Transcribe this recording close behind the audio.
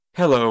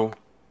Hello,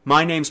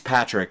 my name's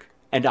Patrick,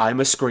 and I'm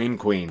a Scream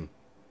Queen.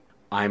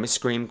 I'm a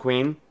Scream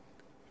Queen,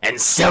 and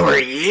so are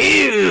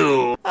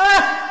you!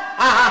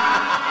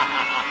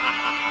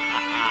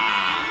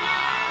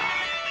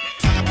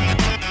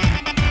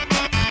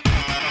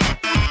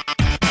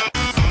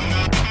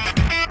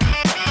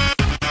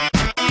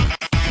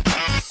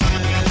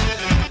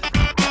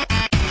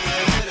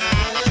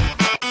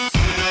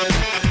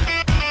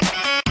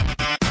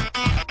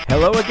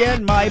 Hello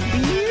again, my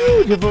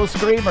beautiful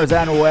screamers,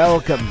 and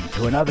welcome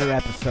to another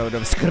episode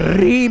of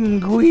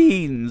Scream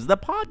Queens, the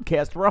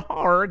podcast where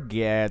horror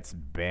gets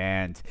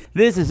bent.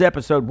 This is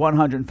episode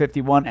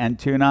 151, and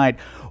tonight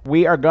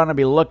we are going to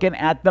be looking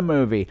at the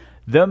movie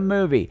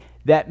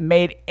that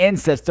made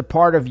incest a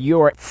part of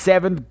your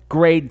 7th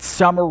grade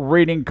summer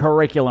reading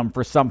curriculum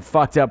for some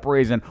fucked up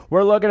reason.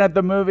 We're looking at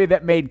the movie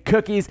that made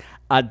cookies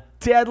a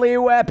deadly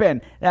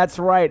weapon. That's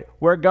right,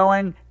 we're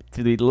going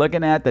to be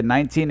looking at the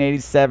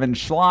 1987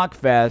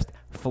 Schlockfest,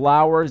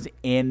 Flowers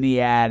in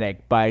the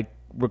Attic, by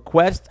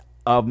request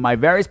of my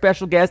very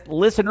special guest,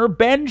 listener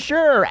BEN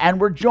SHER.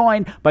 And we're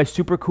joined by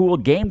super cool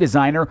game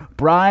designer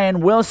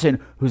BRYAN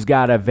WILSON, who's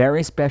got a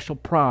very special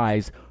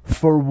prize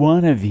for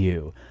one of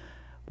you.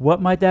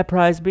 What might that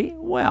prize be?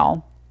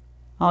 Well,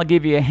 I'll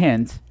give you a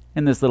hint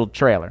in this little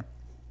trailer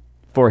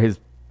for his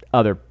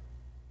other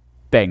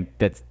thing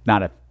that's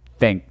not a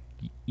thing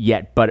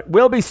yet, but it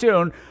will be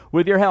soon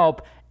with your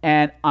help.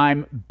 And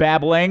I'm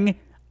babbling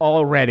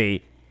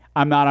already.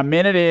 I'm not a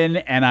minute in,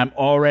 and I'm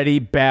already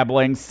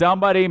babbling.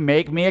 Somebody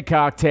make me a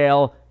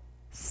cocktail.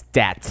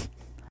 Stat.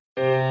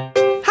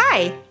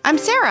 Hi, I'm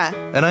Sarah.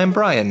 And I'm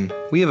Brian.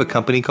 We have a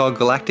company called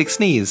Galactic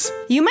Sneeze.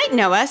 You might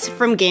know us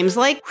from games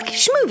like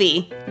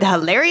SCHMOVIE-The, the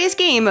hilarious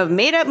game of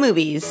made-up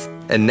movies.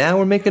 And now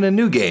we're making a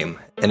new game,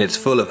 and it's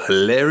full of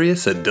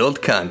hilarious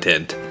adult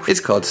content. It's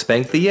called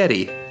Spank the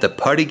Yeti, the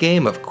party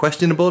game of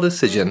questionable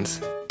decisions.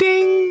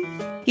 Ding!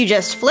 You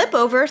just flip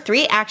over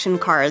 3 action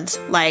cards,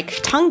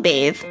 like Tongue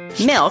Bathe,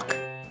 Milk,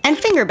 and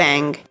Finger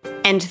Bang,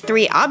 and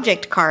 3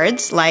 object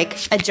cards, like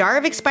a jar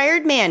of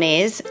expired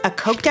mayonnaise, a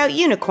coked-out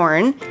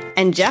unicorn,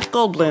 and Jeff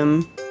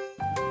Goldblum.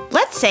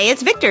 Let's say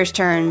it's Victor's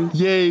turn.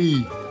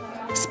 Yay!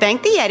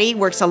 Spank the Yeti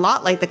works a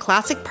lot like the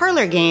classic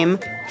parlor game,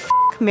 F***,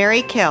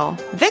 Marry, Kill.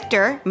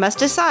 Victor must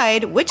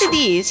decide which of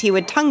these he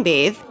would tongue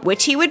bathe,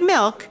 which he would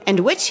milk, and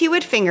which he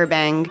would finger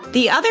bang.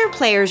 The other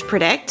players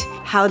predict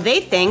how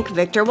they think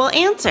Victor will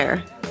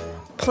answer.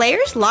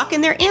 Players lock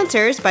in their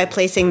answers by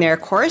placing their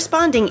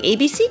corresponding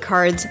ABC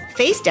cards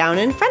face down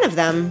in front of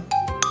them.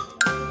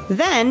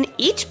 Then,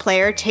 each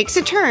player takes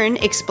a turn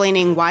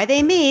explaining why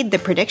they made the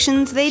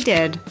predictions they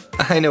did.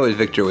 I know what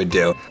Victor would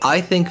do.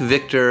 I think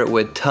Victor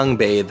would tongue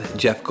bathe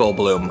Jeff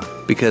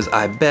Goldblum, because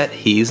I bet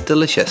he's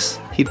delicious.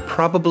 He'd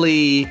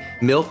probably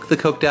milk the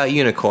coked out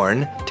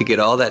unicorn to get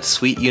all that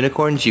sweet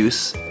unicorn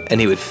juice,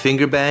 and he would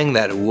finger bang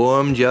that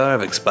warm jar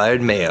of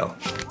expired mayo.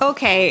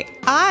 Okay,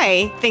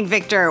 I think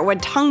Victor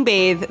would tongue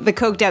bathe the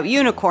coked out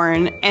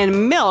unicorn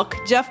and milk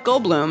Jeff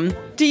Goldblum.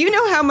 Do you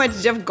know how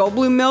much Jeff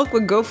Goldblum milk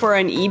would go for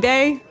on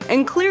eBay?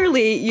 And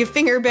clearly, you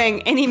finger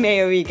bang any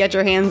mayo you get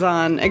your hands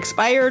on,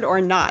 expired or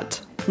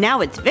not.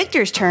 Now it's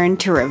Victor's turn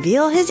to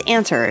reveal his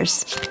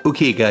answers.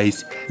 Okay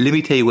guys, let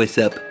me tell you what's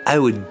up. I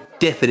would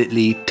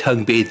definitely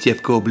tongue bathe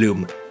Jeff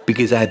Goldblum,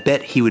 because I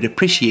bet he would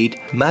appreciate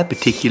my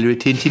particular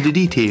attention to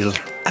detail.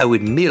 I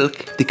would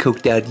milk the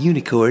coked out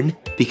unicorn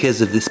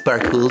because of the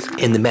sparkles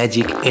and the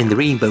magic and the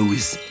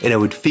rainbows. And I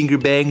would finger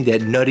bang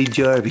that naughty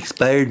jar of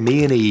expired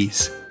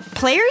mayonnaise.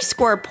 Players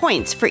score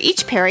points for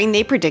each pairing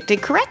they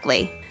predicted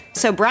correctly.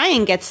 So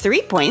Brian gets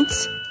 3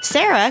 points,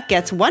 Sarah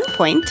gets 1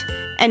 point,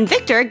 and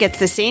Victor gets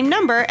the same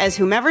number as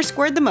whomever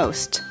scored the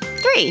most.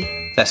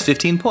 3. That's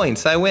 15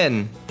 points. I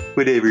win.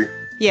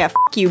 Whatever. Yeah, f***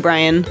 you,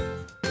 Brian.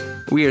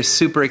 We are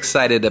super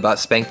excited about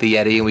Spank the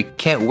Yeti, and we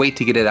can't wait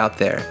to get it out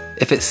there.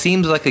 If it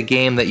seems like a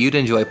game that you'd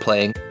enjoy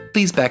playing,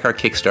 please back our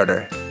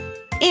Kickstarter.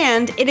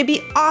 And it'd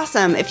be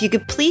awesome if you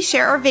could please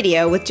share our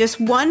video with just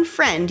one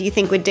friend you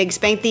think would dig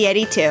Spank the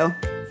Yeti too.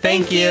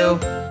 Thank you.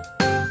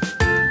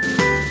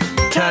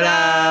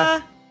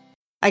 Ta-da!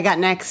 I got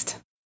next.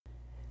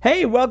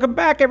 Hey, welcome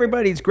back,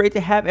 everybody. It's great to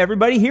have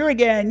everybody here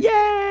again.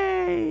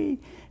 Yay!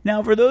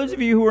 Now, for those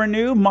of you who are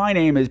new, my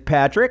name is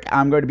Patrick.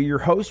 I'm going to be your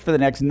host for the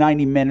next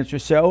 90 minutes or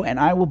so, and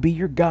I will be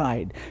your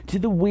guide to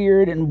the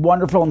weird and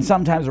wonderful and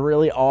sometimes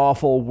really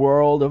awful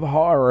world of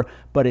horror,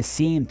 but as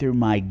seen through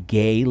my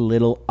gay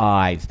little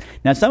eyes.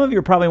 Now, some of you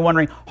are probably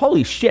wondering,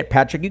 holy shit,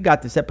 Patrick, you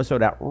got this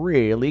episode out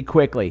really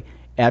quickly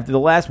after the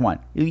last one.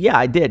 Yeah,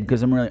 I did,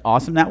 because I'm really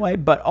awesome that way,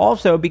 but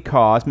also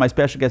because my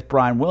special guest,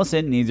 BRYAN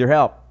WILSON, needs your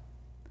help.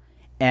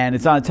 And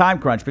it's on a time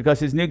crunch because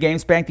his new game,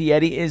 Spank the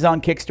Yeti, is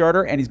on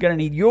Kickstarter, and he's going to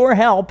need your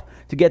help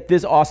to get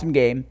this awesome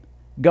game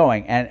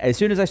going. And as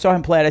soon as I saw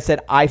him play it, I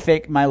said, I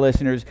think my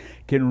listeners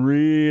can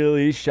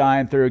really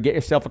shine through. Get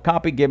yourself a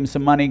copy, give him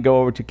some money, go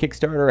over to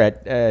Kickstarter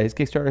at his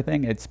Kickstarter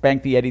thing at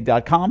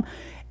spanktheyeti.com.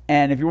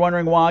 And if you're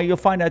wondering why, you'll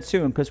find out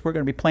soon, because we're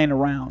going to be playing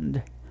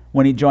around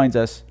when he joins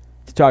us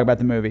to talk about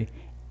the movie.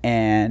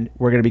 And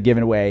we're going to be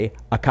giving away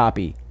a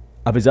copy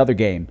of his other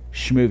game,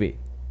 SCHMOVIE.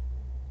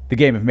 the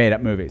game of made-up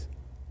movies.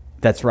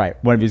 That's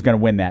right. One of you is going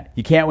to win that.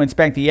 You can't win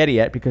Spank the Yeti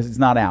yet because it's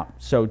not out.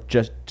 So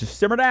just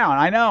simmer down.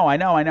 I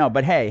know.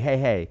 But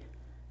hey.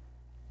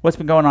 What's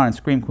been going on in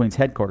Scream Queen's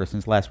headquarters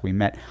since last we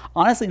met?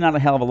 Honestly, not a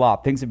hell of a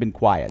lot. Things have been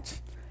quiet.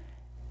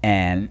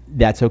 And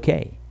that's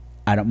okay.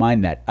 I don't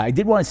mind that. I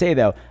did want to say,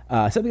 though,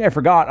 something I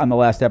forgot on the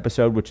last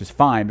episode, which is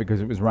fine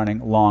because it was running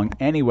long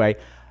anyway.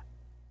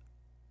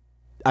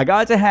 I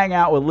got to hang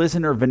out with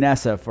listener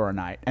Vanessa for a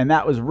night, and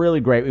that was really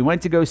great. We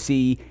went to go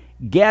see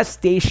Gas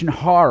Station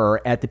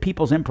Horror at the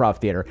People's Improv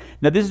Theater.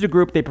 Now, this is a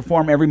group, they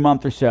perform every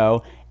month or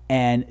so,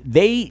 and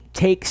they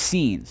take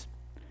scenes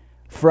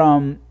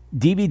from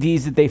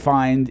DVDs that they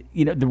find,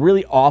 the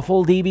really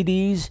awful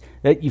DVDs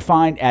that you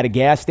find at a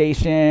gas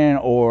station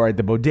or at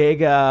the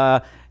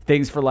bodega,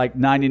 things for like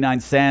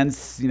 99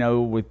 cents,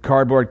 with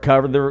cardboard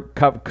cover. Did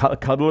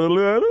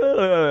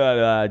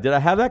I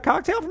have that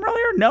cocktail from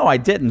earlier? No, I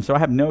didn't, so I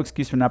have no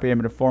excuse for not being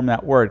able to form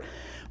that word.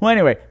 Well,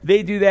 anyway,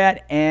 they do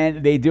that,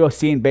 and they do a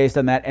scene based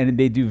on that, and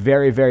they do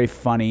very, very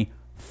funny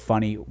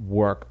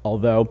work.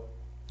 Although,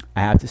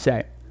 I have to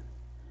say,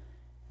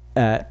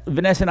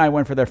 Vanessa and I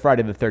went for their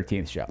Friday the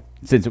 13th show,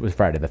 since it was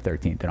Friday the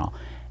 13th and all.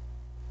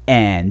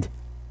 And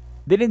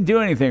they didn't do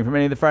anything from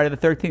any of the Friday the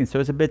 13th, so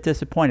I was a bit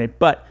disappointed.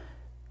 But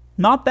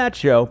not that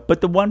show, but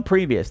the one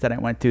previous that I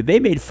went to, they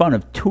made fun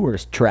of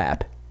Tourist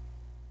Trap.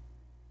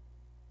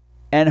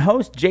 And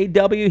host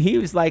JW, he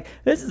was like,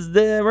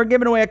 we're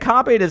giving away a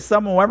copy to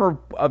someone,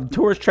 of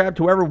Tourist Trap,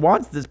 whoever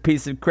wants this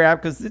piece of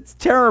crap, because it's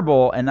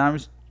terrible. And I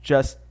was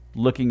just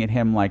looking at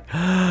him like,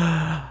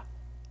 I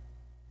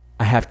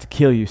have to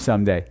kill you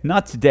someday.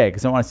 Not today,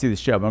 because I want to see the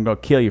show, but I'm going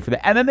to kill you for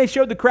that. And then they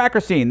showed the cracker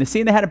scene. The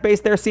scene they had to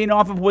base their scene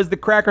off of was the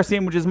cracker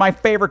scene, which is my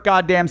favorite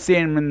goddamn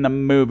scene in the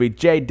movie.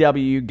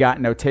 JW, you got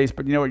no taste,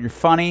 but you know what? You're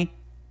funny.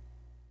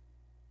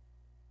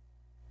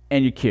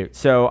 And you're cute.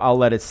 So I'll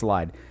let it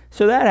slide.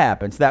 So that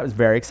happened. So that was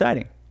very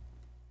exciting.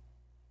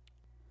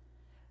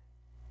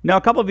 Now,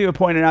 a couple of you have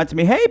pointed out to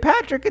me, hey,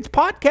 Patrick, it's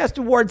podcast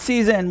award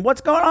season. What's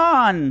going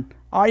on?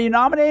 Are you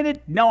nominated?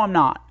 No, I'm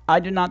not.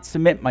 I did not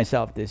submit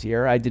myself this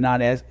year. I did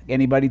not ask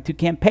anybody to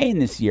campaign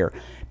this year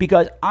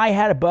because I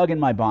had a bug in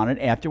my bonnet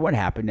after what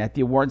happened at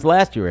the awards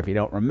last year. If you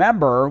don't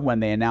remember, when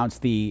they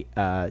announced the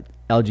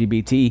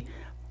LGBT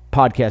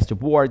podcast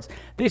awards,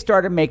 they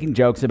started making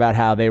jokes about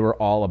how they were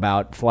all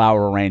about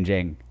flower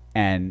arranging,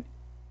 and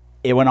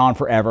it went on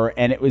forever,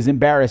 and it was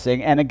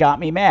embarrassing, and it got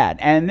me mad.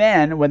 And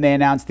then when they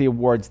announced the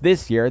awards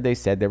this year, they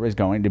said there was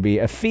going to be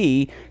a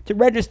fee to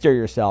register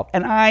yourself,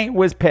 and I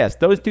was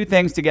pissed. Those two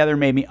things together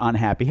made me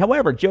unhappy.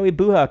 However, Joey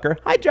Buhucker,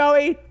 hi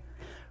Joey,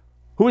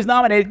 who was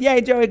nominated,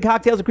 yay Joey,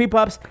 Cocktails and Creep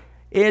Pups,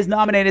 is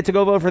nominated to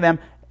go vote for them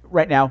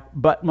right now,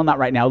 but, well, not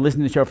right now, listen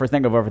to the show first,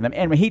 then go vote for them.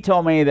 Anyway, he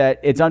told me that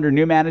it's under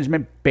new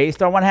management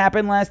based on what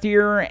happened last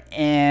year,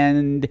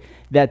 and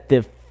that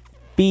the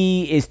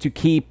fee is to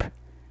keep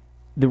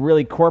the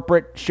really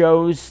corporate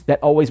shows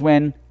that always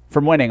win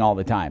from winning all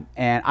the time.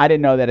 And I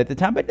didn't know that at the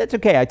time, but that's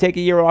okay. I take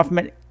a year off from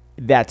it.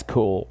 That's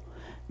cool.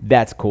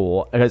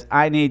 Because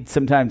I need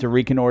some time to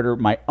reconnoiter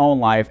my own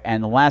life,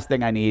 and the last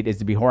thing I need is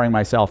to be whoring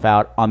myself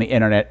out on the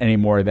internet any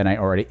more than I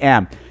already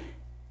am.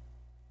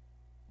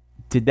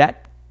 Did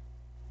that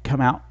come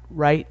out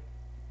right?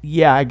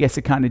 Yeah, I guess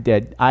it kind of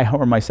did. I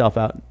whore myself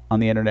out on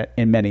the internet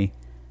in many,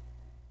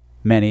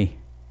 many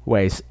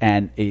ways,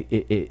 and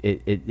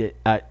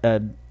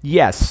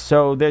yes,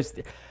 so there's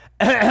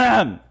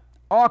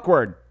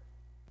awkward.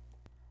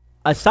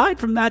 Aside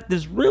from that,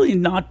 there's really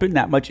not been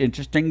that much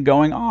interesting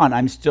going on.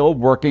 I'm still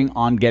working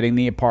on getting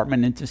the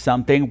apartment into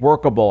something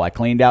workable. I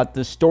cleaned out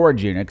the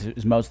storage unit because it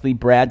was mostly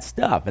Brad's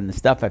stuff, and the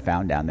stuff I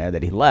found down there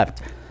that he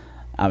left,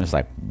 I was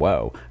like,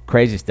 whoa,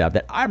 crazy stuff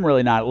that I'm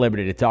really not at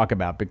liberty to talk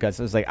about, because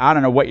I was like, I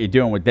don't know what you're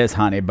doing with this,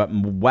 honey, but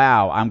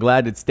wow, I'm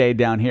glad it stayed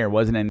down here,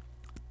 wasn't it?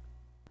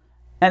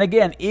 And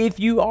again, if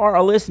you are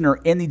a listener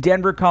in the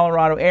Denver,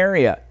 Colorado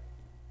area,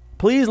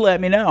 please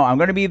let me know. I'm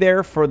going to be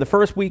there for the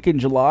first week in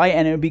July,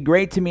 and it would be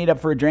great to meet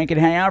up for a drink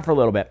and hang out for a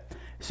little bit.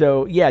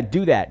 So, yeah,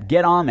 do that.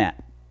 Get on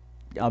that.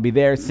 I'll be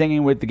there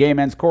singing with the Gay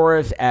Men's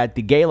Chorus at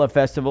the Gala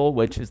Festival,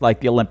 which is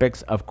like the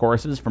Olympics of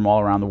choruses from all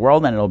around the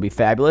world, and it'll be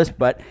fabulous.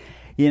 But,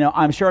 you know,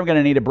 I'm sure I'm going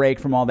to need a break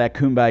from all that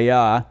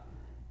kumbaya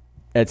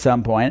at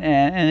some point,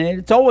 and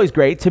it's always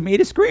great to meet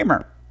a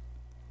screamer.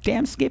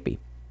 Damn Skippy.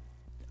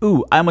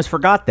 Ooh, I almost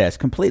forgot this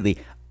completely.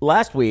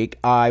 Last week,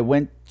 I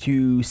went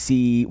to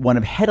see one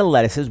of Hedda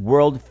Lettuce's,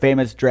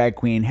 world-famous drag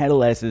queen Hedda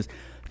Lettuce's,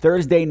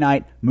 Thursday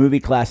night movie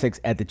classics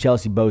at the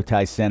Chelsea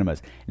Bowtie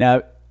Cinemas.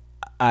 Now,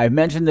 I've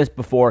mentioned this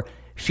before.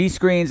 She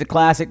screens a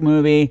classic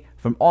movie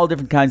from all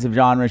different kinds of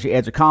genres. She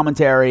adds her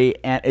commentary,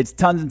 and it's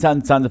tons and tons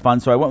and tons of fun.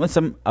 So I went with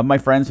some of my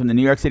friends from the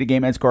New York City Gay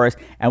Men's Chorus,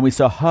 and we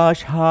saw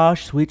Hush,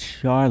 Hush, Sweet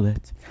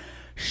Charlotte.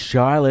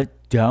 Charlotte,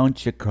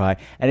 don't you cry.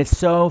 And it's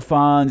so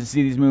fun to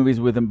see these movies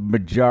with a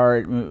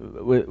majority,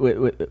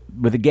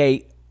 with a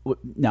gay,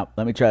 no,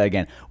 let me try that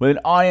again. With an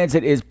audience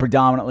that is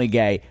predominantly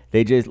gay.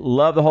 They just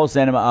love the whole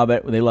cinema of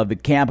it. They love the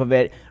camp of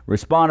it,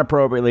 respond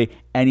appropriately,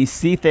 and you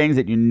see things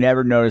that you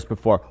never noticed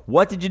before.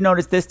 What did you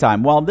notice this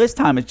time? Well, this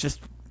time it's just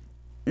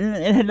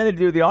it had nothing to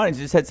do with the audience.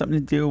 It just had something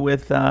to do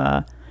with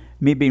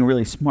me being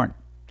really smart.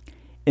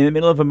 In the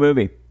middle of a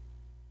movie,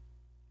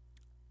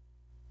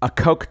 a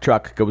Coke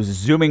truck goes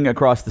zooming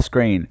across the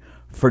screen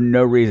for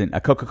no reason.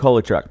 A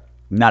Coca-Cola truck.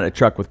 Not a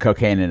truck with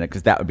cocaine in it,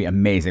 because that would be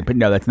amazing. But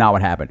no, that's not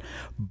what happened.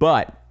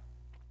 But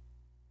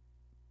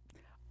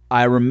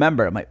I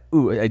remember, I'm like,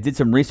 ooh, I did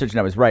some research and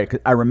I was right. Because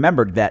I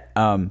remembered that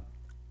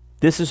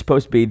this is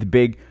supposed to be the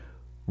big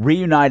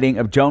reuniting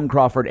of Joan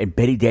Crawford and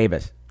Bette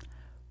Davis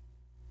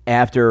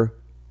after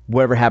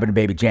whatever happened to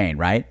Baby Jane,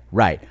 right?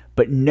 Right.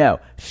 But no,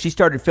 she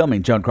started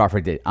filming, Joan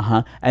Crawford did.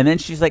 And then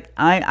she's like,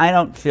 I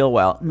don't feel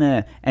well.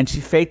 Meh. And she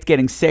faked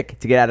getting sick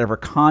to get out of her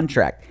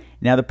contract.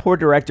 Now, the poor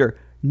director,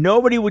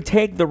 nobody would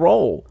take the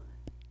role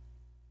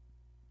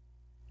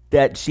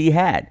that she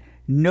had.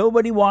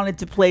 Nobody wanted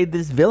to play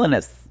this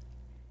villainess.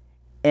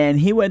 And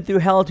he went through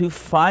hell to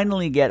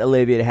finally get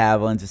Olivia de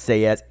Havilland to say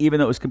yes, even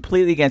though it was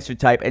completely against her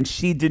type, and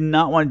she did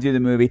not want to do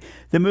the movie.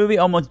 The movie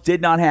almost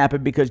did not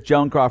happen because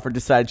Joan Crawford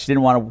decided she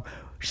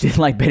didn't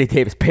like Bette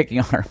Davis picking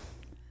on her.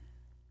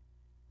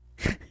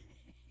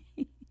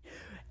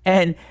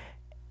 And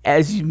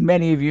as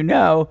many of you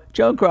know,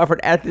 Joan Crawford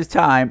at this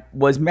time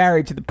was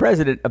married to the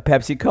president of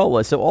Pepsi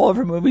Cola, so all of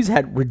her movies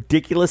had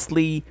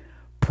ridiculously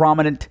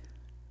prominent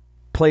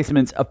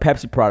placements of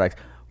Pepsi products.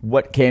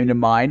 What came to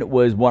mind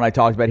was one I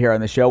talked about here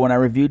on the show when I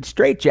reviewed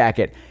Straight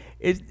Jacket.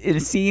 It's a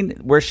scene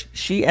where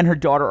she and her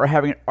daughter are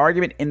having an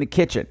argument in the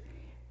kitchen,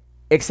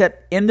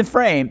 except in the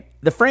frame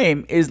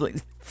is like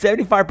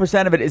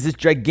 75% of it is this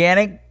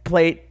gigantic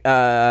crate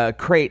of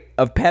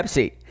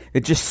Pepsi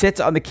that just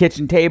sits on the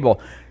kitchen table.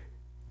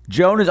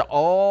 Joan is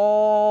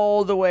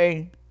all the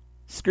way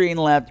screen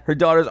left. Her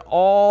daughter's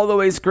all the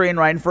way screen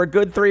right. And for a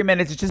good 3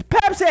 minutes, it's just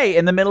Pepsi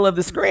in the middle of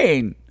the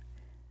screen.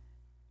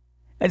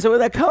 And so with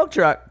that Coke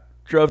truck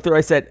drove through,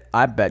 I said,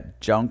 I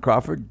bet Joan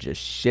Crawford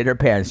just shit her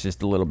pants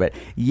just a little bit.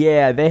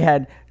 Yeah, they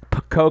had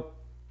Coke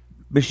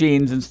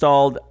machines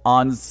installed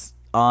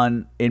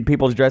in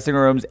people's dressing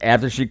rooms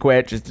after she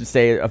quit, just to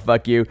say a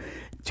fuck you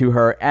to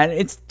her, and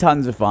it's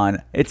tons of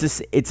fun.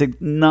 It's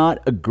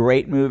not a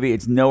great movie.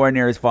 It's nowhere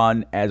near as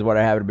fun as What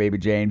I Have in Baby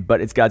Jane,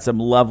 but it's got some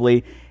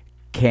lovely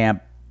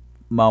camp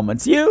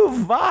moments. You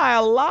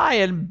vile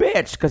lying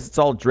bitch, because it's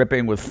all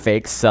dripping with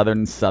fake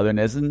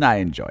southernness, and I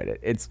enjoyed it.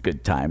 It's a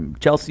good time.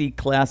 Chelsea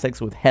Classics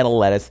with head of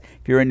lettuce.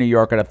 If you're in New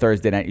York on a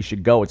Thursday night, you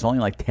should go. It's only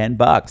like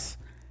 $10.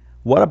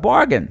 What a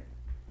bargain.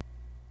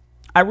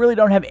 I really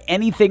don't have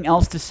anything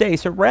else to say.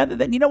 So rather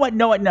than, no.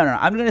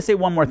 I'm going to say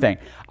one more thing.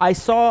 I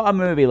saw a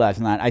movie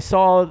last night. I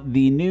saw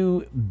the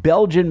new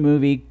Belgian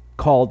movie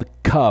called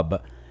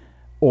Cub,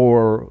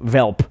 or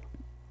Velp,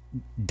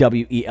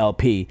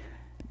 W-E-L-P,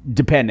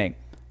 depending.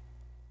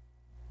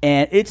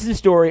 And it's the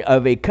story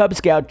of a Cub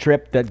Scout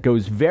trip that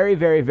goes very,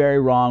 very, very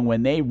wrong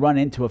when they run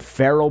into a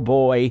feral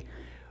boy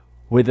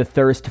with a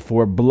thirst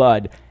for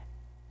blood.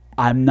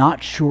 I'm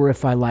not sure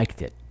if I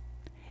liked it.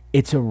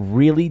 It's a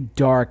really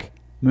dark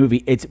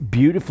movie. It's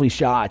beautifully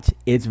shot.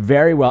 It's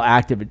very well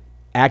acted.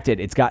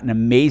 It's got an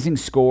amazing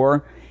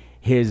score.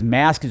 His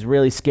mask is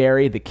really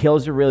scary. The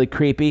kills are really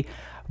creepy.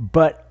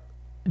 But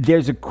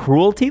there's a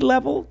cruelty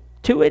level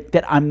to it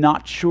that I'm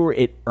not sure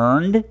it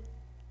earned.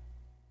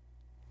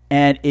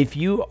 And if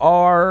you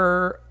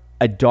are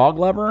a dog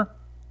lover,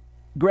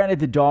 granted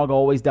the dog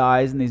always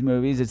dies in these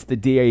movies. It's the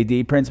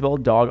DAD principle.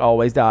 Dog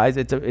always dies.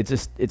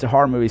 It's a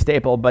horror movie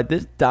staple. But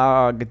this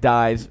dog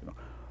dies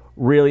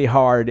really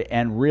hard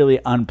and really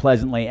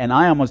unpleasantly, and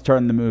I almost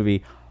turned the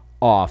movie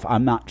off.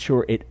 I'm not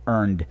sure it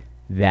earned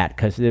that,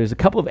 because there's a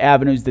couple of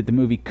avenues that the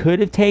movie could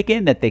have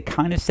taken that they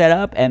kind of set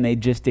up and they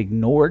just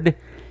ignored,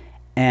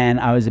 and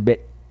I was a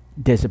bit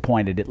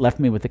disappointed. It left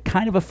me with a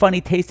kind of a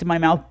funny taste in my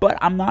mouth, but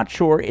I'm not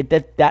sure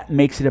that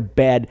makes it a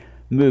bad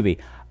movie.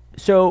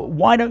 So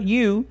why don't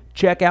you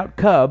check out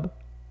Cub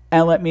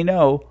and let me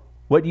know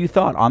what you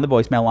thought on the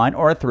voicemail line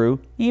or through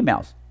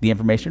emails. The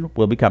information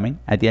will be coming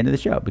at the end of the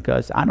show,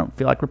 because I don't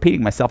feel like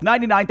repeating myself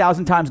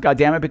 99,000 times,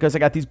 goddammit, because I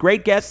got these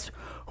great guests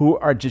who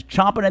are just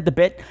chomping at the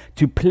bit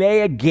to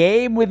play a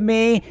game with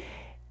me.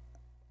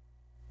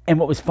 And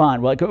what was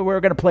fun, well,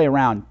 we're going to play a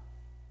round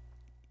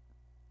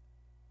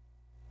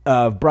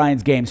of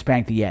Brian's game,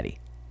 Spank the Yeti,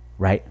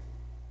 right?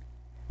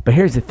 But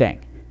here's the thing.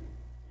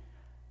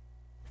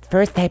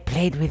 First I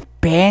played with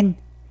Ben,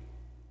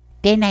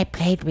 then I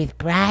played with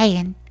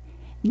Brian.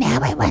 Now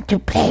I want to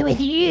play with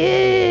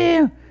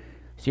you.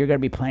 So you're going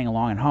to be playing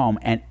along at home,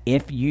 and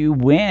if you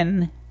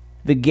win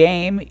the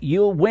game,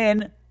 you'll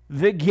win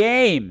the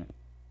game.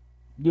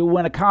 You'll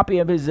win a copy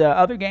of his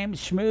other game,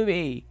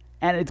 SCHMOVIE,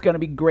 and it's going to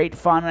be great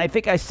fun. And I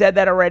think I said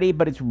that already,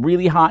 but it's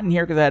really hot in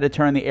here because I had to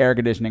turn the air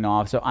conditioning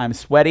off, so I'm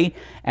sweaty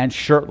and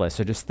shirtless.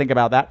 So just think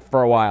about that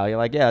for a while. You're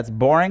like, yeah, it's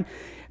boring.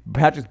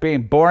 Patrick's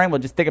being boring. Well,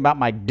 just think about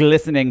my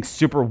glistening,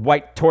 super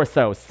white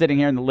torso sitting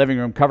here in the living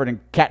room covered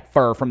in cat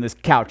fur from this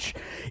couch.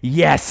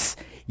 Yes,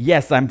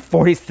 I'm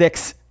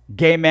 46.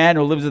 Gay man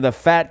who lives with a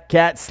fat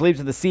cat, sleeps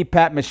with a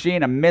CPAP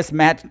machine, a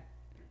mismatched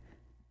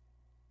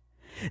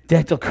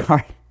dental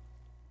card.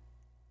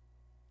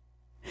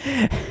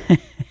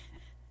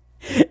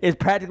 is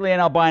practically an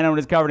albino and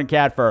is covered in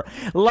cat fur.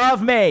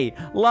 Love me,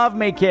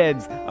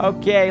 kids.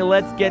 Okay,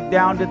 let's get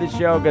down to the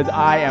show because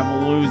I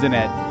am losing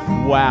it.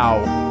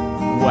 Wow,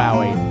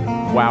 wowie,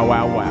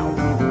 wow.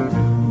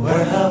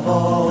 Where have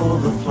all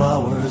the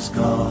flowers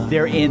gone?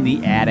 They're in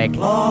the attic.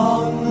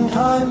 Long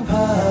time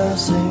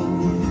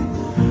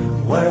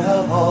passing. Where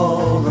have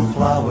all the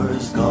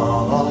flowers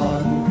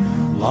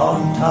gone?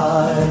 Long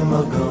time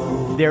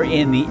ago. They're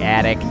in the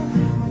attic.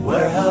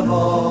 Where have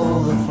all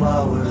the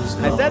flowers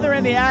gone? I said they're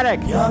in the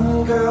attic.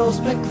 Young girls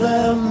pick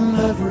them,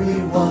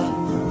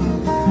 everyone.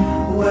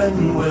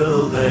 When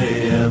will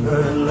they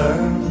ever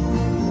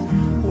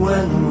learn?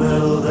 When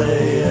will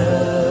they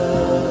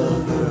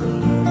ever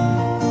learn?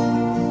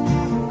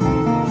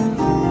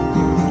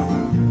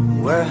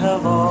 Where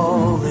have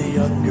all the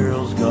young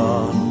girls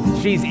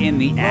gone? She's in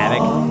the attic.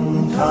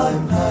 Long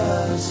time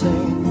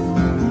passing.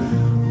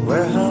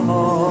 Where have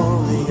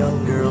all the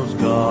young girls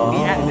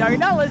gone? Now you're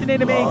not listening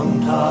to me. Long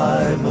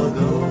time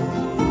ago.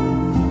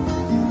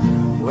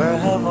 Where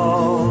have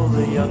all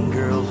the young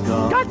girls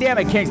gone? God damn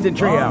it, Kingston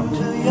Trio.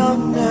 To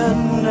young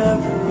men,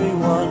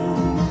 everyone.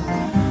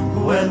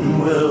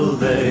 When will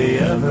they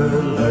ever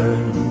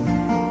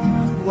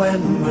learn?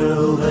 When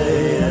will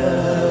they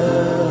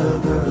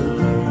ever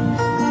learn?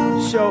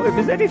 So if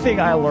there's anything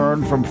I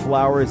learned from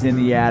Flowers in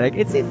the Attic,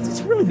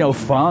 it's really no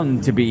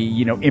fun to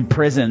be,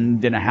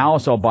 imprisoned in a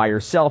house all by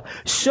yourself.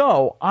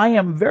 So I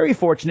am very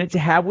fortunate to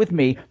have with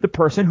me the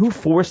person who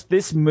forced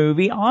this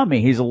movie on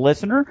me. He's a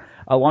listener,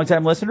 a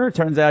longtime listener.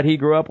 Turns out he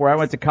grew up where I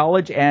went to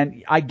college,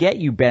 and I get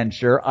you, Ben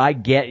Sher. I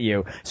get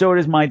you. So it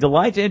is my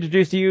delight to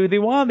introduce to you the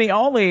one, the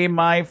only,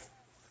 my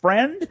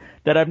friend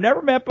that I've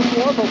never met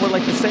before, but we're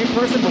like the same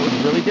person, but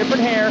with really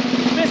different hair,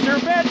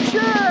 Mr. Ben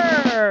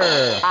Sher.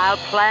 I'll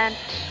plant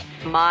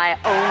my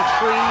own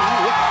tree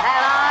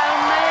and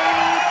I'll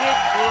make it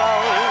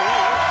grow.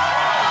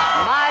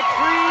 My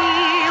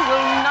tree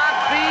will not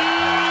be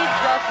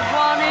just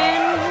one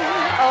in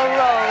a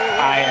row.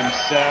 I am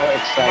so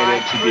excited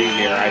to be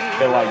here. I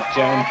feel like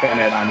Joan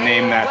Bennett on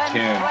Name That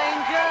Tune.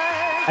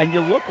 And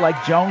you look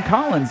like Joan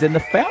Collins in The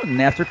Fountain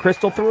after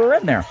Crystal threw her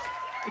in there.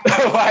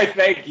 Why,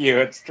 thank you.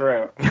 It's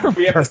true.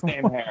 We have the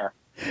same hair.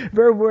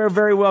 We're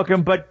very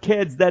welcome. But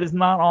kids, that is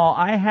not all.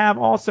 I have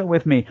also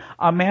with me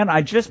a man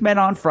I just met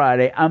on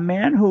Friday, a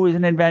man who is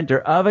an inventor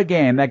of a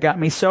game that got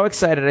me so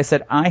excited. I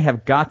said, I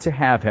have got to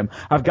have him.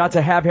 I've got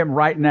to have him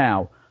right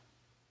now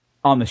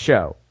on the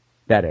show,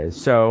 that is.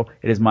 So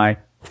it is my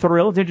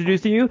thrill to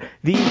introduce to you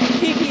the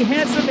geeky,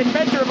 handsome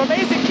inventor of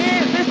amazing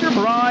games, Mr.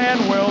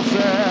 Bryan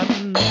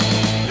Wilson.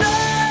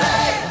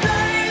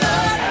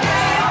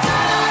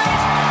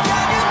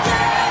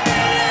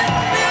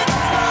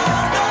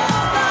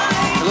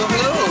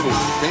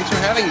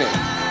 Having me.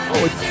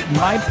 Oh, it's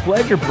my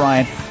pleasure,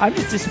 Brian. I'm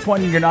just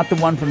disappointed you're not the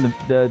one from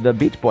the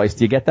Beach Boys.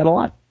 Do you get that a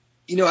lot?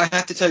 I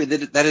have to tell you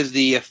that is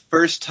the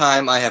first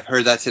time I have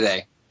heard that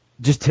today.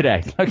 Just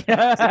today. Okay.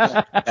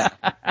 Yeah.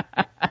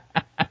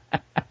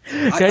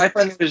 I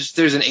find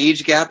there's an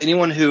age gap.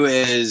 Anyone who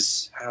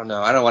is, I don't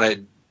know, I don't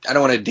want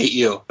to date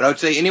you, but I would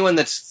say anyone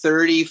that's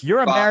 35.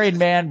 You're a married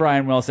man,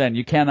 Bryan Wilson.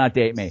 You cannot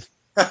date me.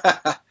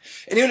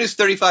 Anyone who's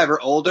 35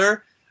 or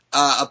older,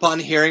 upon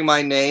hearing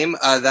my name,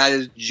 that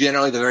is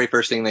generally the very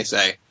first thing they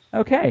say.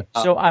 Okay,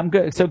 so I'm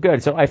good. So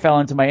good. So I fell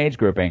into my age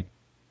grouping.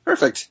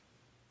 Perfect.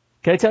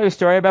 Can I tell you a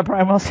story about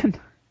Bryan Wilson?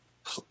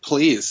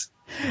 Please.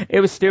 It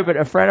was stupid.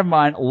 A friend of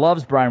mine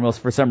loves Bryan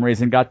Wilson for some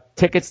reason. Got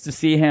tickets to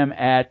see him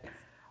at,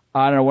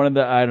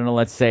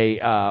 let's say,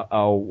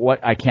 what,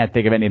 I can't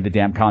think of any of the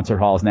damn concert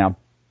halls now.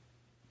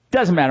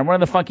 Doesn't matter. One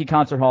of the funky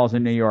concert halls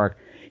in New York.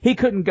 He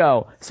couldn't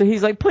go. So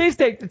he's like, please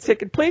take the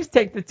ticket. Please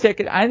take the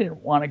ticket. I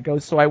didn't want to go,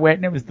 so I went,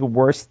 and it was the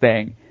worst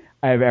thing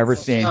I've ever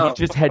seen. He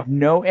just had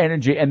no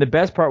energy. And the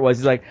best part was,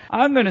 he's like,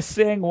 I'm going to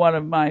sing one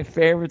of my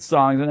favorite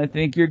songs, and I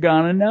think you're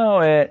going to know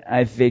it.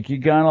 I think you're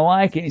going to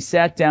like it. He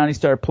sat down. He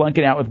started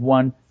plunking out with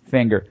one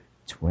finger.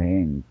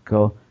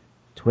 Twinkle,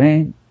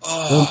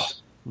 twinkle,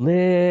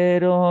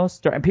 little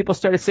star. And people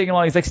started singing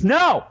along. He's like,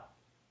 no!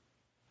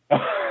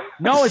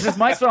 No, this is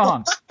my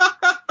song.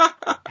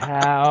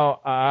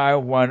 How I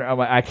wonder,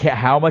 I can't.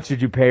 How much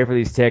did you pay for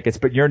these tickets?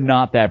 But you're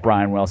not that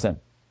Bryan Wilson.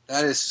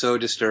 That is so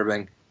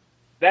disturbing.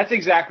 That's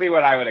exactly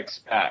what I would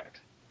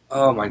expect.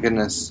 Oh my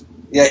goodness.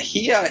 Yeah,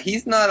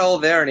 he's not all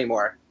there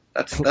anymore.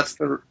 That's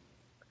the.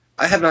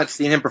 I have not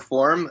seen him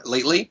perform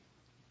lately.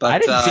 But I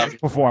didn't see him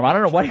perform. I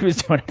don't know what he was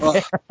doing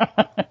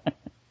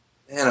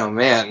there.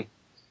 Man.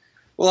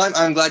 Well,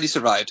 I'm glad you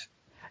survived.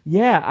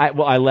 Yeah,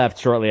 I left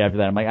shortly after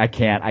that. I'm like, I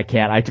can't.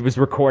 I was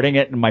recording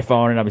it in my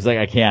phone, and I was like,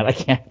 I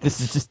can't. This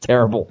is just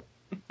terrible.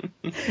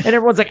 And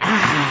everyone's like,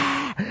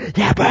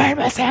 yeah, Bryan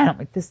Wilson. I'm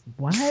like, this,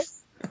 what?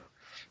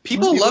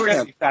 People love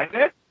him.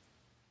 Excited?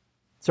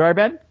 Sorry,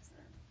 Ben?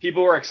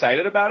 People were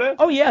excited about it?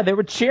 Oh, yeah, they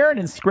were cheering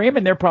and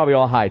screaming. They're probably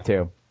all high,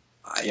 too.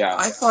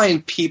 I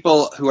find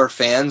people who are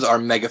fans are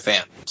mega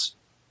fans.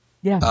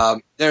 Yeah.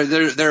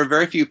 There are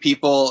very few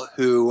people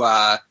who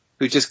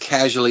just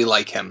casually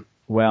like him.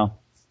 Well,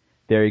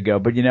 There you go.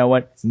 But you know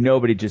what?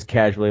 Nobody just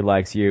casually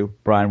likes you,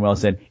 Bryan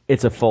Wilson.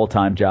 It's a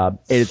full-time job.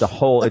 It's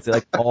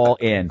like all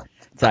in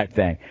type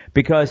thing.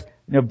 Because,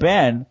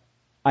 Ben,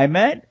 I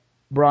met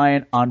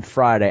Bryan on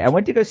Friday. I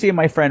went to go see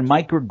my friend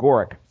Mike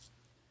Gregoric,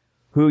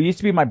 who used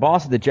to be my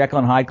boss at the Jekyll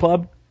and Hyde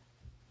Club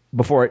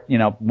before it,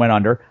 went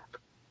under.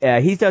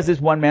 He does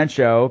this one-man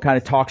show, kind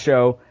of talk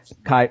show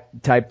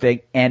type thing.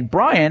 And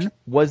Bryan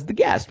was the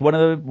guest, one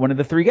of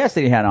the 3 guests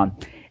that he had on.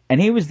 And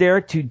he was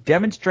there to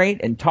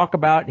demonstrate and talk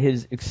about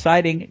his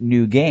exciting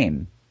new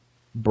game.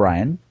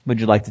 Bryan, would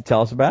you like to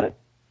tell us about it?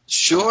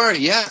 Sure,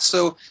 yeah.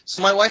 So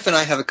my wife and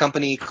I have a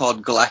company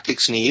called Galactic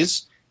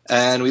Sneeze,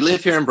 and we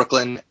live here in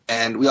Brooklyn,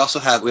 and we have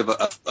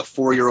a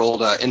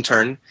 4-year-old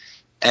intern,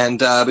 and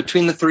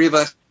between the 3 of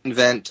us,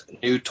 invent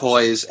new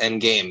toys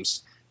and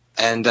games.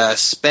 And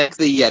Spank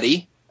the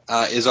Yeti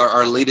is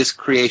our latest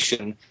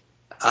creation.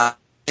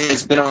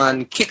 It's been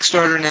on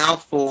Kickstarter now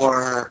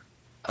for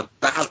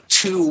about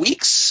 2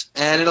 weeks,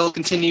 and it'll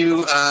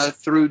continue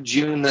through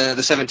June the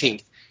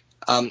 17th.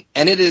 And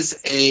it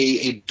is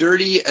a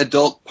dirty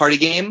adult party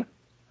game.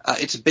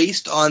 It's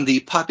based on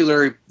the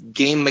popular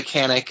game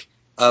mechanic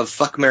of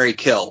Fuck, Marry,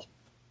 Kill.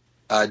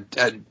 I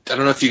don't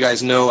know if you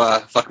guys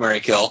know Fuck, Marry,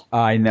 Kill.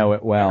 I know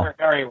it well. Very,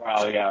 very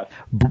well, yeah.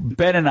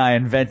 Ben and I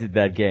invented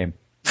that game.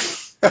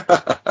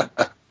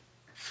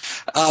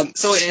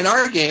 So in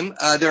our game,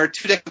 there are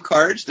 2 decks of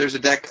cards. There's a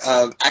deck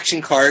of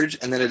action cards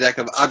and then a deck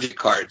of object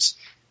cards.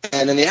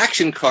 And in the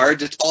action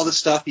cards, it's all the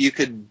stuff you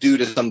could do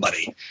to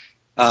somebody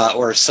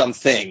or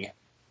something.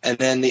 And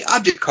then the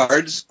object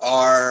cards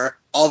are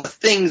all the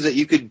things that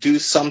you could do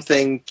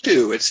something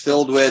to. It's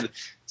filled with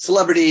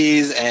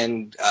celebrities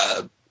and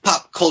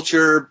pop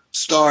culture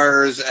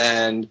stars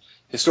and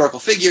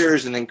historical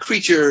figures and then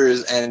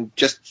creatures and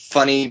just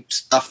funny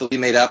stuff that we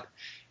made up.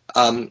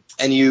 And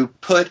you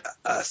put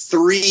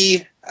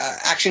 3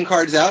 action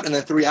cards out and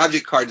then 3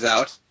 object cards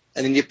out,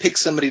 and then you pick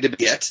somebody to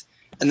be it.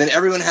 And then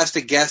everyone has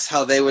to guess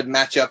how they would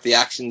match up the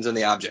actions and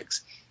the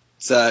objects.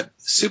 It's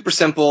super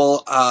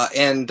simple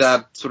and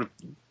sort of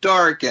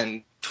dark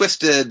and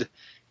twisted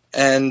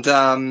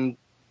and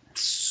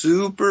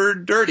super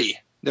dirty.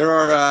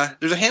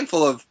 There's a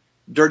handful of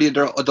dirty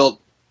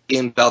adult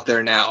games out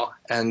there now,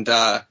 and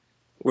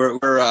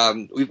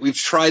we've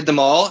tried them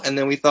all, and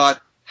then we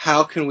thought,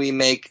 how can we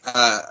make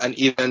an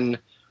even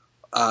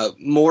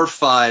more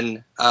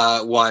fun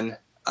one?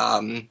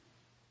 And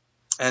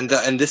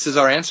this is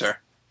our answer.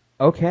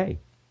 Okay.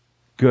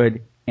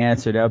 Good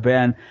answer. Now,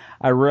 Ben,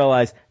 I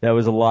realize that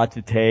was a lot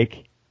to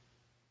take.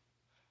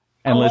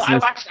 And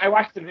listeners, I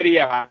watched the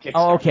video on Kickstarter.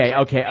 Oh,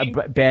 okay.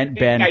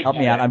 Ben, help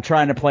me out. I'm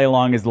trying to play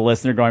along as the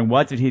listener going,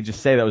 what did he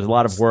just say? That was a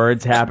lot of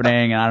words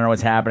happening, and I don't know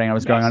what's happening. I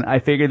was going on. I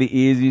figured the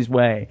easiest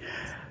way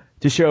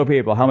to show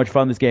people how much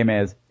fun this game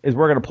is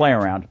we're going to play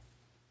around.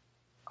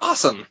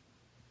 Awesome.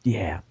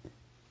 Yeah.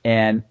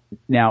 And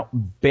now,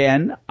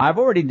 Ben, I've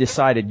already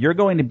decided you're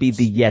going to be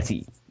the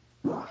Yeti.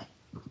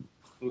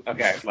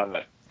 Okay, love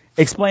it.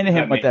 Explain to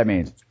him what that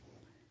means,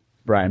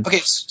 Bryan.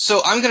 Okay,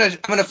 so I'm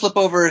gonna flip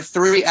over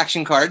 3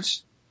 action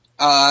cards,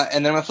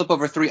 and then I'm gonna flip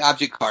over 3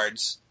 object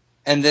cards,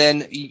 and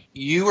then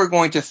you are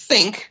going to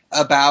think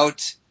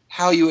about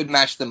how you would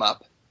match them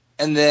up,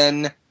 and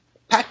then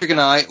Patrick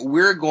and I,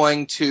 we're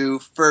going to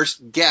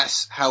first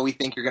guess how we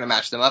think you're going to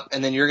match them up,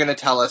 and then you're going to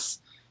tell us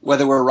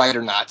whether we're right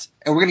or not,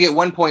 and we're going to get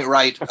 1 point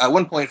right,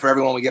 1 point for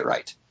everyone we get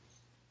right.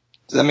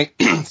 Does that make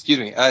excuse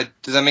me?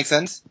 Does that make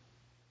sense?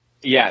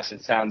 Yes,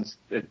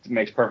 it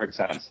makes perfect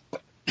sense.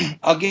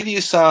 I'll give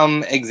you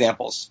some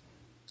examples.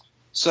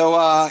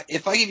 So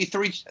if I give you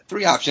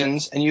three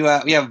options, and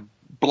we have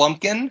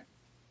Blumpkin,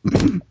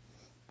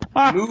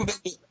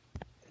 move.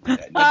 You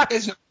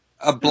guys know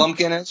a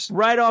Blumpkin is?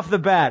 Right off the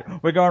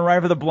bat, we're going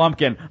right for the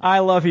Blumpkin. I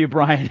love you,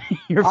 Bryan.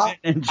 You're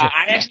ninja.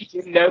 I actually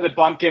didn't know that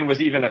Blumpkin was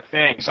even a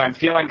thing, so I'm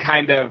feeling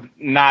kind of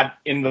not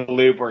in the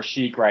loop or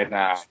chic right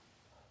now.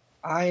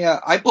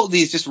 I pulled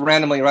these just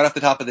randomly right off the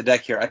top of the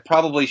deck here. I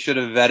probably should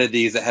have vetted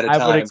these ahead of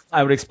time.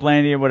 I would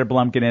explain to you what a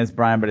Blumpkin is,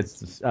 Bryan, but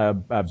it's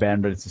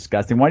Ben, but it's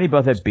disgusting. Why do you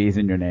both have B's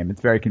in your name?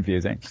 It's very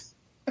confusing.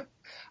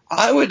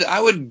 I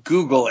would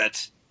Google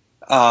it.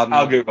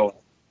 I'll Google it.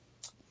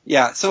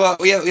 Yeah, so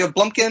we have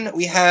Blumpkin.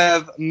 We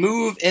have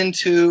move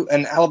into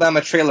an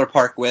Alabama trailer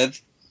park with,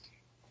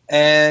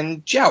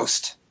 and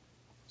joust.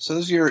 So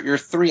those are your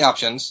 3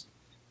 options,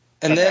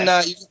 and okay.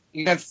 Then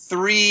you have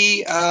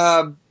 3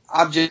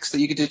 objects that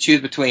you get to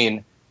choose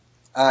between.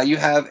 You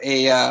have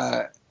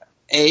A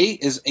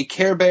is a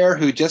Care Bear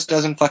who just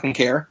doesn't fucking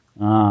care.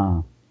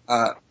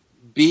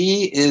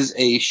 B is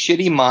a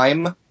shitty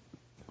mime,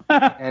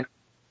 and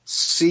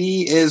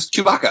C is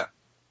Chewbacca.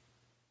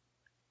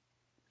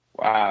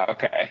 Wow,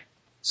 okay.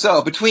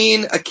 So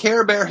between a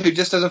Care Bear who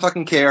just doesn't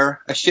fucking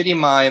care, a shitty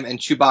mime, and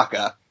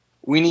Chewbacca,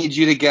 we need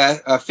you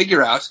to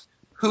figure out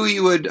who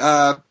you would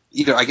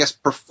either, I guess,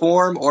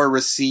 perform or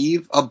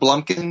receive a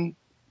Blumpkin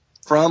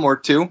from or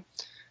to,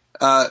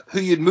 who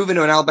you'd move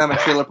into an Alabama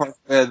trailer park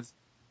with,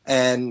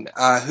 and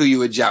who you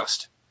would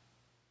joust.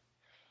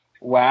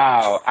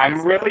 Wow.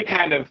 I'm really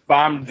kind of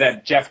bummed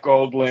that Jeff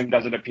Goldblum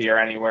doesn't appear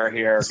anywhere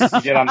here. 'Cause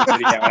he did on the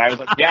video. And I was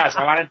like, yes,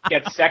 I wanted to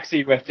get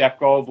sexy with Jeff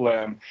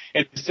Goldblum.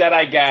 Instead,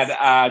 I get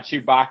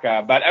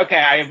Chewbacca. But okay,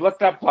 I've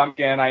looked up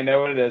Plumpkin. I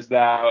know what it is,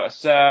 though.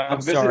 So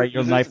I'm sorry,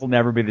 your life will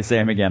never be the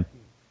same again.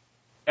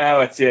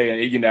 Oh, it's,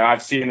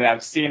 I've seen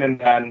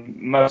it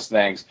on most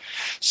things.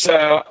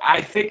 So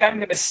I think I'm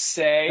going to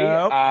say...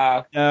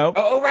 No.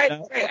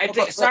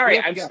 Right. Sorry,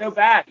 I'm so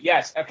bad.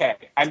 Yes, okay.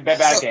 I'm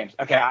bad at games.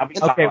 Okay, I'll be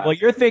Okay, well,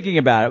 you're thinking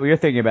about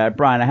it.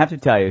 Brian, I have to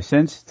tell you,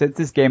 since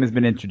this game has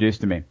been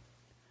introduced to me,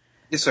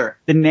 Yes, sir.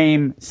 the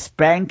name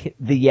Spank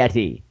the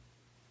Yeti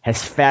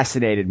has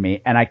fascinated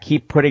me, and I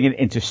keep putting it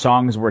into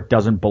songs where it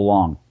doesn't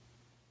belong.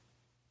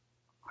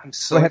 I'm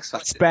so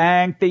excited.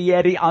 Spank the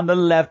Yeti on the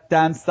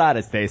left-hand side.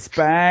 I say,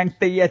 spank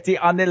the Yeti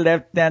on the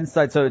left-hand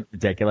side. So it's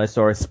ridiculous.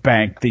 Or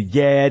spank the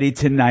Yeti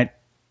tonight.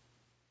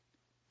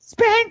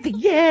 Spank the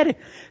Yeti.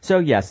 So,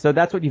 yes, so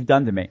that's what you've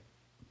done to me.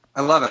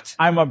 I love it.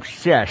 I'm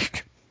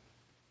obsessed.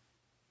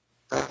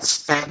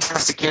 That's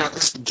fantastic.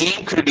 This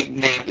game could have been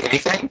named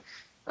anything.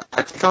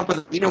 To come up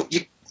with,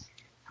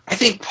 I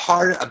think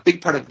a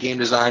big part of game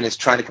design is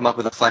trying to come up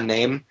with a fun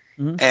name.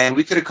 Mm-hmm. And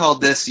we could have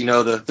called this,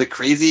 the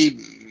crazy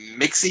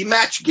mixy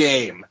match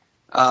game.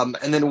 And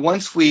then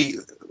once we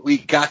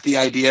got the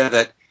idea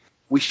that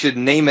we should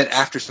name it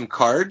after some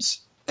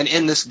cards, and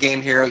in this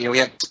game here, we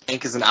have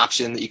Spank as an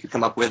option that you could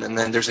come up with, and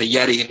then there's a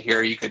Yeti in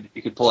here you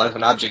could pull out as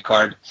an object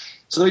card.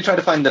 So then we tried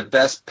to find the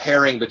best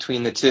pairing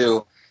between the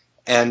two,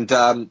 and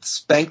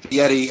Spank the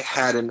Yeti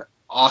had an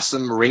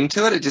awesome ring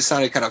to it. It just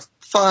sounded kind of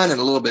fun and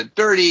a little bit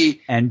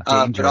dirty, and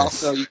dangerous. But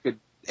also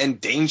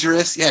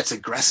dangerous. Yeah, it's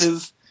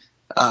aggressive.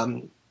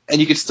 And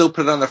you could still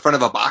put it on the front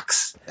of a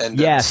box. And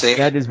yes,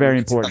 that is very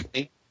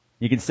important.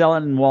 You can sell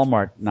it in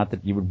Walmart. Not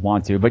that you would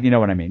want to, but you know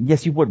what I mean.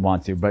 Yes, you would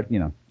want to, but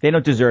they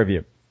don't deserve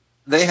you.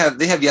 They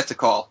have yet to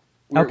call.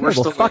 We're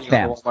still fuck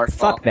them.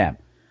 Fuck them.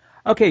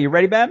 Okay, you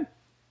ready, Ben?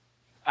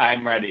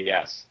 I'm ready.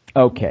 Yes.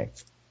 Okay.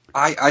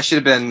 I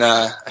should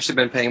have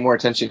been paying more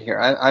attention here.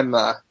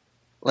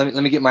 Let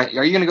me get my.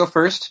 Are you going to go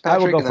first,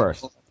 Patrick? I will go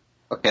first.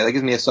 Okay, that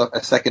gives me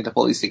a second to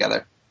pull these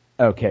together.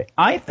 Okay,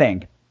 I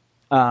think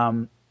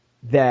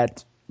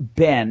that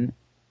Ben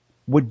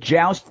would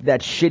joust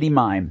that shitty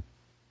mime.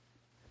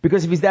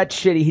 Because if he's that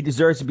shitty, he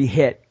deserves to be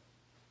hit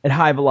at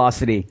high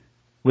velocity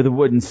with a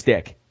wooden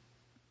stick.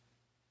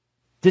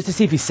 Just to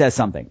see if he says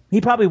something. He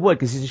probably would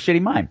because he's a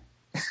shitty mime.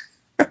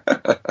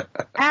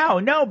 Ow,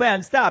 no,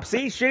 Ben, stop.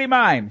 See, shitty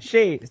mime.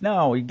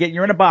 No,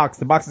 you're in a box.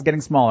 The box is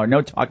getting smaller.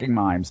 No talking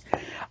mimes.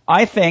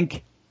 I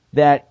think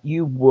that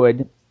you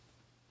would...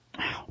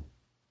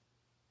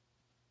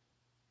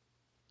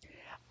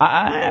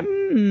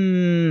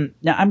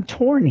 I'm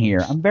torn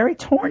here. I'm very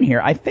torn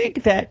here. I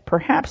think that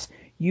perhaps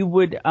you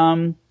would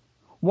want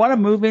to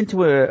move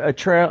into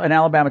an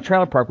Alabama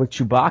trailer park with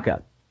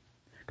Chewbacca,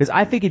 because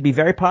I think he'd be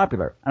very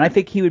popular, and I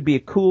think he would be a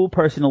cool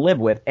person to live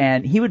with,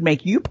 and he would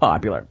make you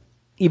popular,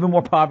 even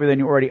more popular than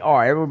you already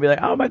are. Everyone would be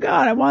like, "Oh my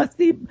God, I want to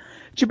see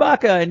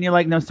Chewbacca," and you're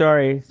like, "No,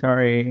 sorry, he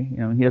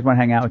doesn't want to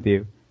hang out with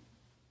you."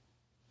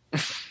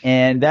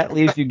 And that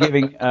leaves you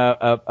giving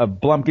a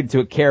Blumpkin to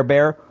a Care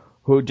Bear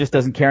who just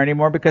doesn't care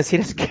anymore because he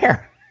doesn't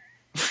care.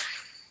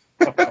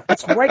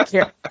 That's right,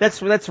 Care.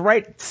 That's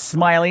right,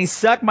 Smiley.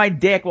 Suck my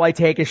dick while I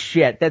take a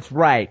shit. That's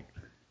right.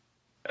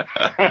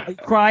 Are you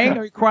crying?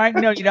 Are you crying?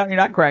 No, you're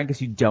not crying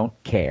because you don't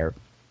care.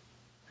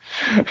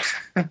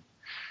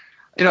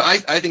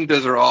 I think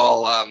those are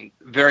all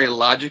very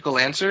logical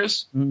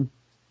answers,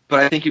 but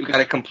I think you've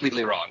got it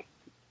completely wrong.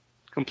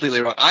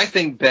 Completely wrong. I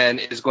think Ben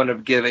is going to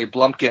give a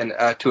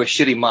Blumpkin to a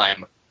shitty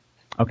mime.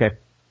 Okay.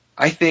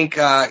 I think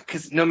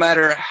because no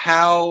matter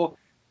how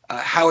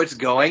it's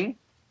going,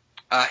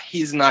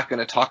 he's not going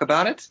to talk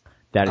about it.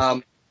 That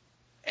is.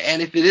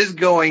 And if it is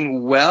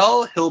going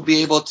well, he'll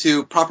be able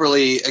to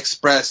properly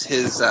express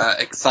his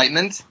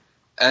excitement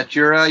at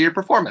your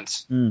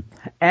performance.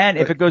 And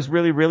if it goes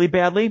really, really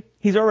badly,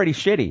 he's already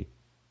shitty.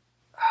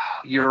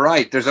 You're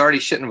right. There's already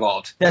shit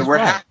involved. That's we're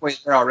right. halfway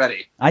there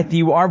already.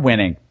 You are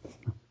winning.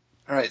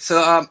 All right.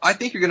 So I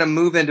think you're going to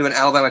move into an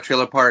Alabama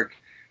trailer park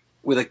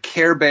with a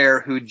Care Bear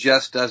who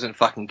just doesn't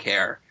fucking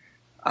care.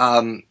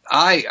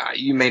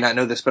 You may not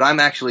know this, but I'm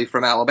actually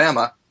from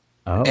Alabama.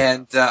 Oh.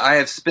 And I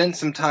have spent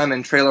some time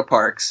in trailer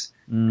parks.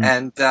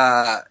 And,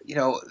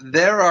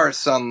 there are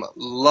some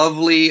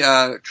lovely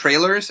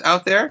trailers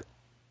out there.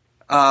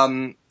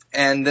 And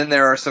then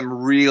there are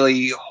some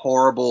really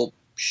horrible,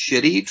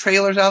 shitty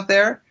trailers out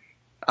there.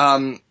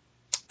 And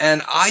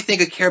I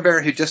think a Care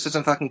Bear who just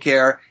doesn't fucking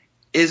care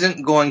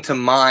isn't going to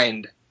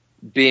mind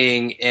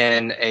being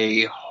in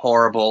a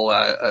horrible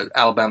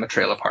Alabama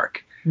trailer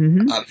park.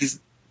 He's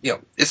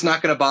it's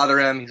not going to bother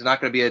him. He's not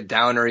going to be a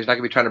downer. He's not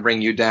going to be trying to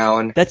bring you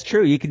down. That's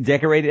true. You can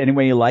decorate it any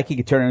way you like. You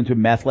can turn it into a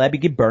meth lab.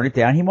 You can burn it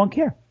down. He won't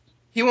care.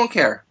 He won't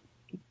care.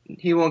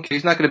 He won't care.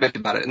 He's not going to bitch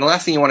about it. And the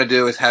last thing you want to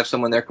do is have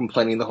someone there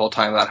complaining the whole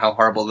time about how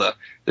horrible the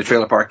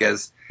trailer park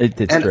is. It's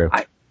true.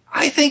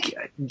 I think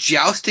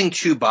jousting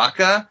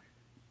Chewbacca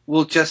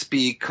will just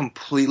be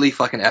completely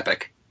fucking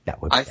epic.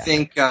 That would be I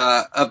think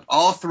of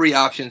all three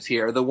options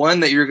here, the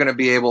one that you're going to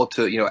be able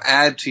to,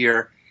 add to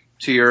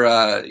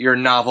your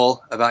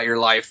novel about your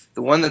life,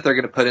 the one that they're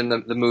going to put in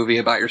the movie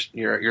about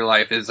your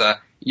life is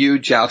you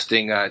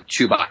jousting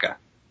Chewbacca.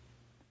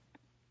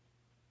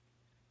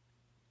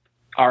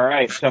 All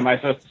right. So am I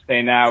supposed to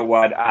say now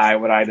what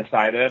I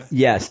decided?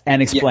 Yes,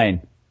 and explain.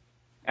 Yeah.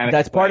 And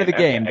That's part of the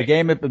explain.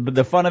 game. Okay.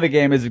 The fun of the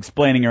game is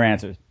explaining your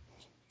answers.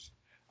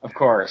 Of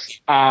course.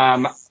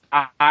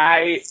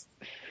 I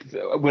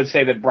would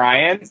say that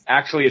Brian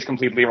actually is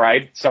completely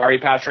right. Sorry,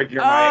 Patrick,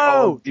 you're my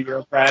old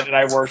dear friend, and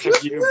I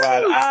worship you,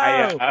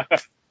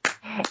 but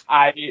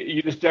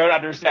you just don't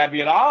understand me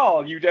at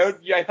all. You don't.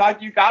 I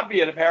thought you got me,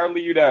 and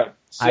apparently you don't.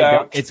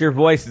 So It's your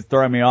voice that's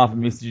throwing me off.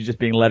 I'm used to you just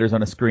being letters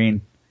on a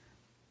screen.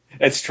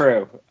 it's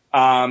true.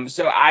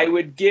 So I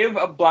would give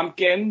a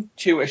Blumpkin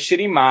to a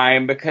shitty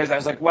mime because I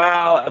was like,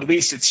 well, at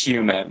least it's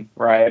human,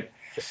 right?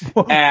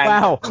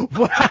 Wow.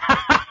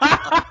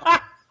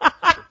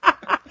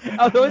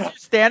 Are those your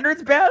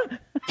standards, Ben? Look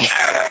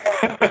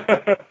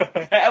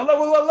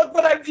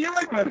what I'm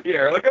dealing with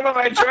here. Look at what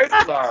my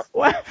choices are.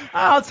 Well,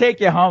 I'll take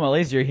you home. At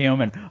least you're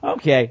human.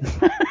 Okay.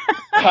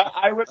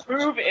 I would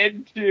move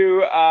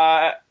into,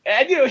 and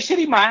a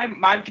shitty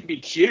mime can be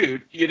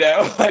cute,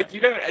 like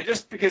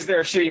just because they're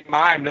a shitty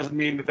mime doesn't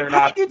mean that they're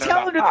not. How can you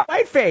tell them to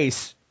white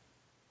face?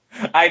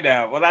 I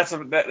know. Well,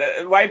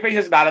 white face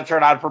is not a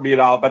turn on for me at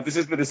all, but this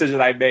is the decision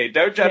I made.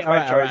 Don't judge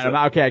my choices.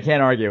 Okay, I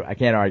can't argue.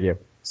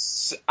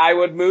 I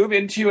would move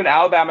into an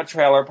Alabama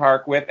trailer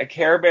park with a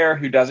Care Bear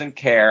who doesn't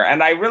care,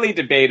 and I really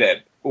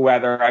debated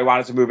whether I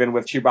wanted to move in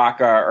with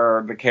Chewbacca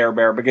or the Care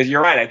Bear, because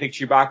you're right. I think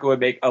Chewbacca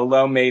would make a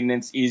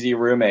low-maintenance, easy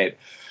roommate,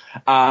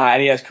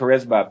 and he has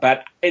charisma.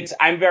 But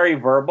I'm very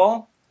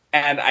verbal,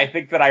 and I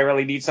think that I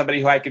really need somebody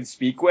who I can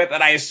speak with,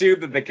 and I assume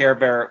that the Care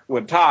Bear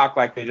would talk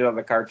like they did on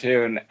the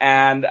cartoon.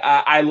 And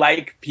I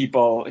like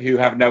people who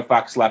have no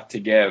fucks left to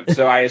give,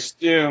 so I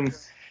assume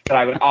that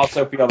I would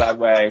also feel that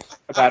way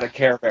about a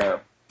Care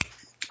Bear.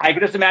 I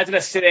could just imagine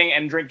us sitting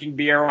and drinking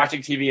beer,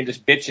 watching TV, and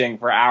just bitching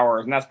for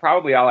hours, and that's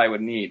probably all I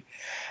would need.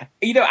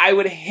 I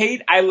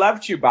love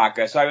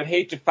Chewbacca, so I would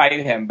hate to fight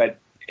him, but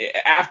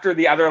after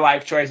the other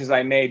life choices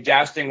I made,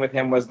 jousting with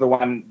him was the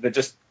one that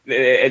just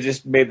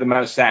made the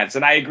most sense.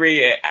 And I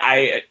agree,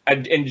 I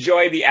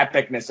enjoy the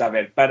epicness of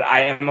it, but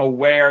I am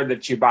aware that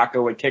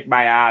Chewbacca would kick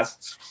my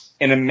ass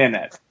in a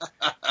minute.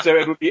 So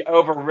it would be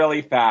over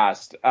really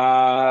fast.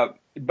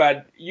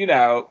 But,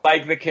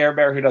 like the Care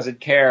Bear who doesn't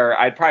care,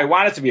 I'd probably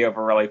want it to be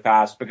over really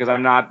fast because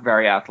I'm not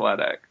very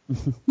athletic.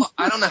 Well,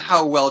 I don't know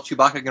how well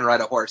Chewbacca can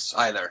ride a horse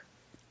either.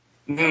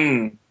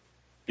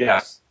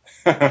 Yes.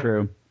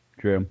 True.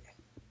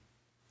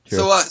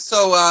 So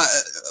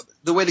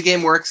the way the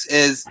game works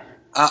is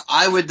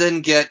I would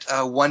then get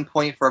 1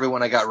 point for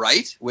everyone I got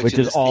right, which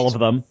is all of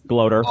them.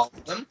 Gloater. All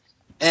of them.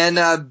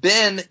 And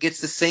Ben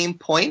gets the same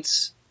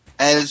points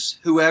as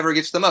whoever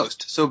gets the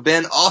most. So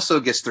Ben also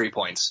gets 3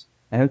 points.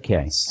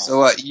 Okay.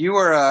 So you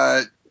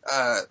are,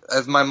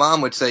 as my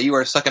mom would say, you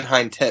are sucking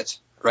hind tit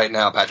right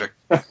now, Patrick.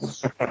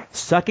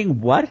 Sucking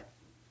what?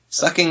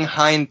 Sucking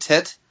hind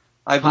tit.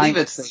 I believe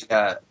it's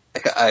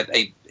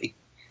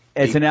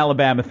it's an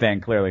Alabama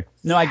thing, clearly.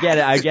 No, I get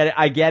it.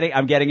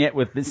 I'm getting it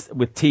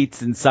with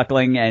teats and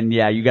suckling, and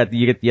yeah, you get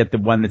the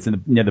one that's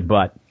near the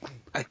butt.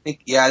 I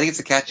think it's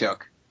a cat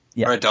joke.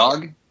 Yeah. Or a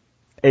dog.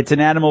 It's an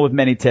animal with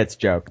many tits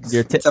joke.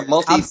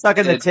 I'm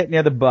sucking the tit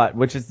near the butt,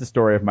 which is the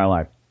story of my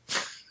life.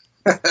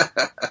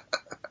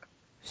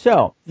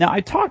 So, now I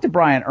talked to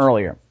Brian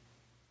earlier,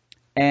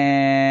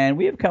 and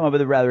we have come up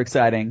with a rather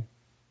exciting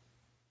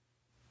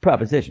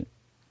proposition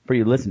for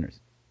you listeners.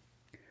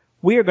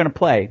 We are going to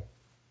play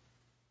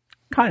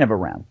kind of a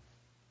round.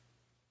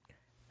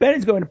 Ben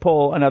is going to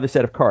pull another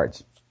set of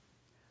cards,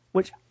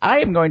 which I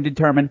am going to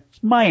determine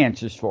my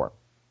answers for.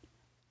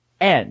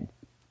 And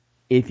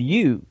if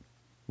you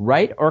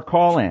write or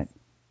call in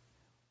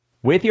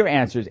with your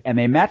answers, and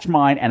they match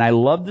mine, and I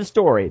love the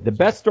story. The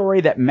best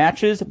story that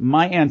matches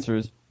my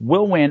answers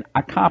will win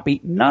a copy,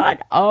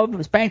 not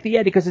of Spank the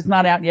Yeti, because it's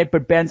not out yet,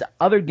 but Ben's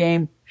other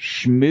game,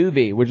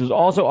 SCHMOVIE, which is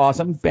also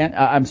awesome.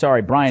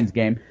 Brian's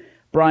game.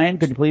 Brian,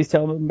 could you please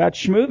tell them about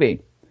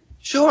SCHMOVIE?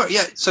 Sure,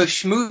 yeah. So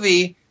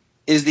SCHMOVIE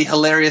is the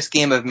hilarious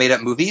game of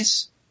made-up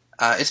movies.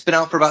 It's been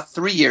out for about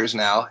 3 years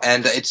now,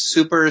 and it's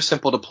super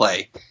simple to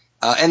play.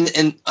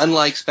 And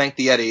unlike Spank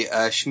the Yeti,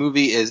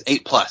 SCHMOVIE is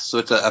 8+, so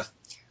it's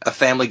a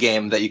family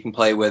game that you can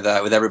play with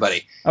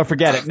everybody. Oh,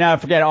 forget it. No,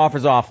 forget it.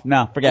 Offer's off.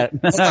 No, forget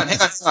it. Hang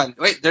on.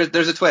 Wait,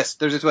 there's a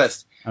twist.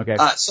 Okay.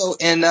 So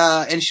in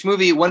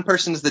SCHMOVIE, one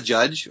person's the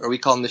judge, or we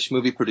call him the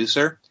SCHMOVIE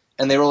producer,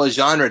 and they roll a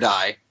genre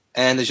die,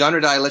 and the genre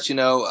die lets you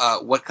know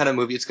what kind of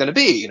movie it's going to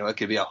be. It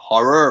could be a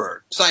horror,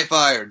 or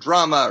sci-fi, or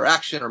drama, or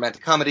action, or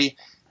romantic comedy.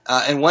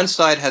 And one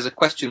side has a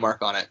question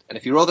mark on it, and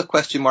if you roll the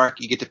question mark,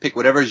 you get to pick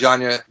whatever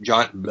genre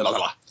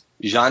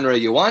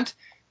you want,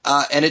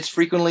 and it's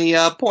frequently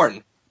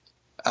porn.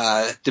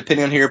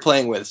 Depending on who you're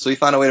playing with. So we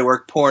found a way to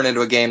work porn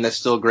into a game that's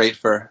still great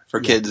for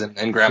kids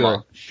and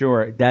grandma.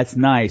 Sure. That's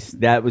nice.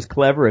 That was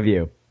clever of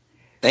you.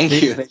 Thank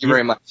you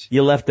very much.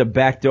 You left a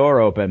back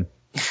door open.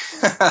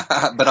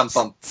 But I'm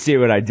pumped. See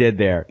what I did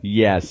there?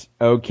 Yes.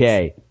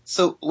 Okay.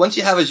 So once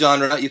you have a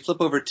genre, you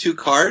flip over 2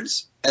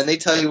 cards, and they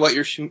tell you what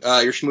your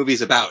schmovie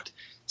is about.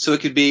 So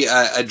it could be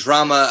a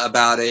drama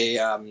about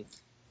a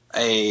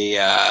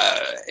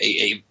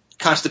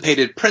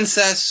constipated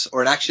princess,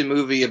 or an action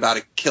movie about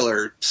a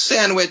killer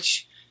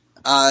sandwich,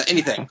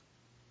 anything.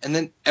 And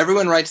then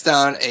everyone writes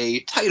down a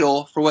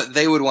title for what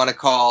they would want to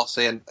call,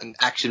 say, an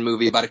action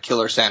movie about a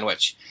killer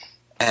sandwich.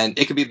 And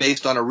it could be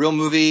based on a real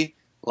movie,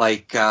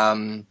 like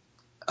Last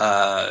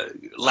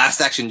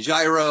Action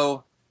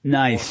Gyro.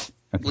 Nice.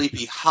 Or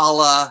Sleepy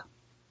Hollow,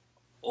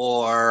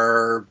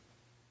 or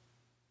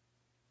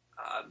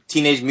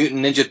Teenage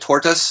Mutant Ninja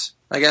Tortoise,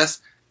 I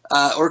guess.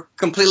 Or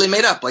completely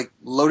made up, like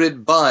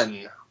Loaded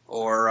Bun,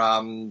 or...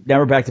 Now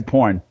we're back to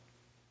porn.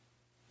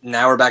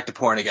 Now we're back to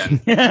porn again.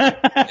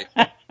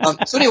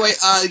 So anyway,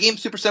 the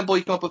game's super simple.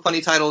 You come up with funny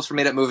titles for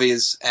made-up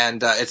movies,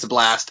 and it's a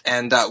blast.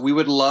 And we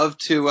would love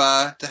to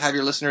have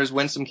your listeners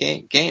win some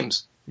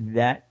games.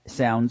 That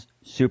sounds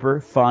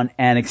super fun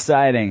and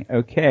exciting.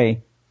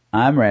 Okay,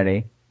 I'm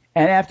ready.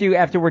 And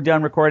after we're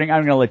done recording,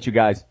 I'm going to let you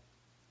guys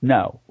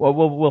know. Well,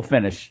 we'll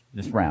finish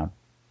this round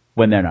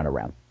when they're not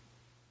around.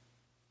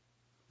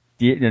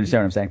 Do you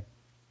understand what I'm saying?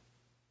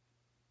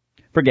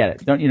 Forget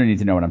it. You don't need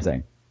to know what I'm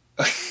saying.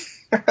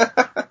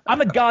 I'm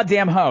a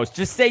goddamn host.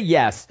 Just say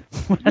yes.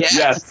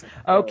 Yes.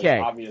 Okay.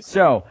 Obviously.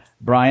 So,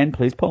 Brian,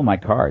 please pull my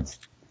cards.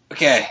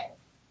 Okay.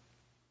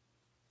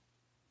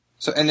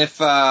 So, and if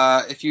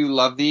you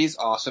love these,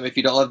 awesome. If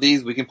you don't love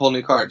these, we can pull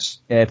new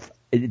cards. If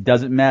it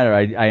doesn't matter,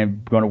 I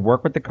am going to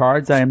work with the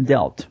cards I am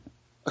dealt.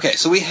 Okay,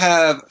 so we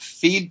have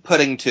Feed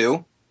Pudding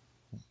 2.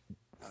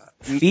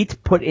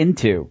 Feet put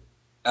into.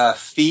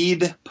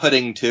 Feed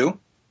Pudding 2.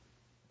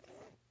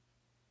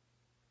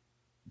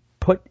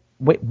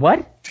 Wait,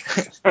 what?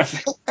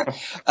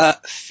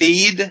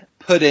 Feed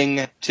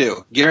Pudding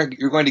 2. You're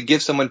going to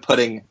give someone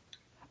pudding.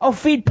 Oh,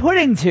 feed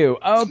pudding 2.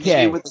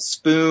 Okay. Maybe with a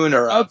spoon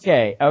or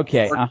Okay,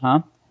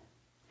 uh-huh.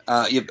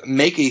 You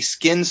make a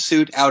skin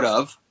suit out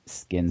of.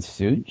 Skin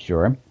suit,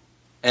 sure.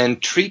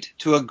 And treat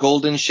to a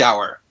golden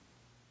shower.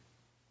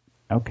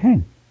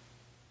 Okay.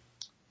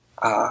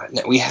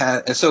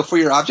 So for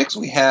your objects,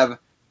 we have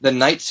the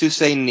Knights Who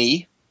Say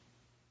Knee.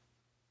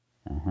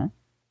 Uh-huh.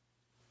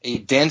 A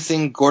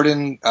dancing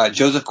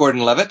Joseph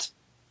Gordon-Levitt.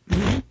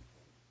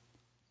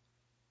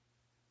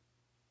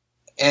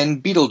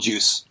 And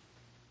Beetlejuice.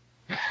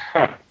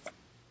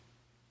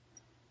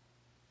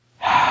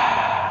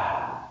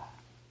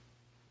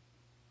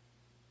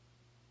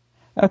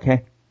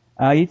 Okay.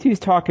 You two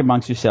talk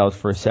amongst yourselves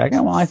for a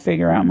second while I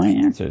figure out my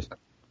answers.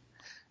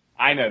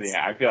 I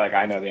feel like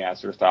I know the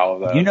answers to all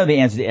of those. You know the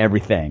answer to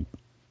everything.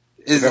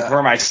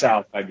 For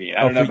myself, I mean.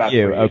 I don't know about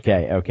you. for you.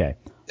 Okay.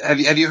 Have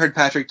you heard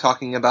Patrick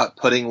talking about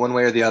pudding one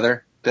way or the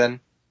other, Ben?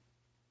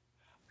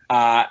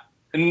 No.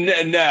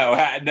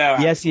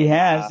 Yes, he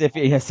has.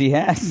 Yes, he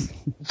has.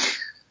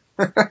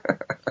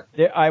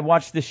 I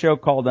watched this show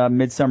called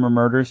Midsummer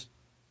Murders,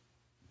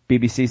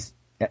 BBC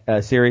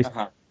series,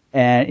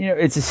 and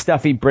it's a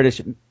stuffy British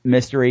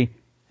mystery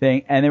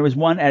thing. And there was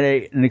one at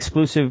an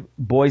exclusive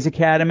boys'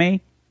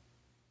 academy,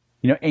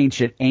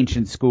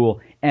 ancient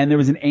school, and there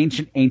was an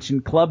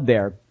ancient club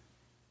there.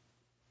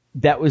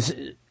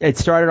 It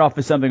started off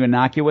as something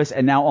innocuous,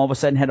 and now all of a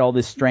sudden had all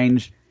this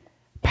strange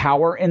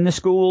power in the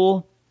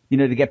school,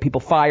 to get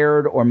people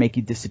fired or make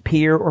you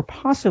disappear or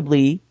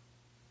possibly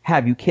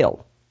have you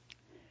killed.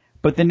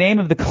 But the name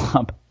of the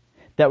club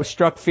that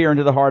struck fear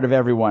into the heart of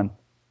everyone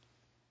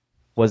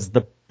was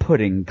the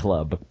Pudding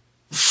Club.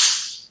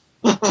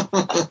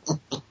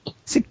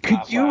 So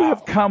could you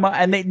have come up,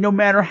 and no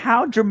matter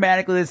how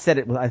dramatically they said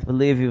it, well, I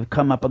believe you've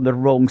come up on the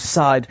wrong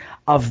side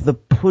of the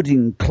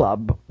Pudding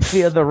Club.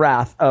 Fear the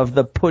wrath of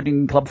the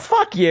Pudding Club.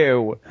 Fuck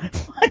you.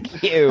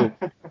 Fuck you.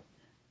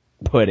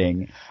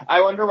 Pudding.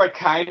 I wonder what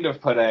kind of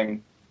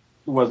pudding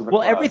was the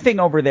club. Everything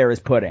over there is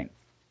pudding.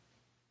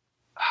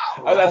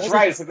 Oh, that's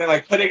right. So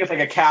like pudding is like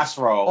a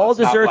casserole. All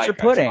desserts are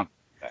pudding.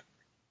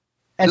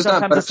 And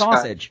sometimes a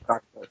sausage.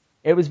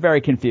 It was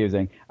very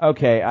confusing.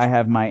 Okay, I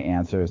have my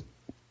answers.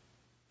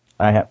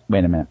 Wait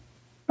a minute.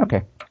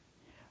 Okay.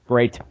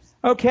 Great.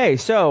 Okay,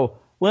 so,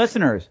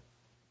 listeners,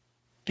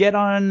 get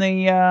on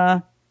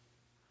the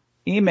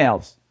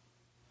emails.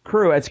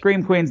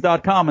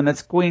 crew@screamqueens.com, and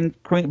that's Queens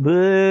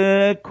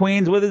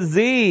with a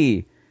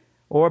Z.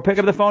 Or pick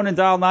up the phone and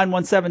dial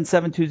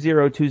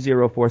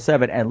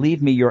 917-720-2047 and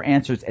leave me your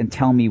answers and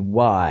tell me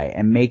why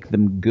and make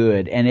them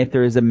good. And if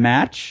there is a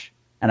match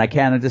and I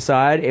cannot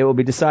decide, it will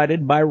be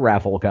decided by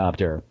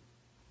Rafflecopter.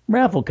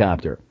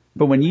 Rafflecopter.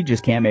 But when you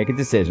just can't make a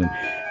decision.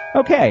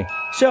 Okay,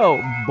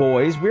 so,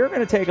 boys, we're going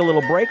to take a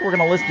little break. We're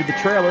going to listen to the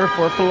trailer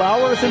for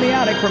Flowers in the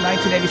Attic from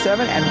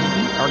 1987, and we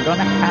are going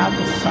to have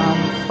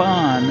some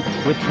fun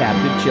with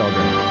captive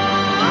children.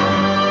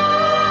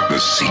 The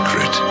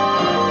secret.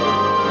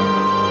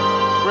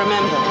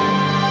 Remember,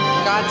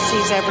 God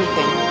sees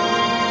everything.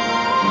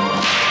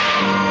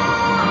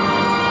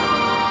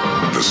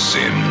 The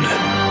sin.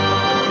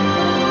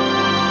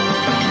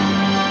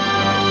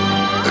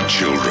 The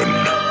children.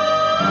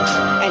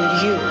 And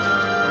you.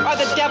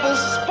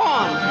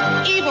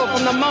 gone. Evil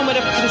from the moment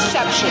of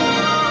conception.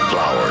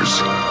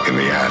 Flowers in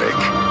the Attic.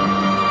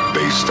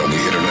 Based on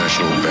the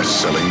international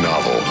best-selling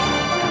novel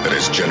that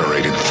has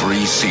generated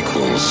 3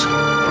 sequels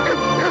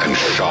and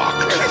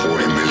shocked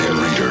 40 million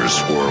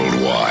readers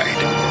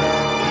worldwide.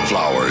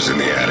 Flowers in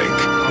the Attic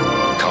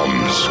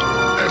comes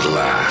at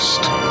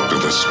last to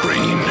the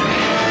screen.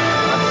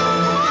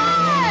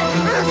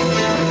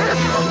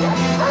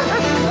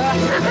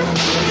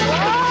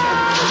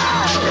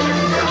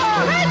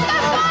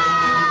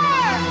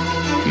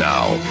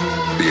 Now,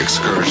 the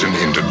excursion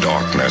into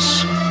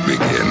darkness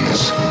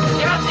begins.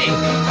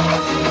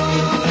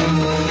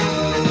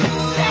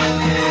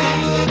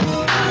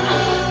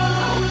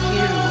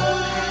 You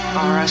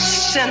are a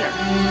sinner.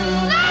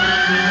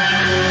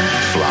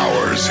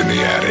 Flowers in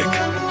the Attic,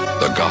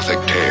 the gothic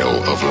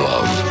tale of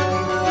love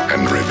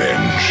and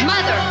revenge.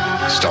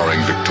 Mother!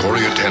 Starring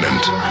Victoria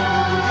Tennant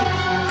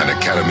and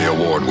Academy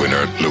Award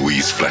winner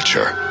Louise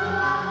Fletcher.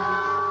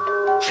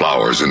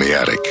 Flowers in the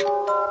Attic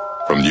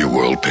from New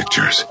World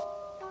Pictures.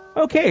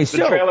 Okay, so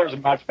the trailer's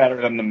much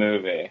better than the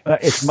movie.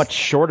 It's much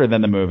shorter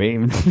than the movie.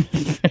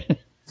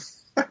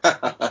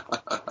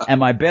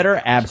 Am I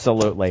better?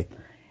 Absolutely.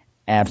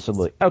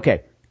 Absolutely.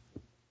 Okay.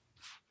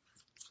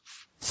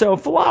 So,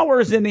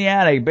 Flowers in the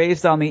Attic,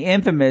 based on the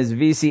infamous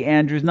V.C.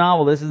 Andrews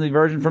novel. This is the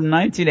version from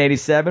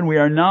 1987. We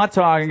are not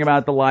talking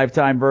about the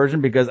Lifetime version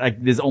because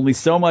there's only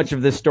so much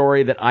of this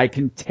story that I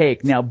can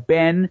take. Now,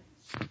 Ben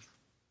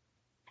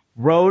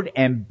wrote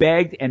and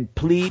begged and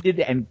pleaded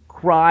and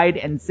cried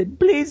and said,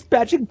 please,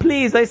 Patrick,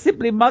 please, I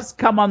simply must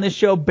come on this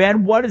show.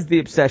 Ben, what is the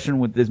obsession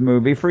with this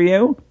movie for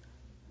you?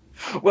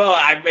 Well,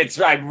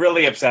 I'm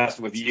really obsessed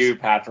with you,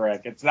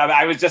 Patrick.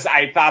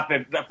 I thought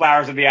that the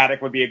Flowers in the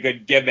Attic would be a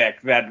good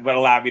gimmick that would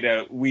allow me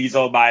to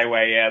weasel my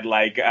way in,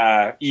 like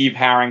Eve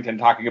Harrington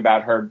talking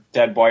about her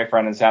dead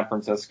boyfriend in San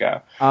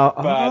Francisco.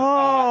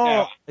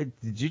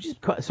 Did you just?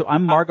 So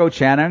I'm Margot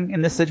Channing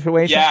in this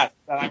situation? Yes,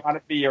 and I want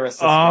to be your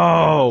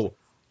assistant.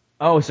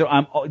 So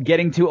I'm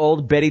getting too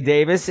old, Betty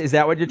Davis. Is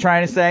that what you're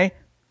trying to say?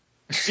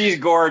 She's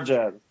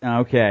gorgeous.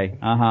 Okay.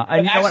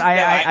 And you know what?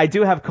 I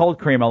do have cold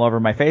cream all over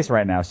my face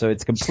right now, so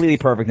it's a completely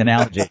perfect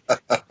analogy.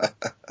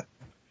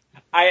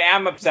 I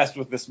am obsessed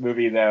with this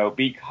movie, though,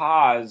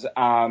 because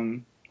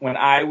when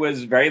I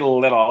was very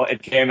little,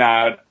 it came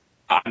out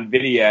on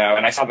video,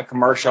 and I saw the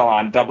commercial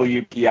on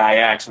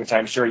WPIX, which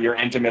I'm sure you're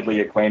intimately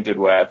acquainted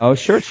with. Oh,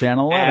 sure,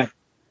 Channel 11.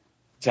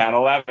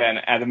 Channel 11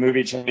 at the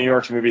New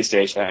York's movie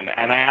station.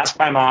 And I asked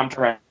my mom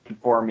to rent it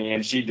for me,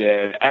 and she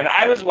did. And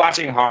I was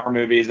watching horror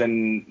movies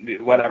and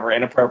whatever,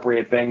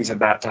 inappropriate things at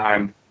that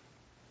time.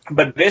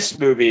 But this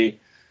movie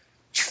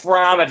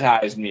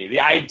traumatized me.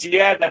 The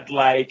idea that,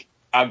 like,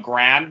 a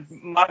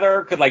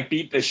grandmother could, like,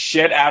 beat the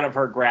shit out of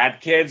her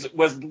grandkids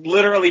was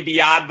literally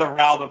beyond the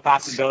realm of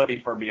possibility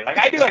for me. Like,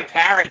 I knew, like,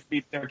 parents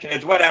beat their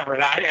kids,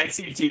 whatever. I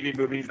see TV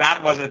movies.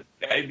 That wasn't,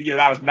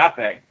 that was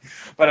nothing.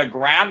 But a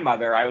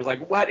grandmother, I was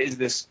like, what is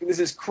this? This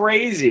is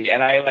crazy.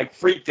 And I, like,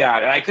 freaked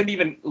out. And I couldn't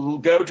even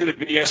go to the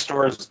video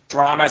store's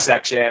drama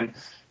section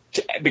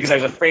because I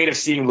was afraid of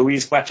seeing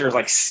Louise Fletcher's,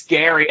 like,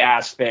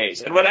 scary-ass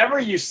face. And whatever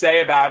you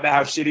say about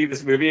how shitty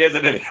this movie is,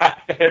 and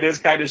it is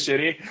kind of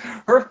shitty,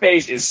 her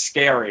face is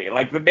scary.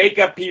 Like, the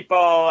makeup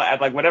people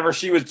and, like, whatever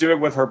she was doing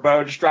with her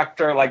bone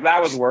structure, like,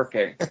 that was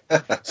working.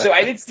 So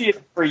I didn't see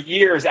it for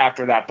years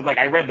after that, but, like,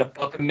 I read the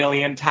book a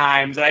million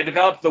times, and I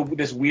developed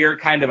this weird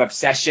kind of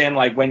obsession,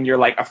 like, when you're,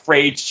 like,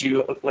 afraid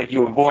to, like,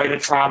 you avoid a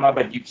trauma,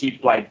 but you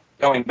keep, like,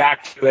 going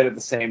back to it at the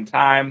same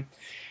time.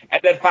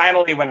 And then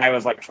finally, when I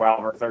was like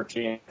 12 or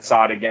 13, I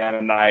saw it again,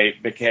 and I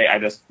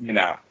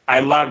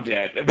loved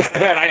it. And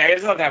I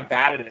just don't know how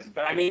bad it is.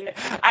 But I mean,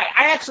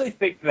 I actually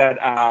think that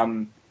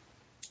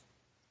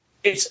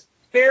it's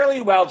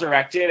fairly well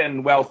directed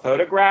and well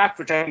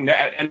photographed,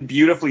 and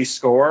beautifully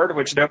scored,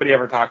 which nobody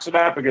ever talks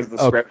about because the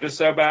script is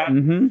so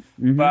bad.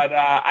 But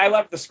I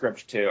love the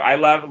script too. I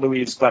love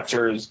Louise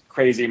Fletcher's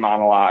crazy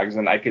monologues,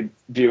 and I could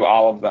do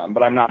all of them,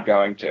 but I'm not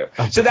going to.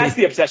 So that's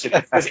the obsession.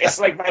 It's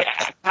like my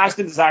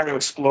constant desire to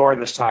explore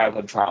this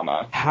childhood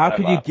trauma. How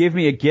could you give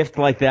me a gift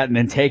like that and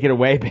then take it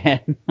away,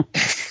 Ben?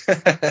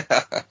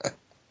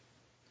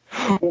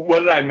 What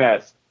did I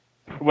miss?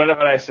 What did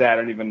I say? I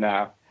don't even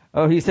know.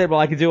 Oh, he said, well,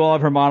 I could do all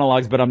of her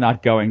monologues, but I'm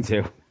not going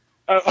to.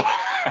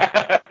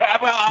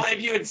 Well,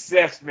 if you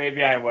insist,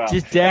 maybe I will.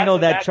 Just dangle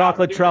that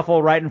chocolate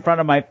truffle right in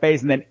front of my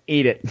face and then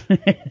eat it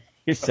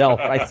yourself.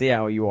 I see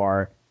how you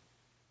are.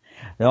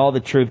 All the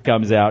truth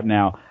comes out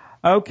now.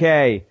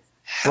 Okay,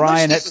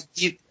 Brian. I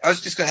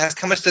was just going to ask,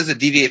 how much does it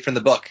deviate from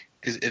the book?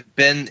 Because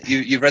Ben,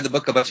 you've read the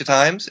book a bunch of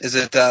times. Is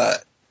it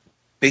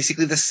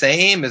basically the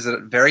same? Is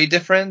it very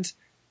different?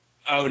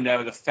 Oh,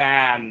 no, the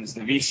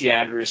V.C.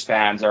 Andrews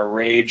fans are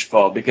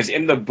rageful because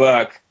in the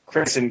book,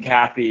 Chris and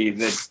Kathy,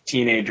 the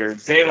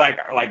teenagers, they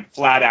like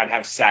flat out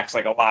have sex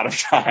like a lot of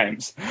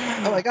times.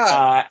 Oh, my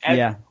God.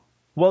 Yeah.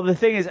 Well, the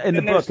thing is, in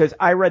the book, because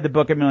I read the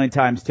book a million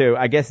times, too,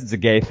 I guess it's a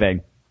gay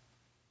thing.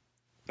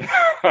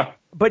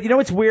 But you know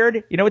what's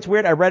weird?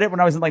 I read it when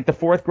I was in like the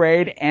 4th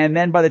grade, and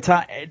then by the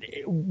time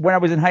when I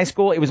was in high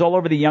school, it was all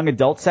over the young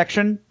adult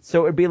section.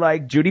 So it would be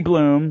like Judy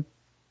Blume,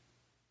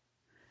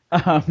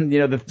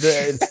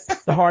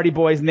 The Hardy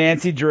Boys,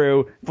 Nancy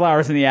Drew,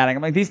 Flowers in the Attic.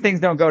 I'm like, these things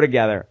don't go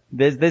together.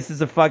 This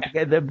is a fuck.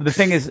 The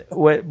thing is,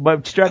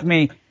 what struck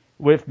me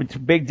with the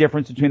big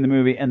difference between the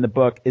movie and the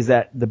book is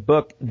that the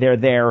book, they're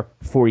there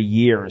for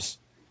years.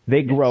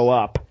 They grow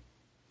up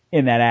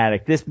in that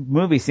attic. This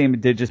movie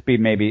seemed to just be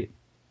maybe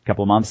a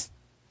couple of months.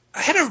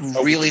 I had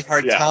a really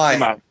hard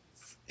time.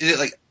 Is it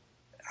like,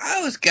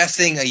 I was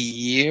guessing a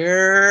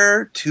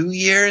year, 2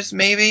 years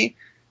maybe?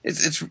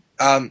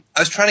 I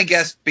was trying to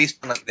guess based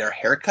on like their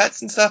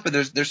haircuts and stuff, but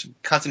there's some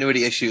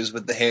continuity issues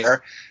with the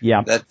hair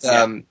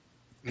that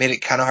made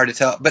it kind of hard to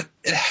tell. But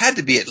it had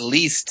to be at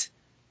least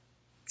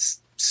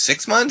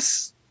 6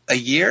 months, a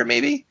year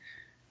maybe.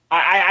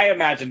 I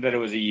imagined that it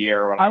was a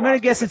year. I'm going to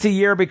guess it's a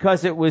year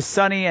because it was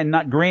sunny and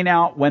not green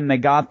out when they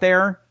got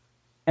there,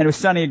 and it was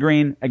sunny and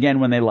green again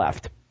when they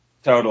left.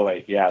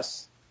 Totally,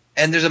 yes.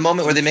 And there's a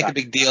moment where they make a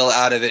big deal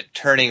out of it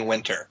turning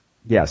winter.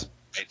 Yes.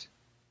 Right.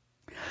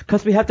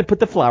 Because we have to put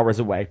the flowers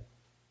away.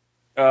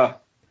 So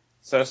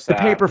sad. The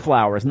paper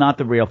flowers, not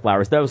the real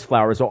flowers. Those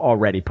flowers are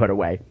already put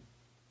away.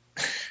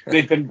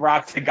 They've been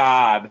brought to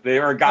God.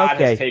 God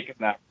has taken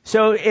them.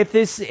 So if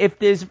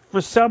there's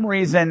for some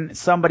reason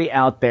somebody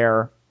out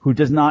there who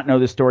does not know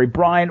the story,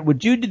 Brian,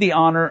 would you do the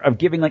honor of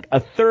giving like a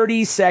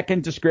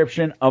 30-second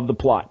description of the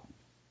plot?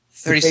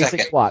 30 basic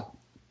seconds. plot.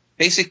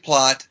 Basic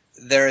plot.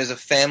 There is a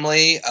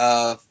family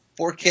of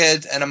 4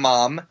 kids and a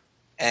mom.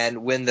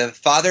 And when the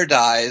father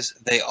dies,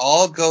 they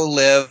all go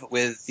live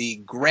with the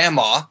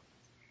grandma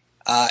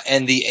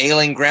and the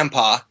ailing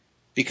grandpa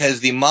because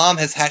the mom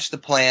has hatched the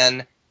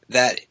plan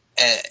that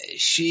if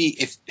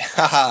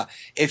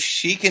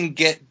she can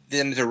get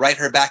them to write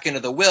her back into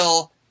the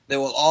will, they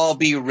will all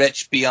be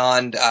rich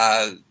beyond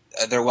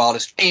their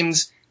wildest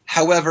dreams.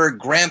 However,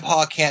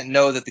 grandpa can't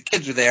know that the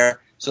kids are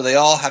there, so they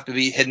all have to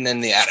be hidden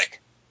in the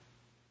attic.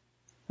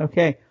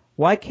 Okay.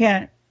 Why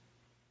can't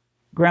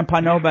grandpa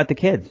know about the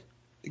kids?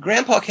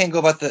 Grandpa can't know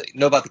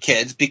about the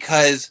kids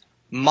because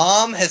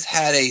mom has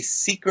had a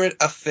secret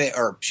affair,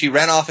 or she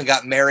ran off and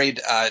got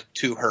married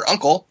to her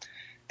uncle,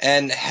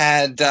 and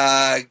had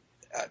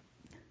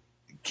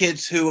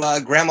kids who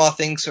grandma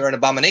thinks are an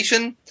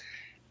abomination,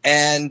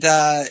 and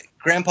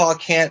grandpa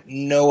can't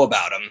know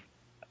about them.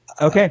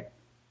 Okay.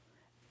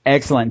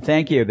 Excellent.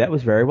 Thank you. That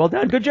was very well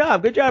done. Good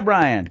job. Good job,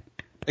 Brian.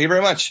 Thank you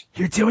very much.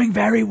 You're doing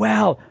very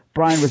well.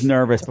 Brian was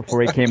nervous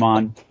before he came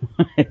on.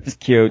 It was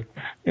cute.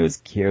 It was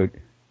cute.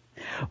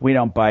 We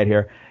don't bite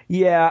here.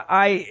 Yeah,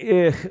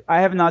 I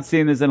have not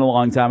seen this in a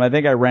long time. I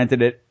think I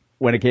rented it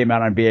when it came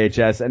out on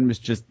VHS and was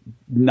just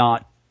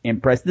not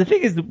impressed. The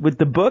thing is, with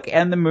the book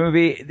and the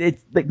movie,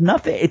 it's like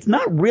nothing. It's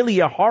not really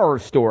a horror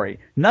story.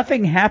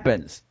 Nothing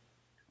happens.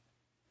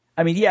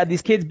 I mean, yeah,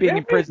 these kids being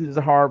in prison is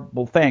a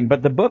horrible thing,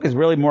 but the book is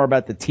really more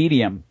about the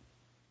tedium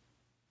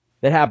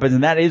that happens,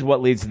 and that is what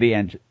leads to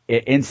the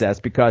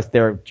incest, because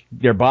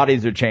their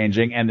bodies are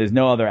changing and there's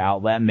no other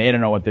outlet, and they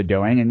don't know what they're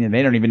doing, and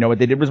they don't even know what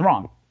they did was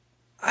wrong.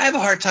 I have a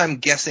hard time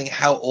guessing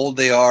how old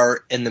they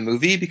are in the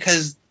movie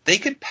because they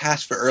could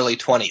pass for early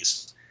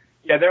 20s.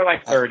 Yeah, they're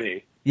like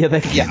 30. Yeah,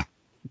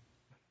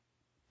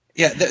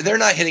 they're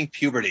not hitting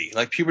puberty.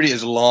 Like, puberty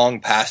is long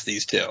past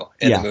these two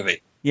in the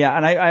movie. Yeah,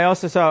 and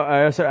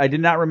I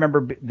did not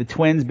remember the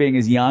twins being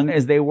as young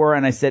as they were,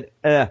 and I said,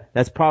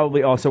 that's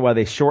probably also why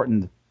they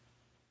shortened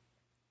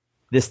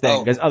this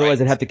thing, because otherwise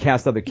they'd have to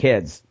cast other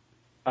kids.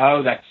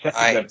 Oh, that's such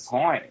a good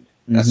point.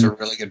 That's a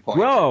really good point.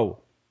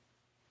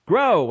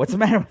 Grow, what's the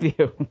matter with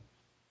you?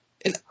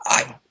 And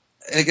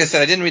like I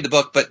said, I didn't read the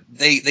book, but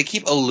they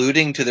keep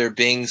alluding to there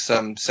being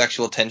some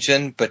sexual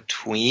tension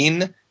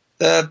between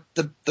the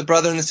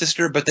brother and the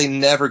sister, but they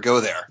never go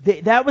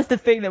there. That was the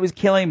thing that was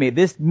killing me.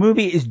 This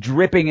movie is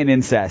dripping in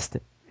incest,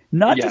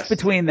 not just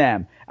between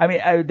them. I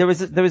mean, there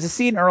was a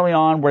scene early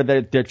on where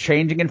they're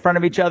changing in front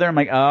of each other. I'm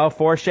like, oh,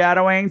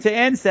 foreshadowing to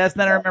incest.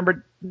 And then I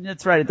remembered,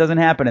 that's right, it doesn't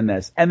happen in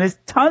this. And there's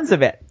tons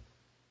of it.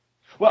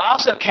 Well,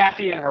 also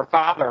Kathy and her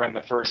father in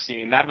the first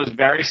scene, that was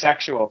very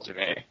sexual to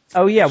me.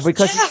 Oh, yeah,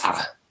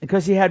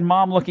 because he had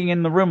mom looking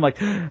in the room like,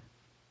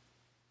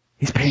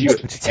 he's paying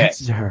too much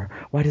attention to her.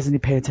 Why doesn't he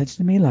pay attention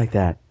to me like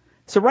that?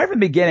 So right from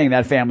the beginning,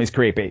 that family's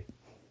creepy.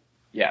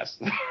 Yes.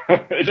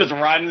 It just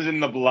runs in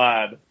the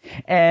blood.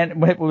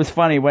 And what was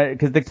funny,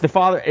 because the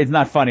father, it's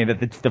not funny that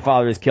the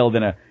father is killed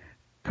in a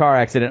car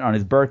accident on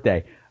his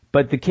birthday,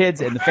 but the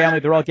kids and the family,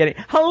 they're all getting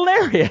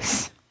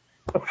hilarious.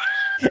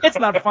 It's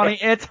not funny,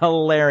 it's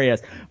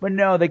hilarious. But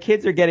no, the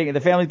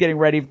family's getting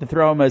ready to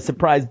throw him a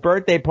surprise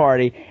birthday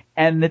party,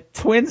 and the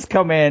twins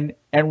come in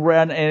and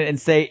run and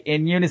say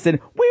in unison,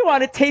 "We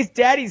want to taste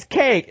Daddy's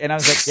cake." And I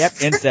was like,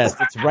 "Yep, incest.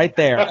 It's right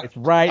there. It's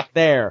right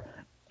there."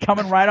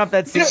 Coming right off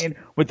that scene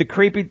with the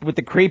creepy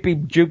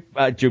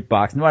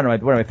jukebox. What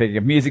am I thinking?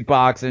 A music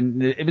box,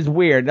 and it was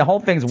weird. The whole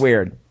thing's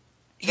weird.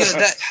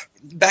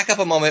 Back up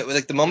a moment.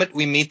 Like the moment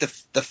we meet the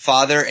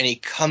father, and he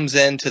comes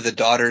into the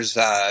daughter's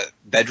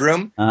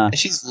bedroom, and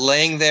she's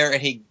laying there,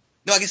 and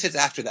I guess it's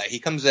after that. He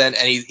comes in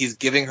and he's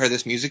giving her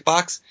this music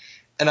box,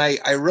 and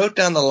I wrote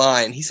down the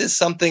line. He says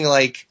something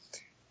like,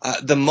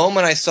 "The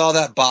moment I saw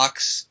that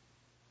box,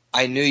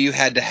 I knew you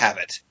had to have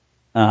it."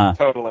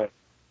 Totally.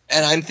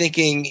 And I'm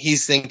thinking,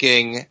 he's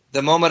thinking,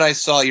 the moment I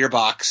saw your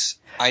box,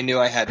 I knew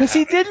I had to Because he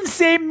have it. didn't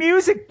say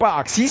music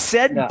box. He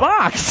said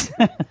box.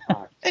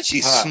 And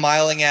she's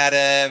smiling at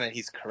him, and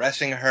he's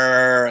caressing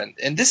her.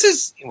 And this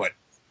is,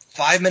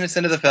 5 minutes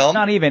into the film?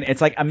 Not even.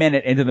 It's like a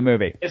minute into the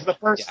movie. It's the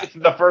first. It's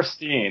the first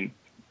scene.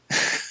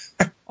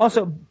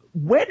 Also,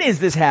 when is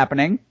this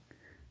happening?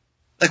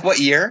 Like what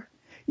year?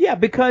 Yeah,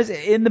 because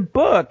in the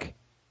book,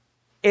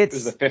 It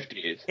was the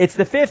 50s. It's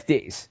the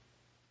 50s.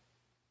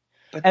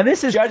 And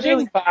this is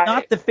Judging clearly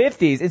not the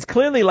 50s. It's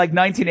clearly like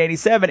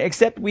 1987,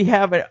 except we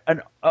have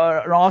an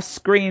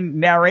off-screen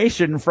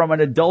narration from an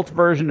adult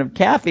version of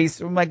Kathy.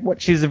 So I'm like,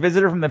 what? She's a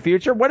visitor from the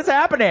future? What is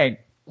happening?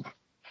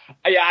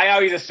 Yeah, I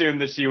always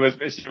assumed that she was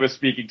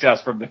speaking to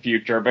us from the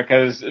future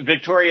because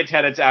Victoria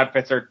Tennant's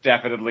outfits are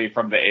definitely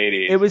from the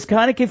 80s. It was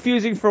kind of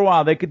confusing for a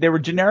while. They were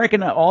generic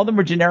enough. All of them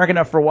were generic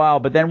enough for a while,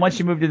 but then once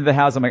she moved into the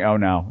house, I'm like, oh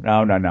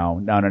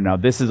no.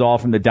 This is all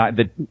from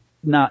the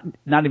not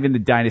even the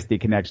Dynasty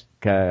collection.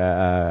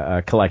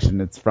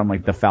 It's from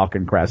like the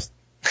Falcon Crest.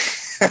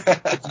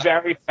 It's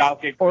very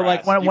Falcon Crest. Or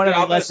like one of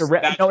the lesser.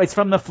 No, it's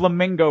from the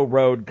Flamingo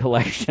Road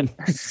collection.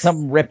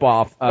 Some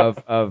ripoff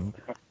of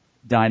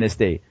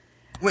Dynasty.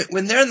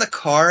 When they're in the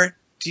car,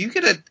 do you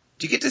get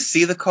to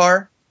see the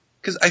car?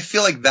 Because I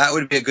feel like that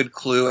would be a good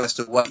clue as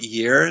to what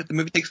year the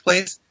movie takes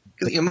place.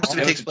 Because most of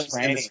it takes place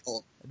in this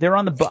whole. They're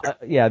on the bus.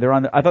 Yeah, they're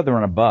on. I thought they were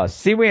on a bus.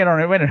 See, we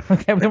weren't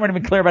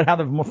even clear about how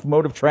the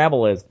mode of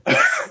travel is. But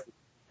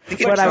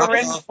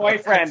Corinne's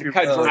boyfriend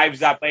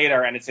drives up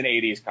later, and it's an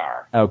 80s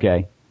car.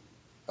 Okay.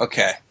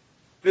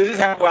 This is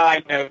how well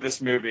I know this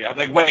movie. I'm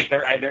like, wait,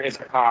 there is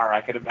a car. I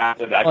could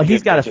imagine that. Well,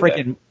 he's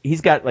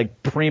got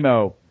like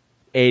primo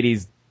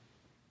 80s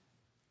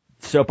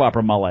soap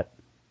opera mullet.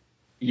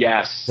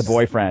 Yes. The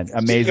boyfriend.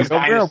 Amazing.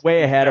 We're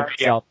way ahead of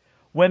himself.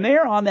 When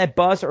they're on that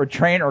bus or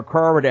train or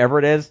car or whatever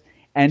it is,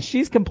 and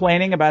she's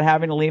complaining about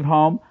having to leave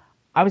home,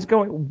 I was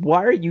going,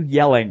 why are you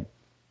yelling?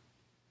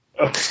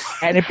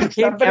 And it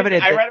became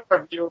evident. I read a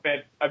review of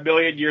it a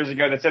million years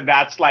ago that said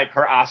that's like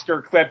her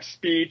Oscar clip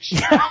speech.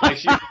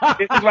 Like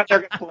this is what they're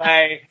going to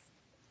play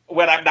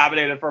when I'm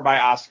nominated for my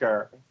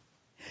Oscar.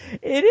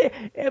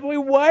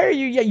 Why are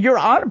you? You're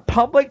on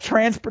public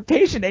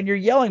transportation and you're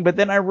yelling. But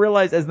then I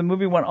realized as the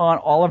movie went on,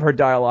 all of her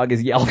dialogue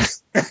is yelling.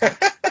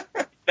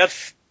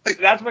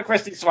 That's what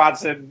Christy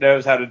Swanson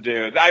knows how to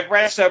do. I've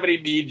read so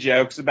many mean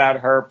jokes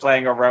about her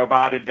playing a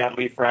robot in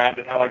Deadly Friend,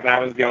 and how like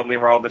that was the only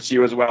role that she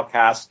was well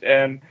cast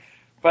in.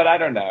 But I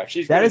don't know.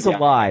 That is a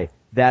lie.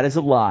 That is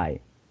a lie.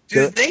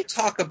 Do they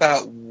talk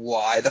about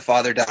why the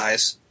father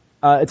dies?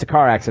 It's a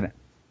car accident.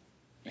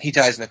 He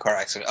dies in a car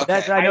accident.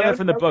 Okay. I know that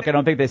from the book. I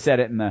don't think they said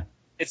it in the.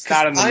 It's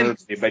not in the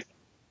movie, but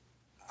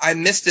I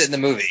missed it in the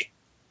movie,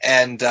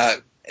 and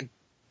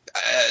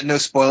no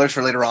spoilers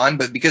for later on.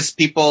 But because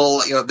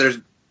people, there's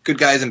good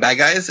guys and bad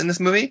guys in this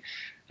movie.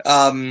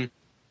 I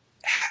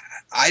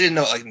didn't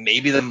know, like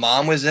maybe the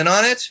mom was in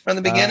on it from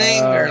the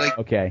beginning, or like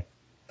okay,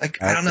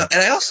 like I don't know.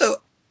 And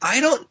I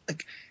don't.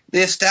 Like,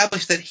 they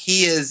established that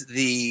he is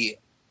the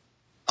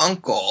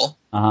uncle,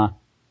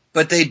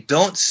 but they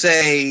don't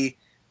say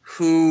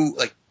who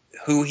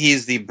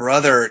he's the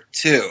brother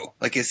to.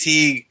 Like, is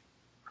he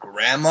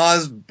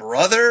grandma's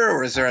brother,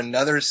 or is there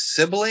another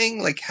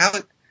sibling? Like, how?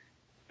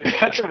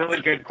 That's a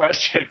really good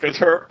question because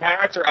her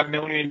parents are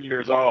 1,000,000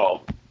 years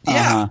old.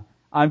 Yeah,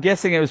 I'm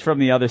guessing it was from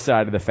the other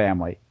side of the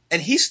family.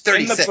 And he's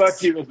 36. In the book,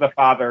 he was the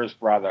father's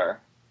brother.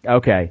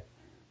 Okay.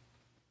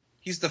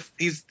 He's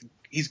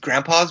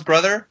grandpa's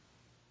brother.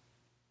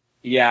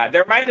 Yeah,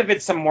 there might have been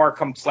some more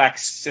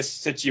complex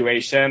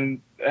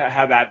situation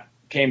how that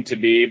came to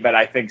be, but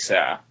I think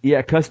so.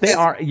 Yeah, because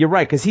you're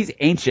right, because he's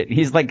ancient.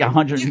 He's like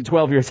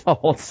 112 years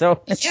old.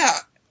 So yeah,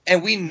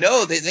 and we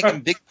know they make a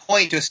big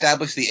point to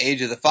establish the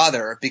age of the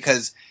father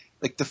because,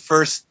 like, the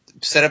first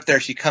setup there,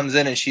 she comes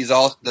in and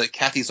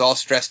Kathy's all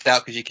stressed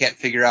out because she can't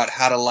figure out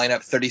how to line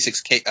up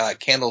 36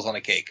 candles on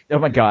a cake. Oh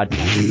my God.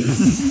 Can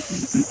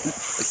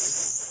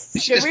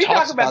we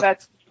talk about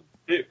that?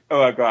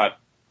 Oh God.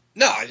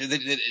 No,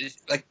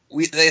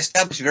 they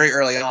established very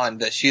early on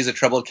that she's a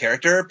troubled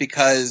character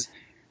because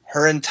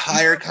her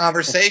entire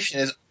conversation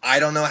is, I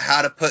don't know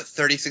how to put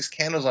 36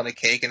 candles on a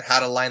cake and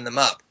how to line them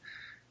up.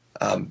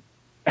 And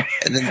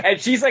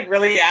she's like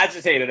really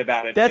agitated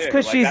about it. That's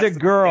because she's a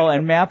girl,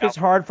 and math is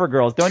hard for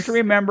girls. Don't you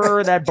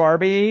remember that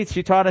Barbie?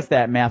 She taught us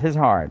that math is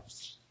hard.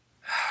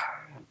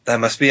 That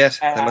must be it.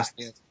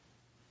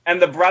 And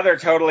the brother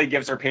totally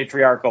gives her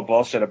patriarchal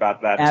bullshit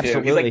about that,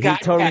 Absolutely. too. He's like,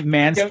 he totally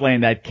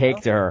mansplained that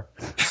cake to her.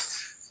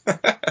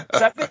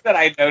 Something that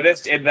I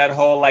noticed in that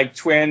whole, like,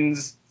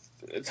 twins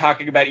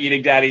talking about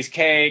eating daddy's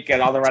cake and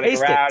all the running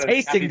around.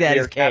 Tasting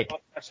daddy's cake.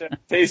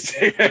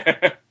 Tasting.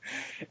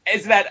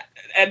 Is that,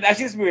 and I've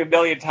seen this movie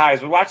 1,000,000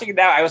 times, but watching it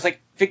now, I was like,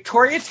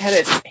 Victoria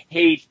Tennant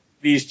hates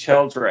these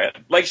children.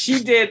 Like,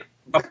 she did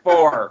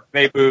before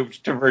they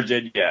moved to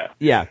Virginia.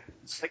 Yeah.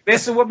 Like,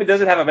 this woman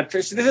doesn't have a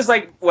this is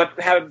like what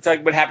happened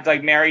to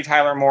like Mary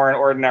Tyler Moore in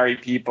Ordinary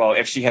People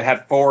if she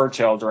had 4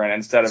 children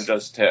instead of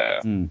just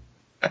 2.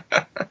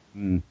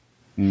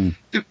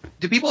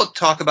 Do people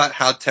talk about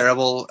how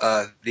terrible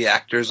the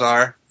actors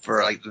are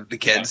for like the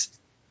kids?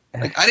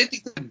 Like, I didn't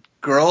think the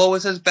girl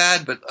was as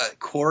bad, but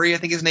Corey, I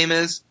think his name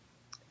is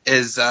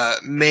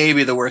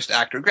maybe the worst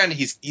actor. Granted,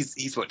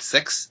 he's what,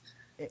 6?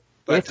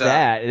 But, if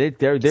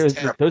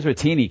that, those were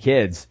teeny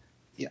kids.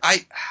 Yeah,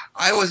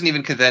 I wasn't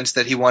even convinced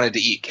that he wanted to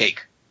eat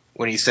cake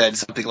when he said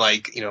something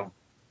like,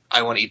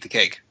 I want to eat the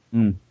cake.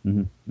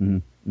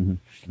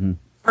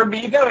 For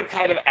me, though, it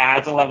kind of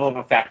adds a level of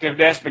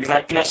effectiveness because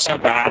I feel so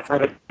bad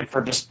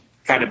for just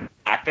kind of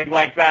acting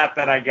like that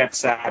I get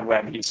sad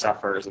when he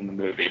suffers in the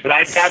movie. But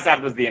I doubt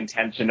that was the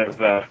intention of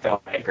the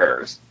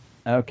filmmakers.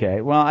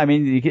 Okay, well, I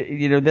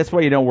mean, that's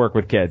why you don't work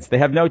with kids. They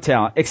have no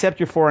talent, except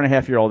your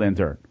 4.5-year-old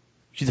intern.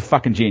 She's a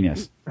fucking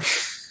genius.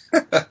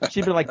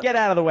 She'd be like, get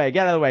out of the way,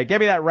 give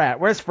me that rat.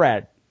 Where's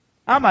Fred?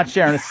 I'm not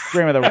sharing a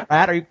screen with a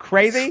rat. Are you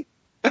crazy?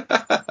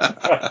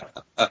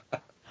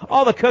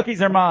 All the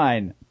cookies are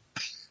mine.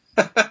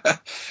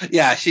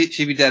 Yeah,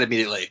 she'd be dead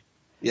immediately.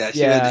 Yeah,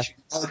 she'd eat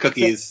all the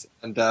cookies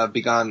and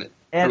be gone.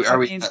 And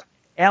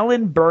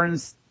Ellen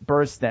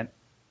Burstyn,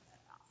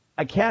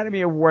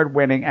 Academy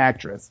Award-winning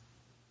actress.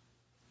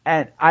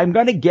 And I'm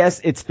going to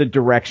guess it's the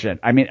direction.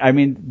 I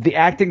mean, the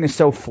acting is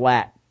so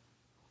flat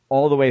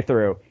all the way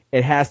through.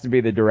 It has to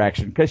be the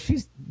direction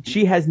because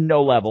she has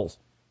no levels.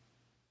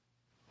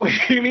 What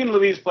do you mean,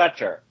 Louise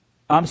Fletcher?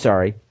 I'm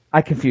sorry,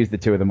 I confuse the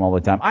two of them all the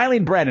time.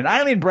 Eileen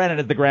Brennan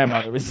is the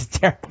grandmother. It was just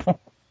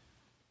terrible.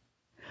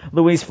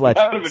 Louise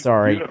Fletcher.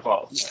 Sorry,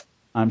 beautiful.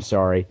 I'm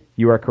sorry.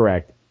 You are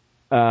correct.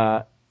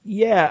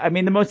 Yeah, I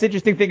mean, the most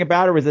interesting thing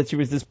about her was that she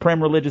was this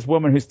prim religious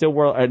woman who still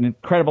wore an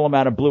incredible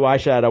amount of blue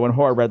eyeshadow and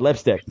whore red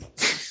lipstick.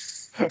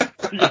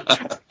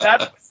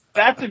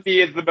 That to me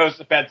is the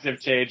most offensive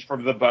change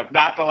from the book,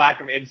 not the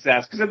lack of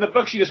incest. Because in the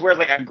book, she just wears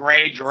like a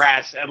gray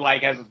dress and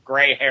like has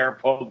gray hair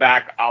pulled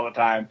back all the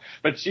time.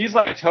 But she's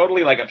like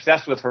totally like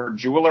obsessed with her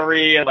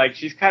jewelry and like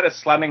she's kind of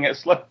slutting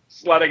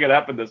it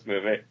up in this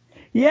movie.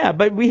 Yeah,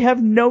 but we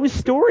have no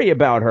story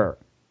about her.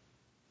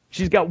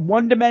 She's got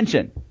one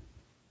dimension.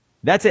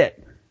 That's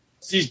it.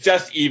 She's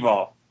just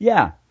evil.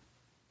 Yeah.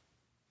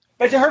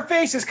 But her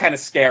face is kind of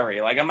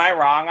scary. Like, am I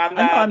wrong on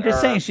that? I'm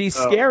just saying she's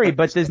scary,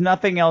 but there's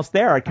nothing else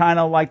there. I kind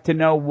of like to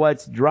know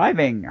what's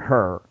driving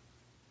her.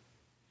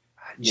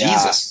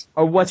 Jesus.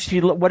 Or what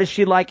is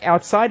she like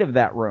outside of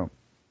that room?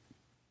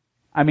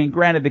 I mean,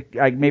 granted,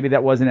 maybe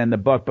that wasn't in the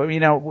book, but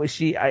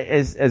she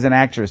as an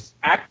actress,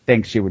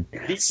 thinks she would.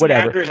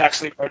 Whatever. Actors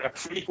actually wrote a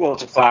prequel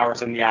to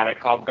Flowers in the Attic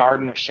called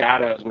Garden of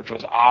Shadows, which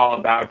was all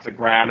about the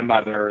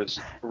grandmother's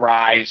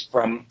rise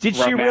from. Did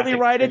she really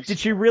write it? Did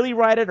she really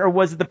write it, or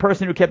was it the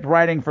person who kept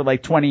writing for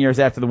like 20 years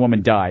after the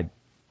woman died?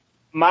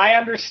 My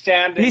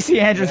understanding. P.C.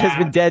 Andrews has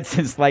been dead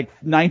since like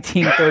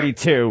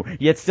 1932,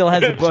 yet still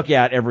has a book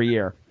out every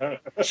year.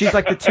 She's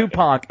like the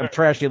Tupac of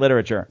trashy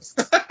literature.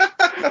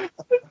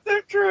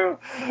 True.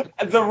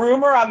 The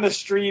rumor on the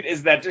street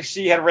is that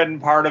she had written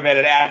part of it,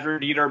 and Andrew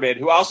Niederman,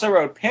 who also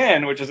wrote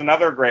Pin, which is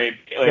another great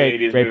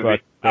 80s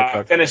movie,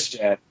 book. Finished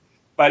it.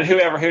 But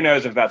who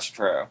knows if that's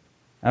true?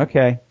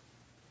 Okay.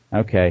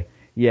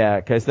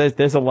 Yeah, because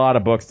there's a lot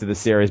of books to the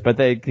series, but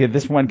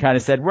this one kind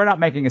of said, we're not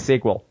making a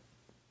sequel.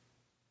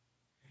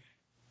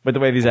 But the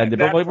way these ended.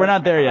 But we're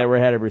not there yet. We're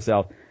ahead of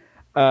ourselves.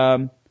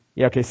 Yeah,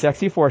 okay,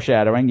 sexy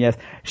foreshadowing, yes.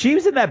 She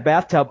was in that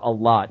bathtub a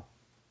lot.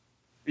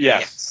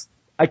 Yes.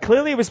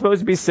 Clearly it was supposed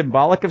to be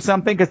symbolic of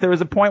something, because there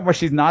was a point where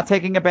she's not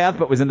taking a bath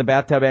but was in the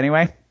bathtub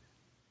anyway.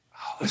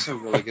 Oh, that's a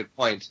really good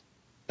point.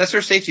 That's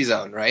her safety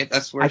zone, right?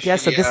 That's where I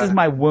guess so. This is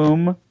my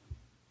womb.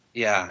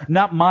 Yeah.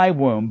 Not my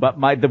womb, but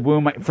the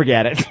womb.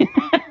 Forget it.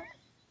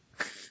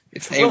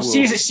 It's a womb.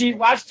 She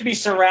wants to be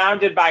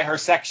surrounded by her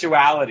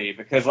sexuality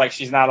because like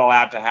she's not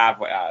allowed to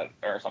have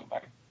or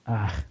something.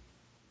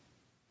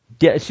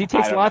 Yeah, she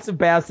takes lots of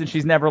baths and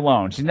she's never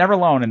alone. She's never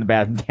alone in the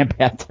damn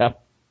bathtub.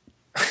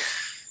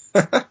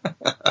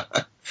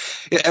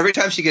 Yeah, every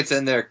time she gets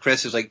in there,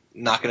 Chris is like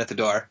knocking at the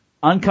door,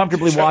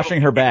 uncomfortably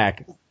washing her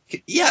back.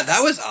 Yeah,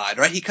 that was odd,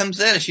 right? He comes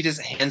in and she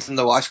just hands him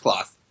the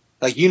washcloth,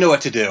 like, you know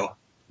what to do.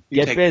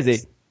 Get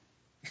busy.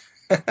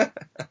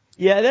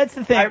 Yeah, that's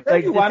the thing. I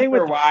really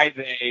wonder why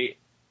they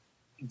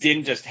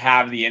didn't just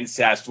have the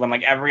incest when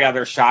like every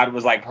other shot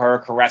was like her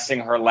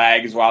caressing her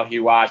legs while he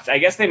watched. I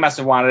guess they must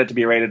have wanted it to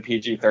be rated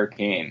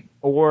PG-13,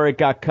 or it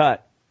got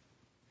cut.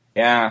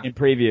 Yeah, in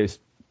previews.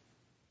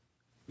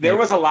 There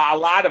was a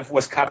lot of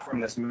was cut from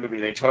this movie.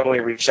 They totally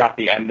reshot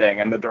the ending,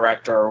 and the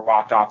director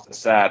walked off the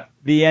set.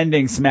 The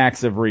ending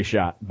smacks of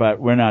reshot, but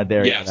we're not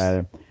there yet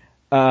either.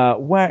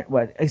 What?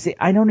 I see.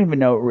 I don't even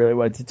know really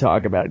what to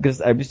talk about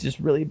because I was just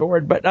really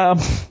bored. But my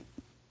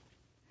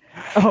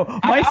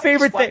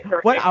favorite thing.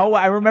 What? Oh,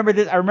 I remember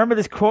this. I remember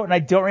this quote, and I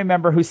don't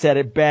remember who said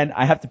it. Ben,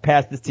 I have to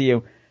pass this to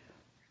you.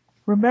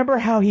 Remember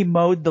how he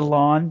mowed the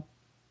lawn?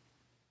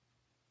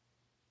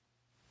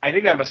 I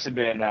think that must have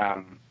been.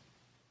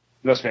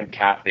 Must have been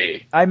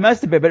Kathy. I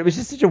must have been, but it was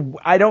just such a.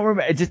 I don't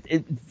remember.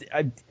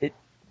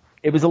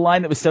 It was a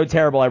line that was so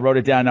terrible. I wrote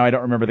it down. Now I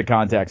don't remember the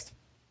context.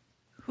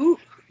 Who?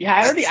 Yeah,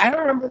 I don't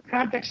remember the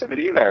context of it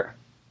either.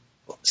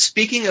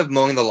 Speaking of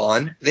mowing the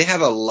lawn, they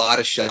have a lot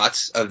of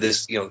shots of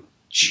this,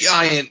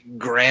 giant,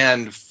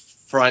 grand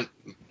front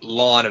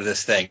lawn of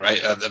this thing,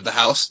 right, of the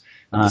house,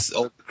 this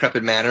old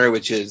decrepit manor,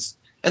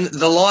 and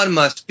the lawn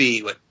must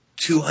be,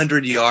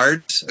 200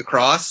 yards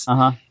across?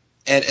 Uh-huh.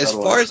 And as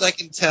far as I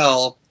can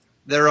tell,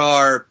 there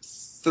are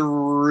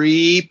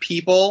 3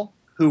 people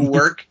who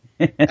work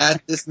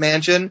at this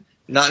mansion,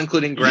 not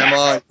including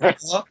Grandma and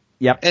Grandpa.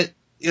 Yep. And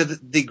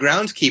the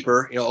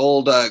groundskeeper,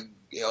 old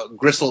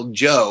Gristle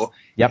Joe.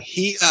 Yep.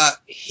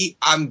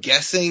 I'm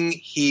guessing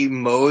he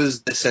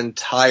mows this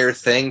entire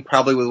thing,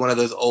 probably with one of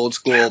those old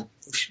school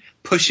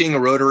pushing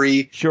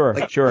rotary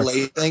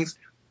blade things.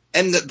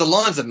 And the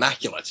lawn's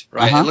immaculate,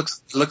 right? Uh-huh.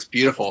 It looks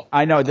beautiful.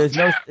 I know.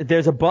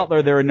 There's a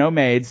butler. There are no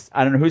maids.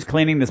 I don't know who's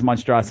cleaning this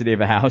monstrosity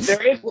of a house.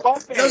 There is one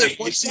thing.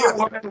 You see a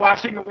woman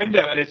washing a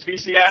window, and it's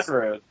VC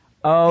Andrews.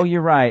 Oh,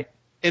 you're right.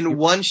 In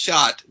one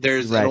shot,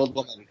 there's an old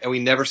woman, and we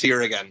never see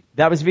her again.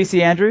 That was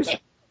VC Andrews? It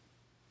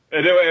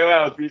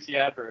was VC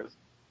Andrews.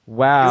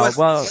 Wow.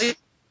 Well,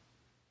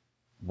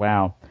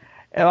 wow.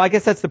 Well, I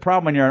guess that's the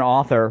problem when you're an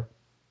author.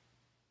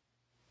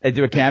 They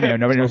do a cameo.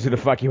 Nobody knows who the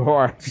fuck you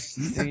are.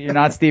 You're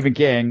not Stephen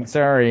King.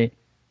 Sorry.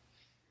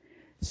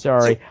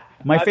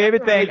 My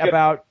favorite thing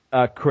about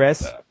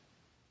Chris,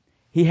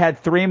 he had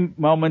 3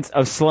 moments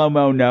of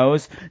slow-mo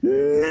nose. No!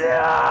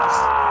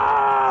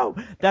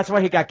 That's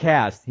why he got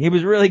cast. He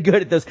was really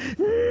good at those.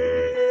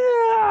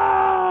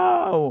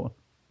 No!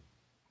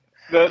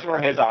 Those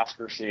were his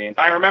Oscar scenes.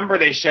 I remember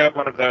they showed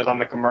one of those on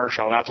the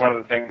commercial, and that's one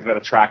of the things that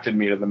attracted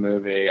me to the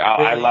movie.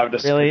 I love to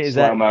see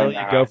slow-mo. Really?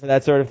 You go for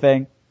that sort of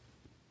thing?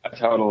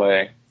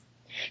 Totally.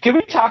 Can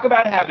we talk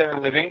about how their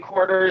living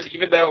quarters,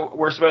 even though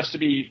we're supposed to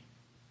be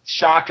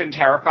shocked and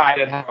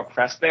terrified at how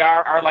oppressed they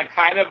are like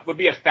would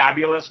be a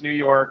fabulous New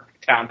York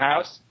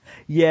townhouse?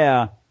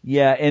 Yeah.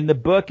 In the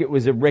book, it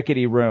was a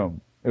rickety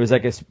room. It was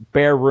like a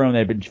spare room that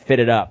had been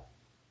fitted up.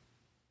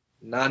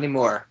 Not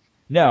anymore.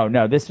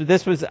 No.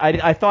 This was.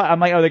 I thought,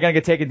 I'm like, they're gonna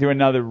get taken to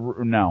another.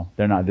 No,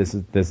 they're not. This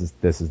is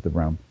the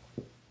room.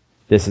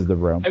 This is the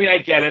room. I mean, I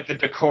get it. The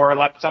decor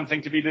left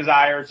something to be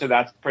desired, so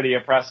that's pretty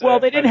oppressive. Well,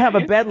 they didn't have a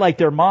bed like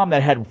their mom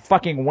that had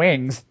fucking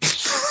wings.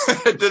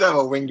 It did have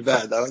a winged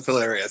bed. That was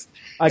hilarious.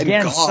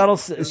 Again, subtle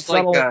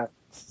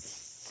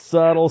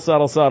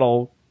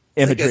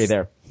imagery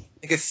there.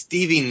 Like a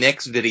Stevie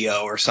Nicks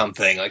video or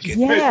something.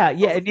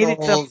 It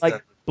needed some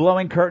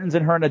blowing curtains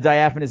and her in a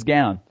diaphanous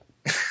gown.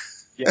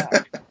 Yeah.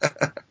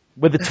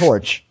 With a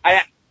torch.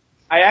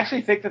 I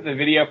actually think that the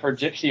video for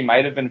Gypsy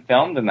might have been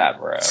filmed in that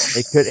room.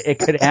 It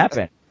could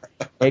happen.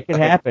 It could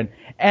happen.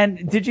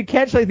 And did you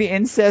catch the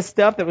incest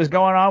stuff that was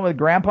going on with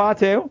Grandpa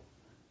too?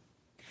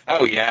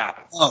 Oh yeah.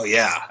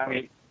 I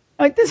mean,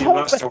 this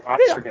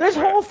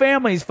whole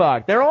family's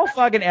fucked. They're all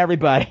fucking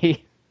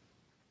everybody.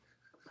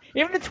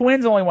 Even the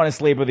twins only want to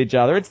sleep with each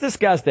other. It's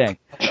disgusting.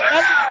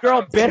 That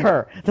girl bit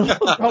her. The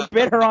little girl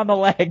bit her on the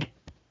leg.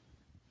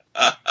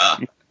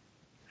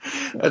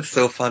 That's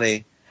so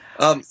funny.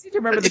 I seem to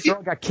remember the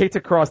girl got kicked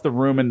across the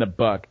room in the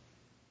book.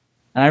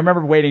 And I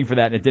remember waiting for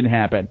that, and it didn't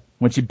happen.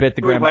 When she bit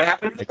the grandmother. What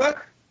happened in the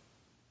book?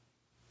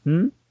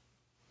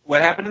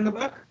 What happened in the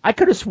book? I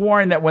could have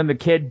sworn that when the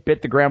kid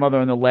bit the grandmother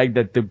in the leg,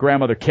 that the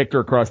grandmother kicked her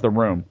across the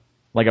room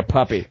like a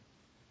puppy.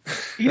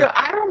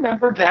 I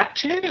remember that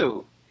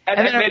too.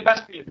 And then it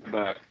must be in the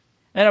book.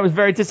 And I was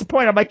very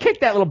disappointed. I'm like, kick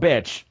that little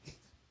bitch.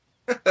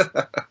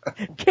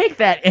 Kick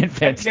that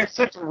infant. They're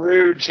such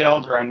rude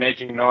children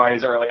making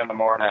noise early in the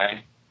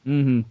morning.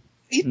 Mm-hmm.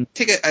 You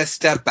take a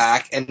step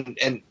back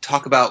and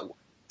talk about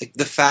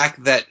the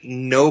fact that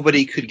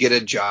nobody could get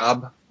a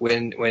job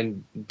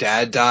when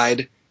Dad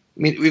died. I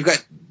mean, we've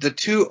got the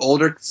 2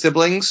 older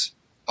siblings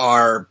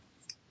are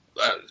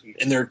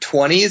in their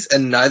 20s,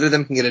 and neither of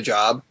them can get a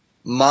job.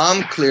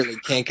 Mom clearly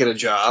can't get a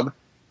job.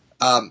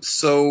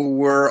 So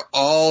we're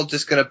all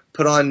just going to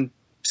put on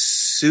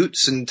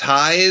suits and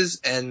ties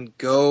and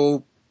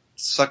go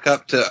suck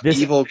up to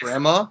evil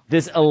grandma.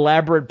 This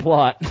elaborate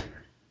plot.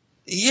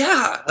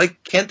 Yeah,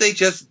 can't they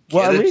just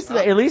get at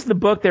least in the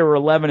book they were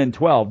 11 and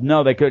 12.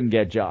 No, they couldn't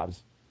get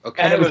jobs.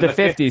 Okay. And it was the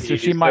 50s, so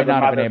she might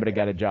not have been able to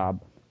get a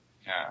job.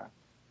 Yeah.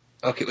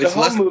 Okay. The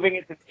whole moving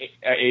into the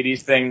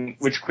 80s thing,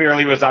 which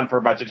clearly was done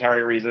for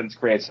budgetary reasons,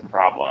 creates some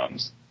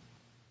problems.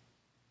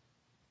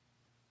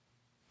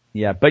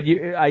 Yeah, but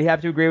I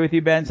have to agree with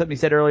you, Ben. Something you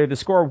said earlier. The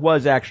score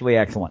was actually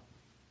excellent.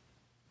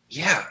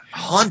 Yeah,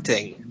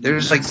 haunting.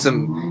 There's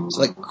some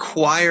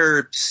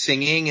choir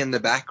singing in the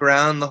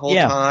background the whole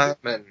time,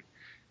 and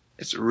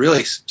it's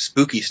really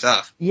spooky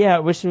stuff. Yeah, I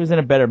wish it was in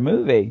a better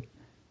movie.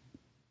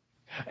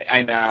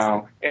 I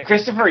know.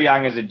 Christopher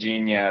Young is a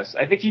genius.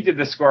 I think he did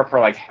the score for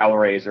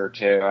Hellraiser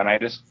too, and I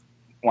just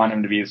want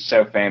him to be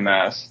so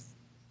famous.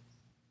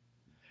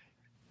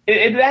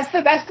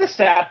 That's the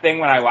sad thing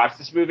when I watch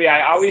this movie.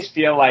 I always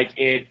feel like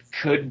it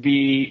could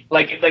be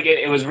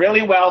it was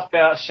really well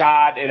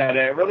shot. It had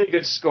a really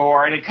good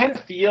score, and it kind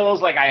of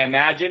feels like I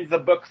imagined the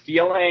book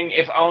feeling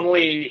if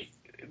only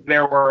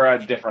there were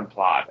a different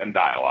plot and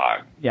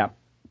dialogue. Yeah.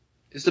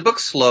 Is the book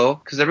slow?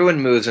 Because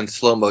everyone moves in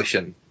slow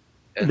motion.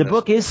 The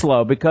book is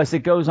slow because it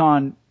goes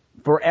on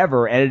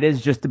forever, and it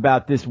is just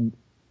about this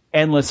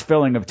endless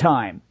filling of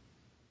time.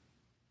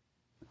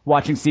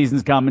 Watching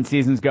seasons come and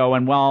seasons go,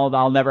 and well,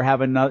 I'll never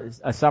have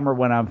a summer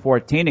when I'm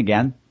 14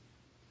 again.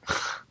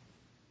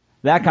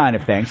 That kind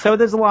of thing. So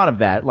there's a lot of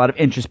that, a lot of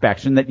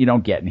introspection that you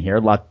don't get in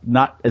here.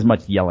 Not as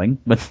much yelling,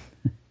 but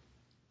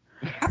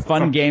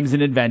fun games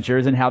and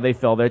adventures and how they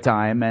fill their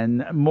time,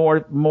 and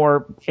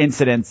more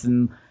incidents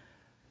and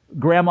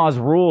Grandma's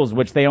rules,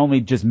 which they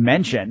only just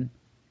mention.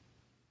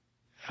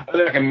 Oh,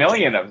 there's like a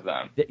million of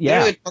them. Yeah. They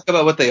don't even talk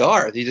about what they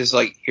are. They just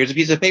like, here's a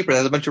piece of paper that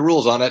has a bunch of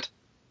rules on it.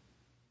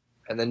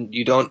 And then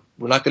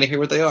we're not going to hear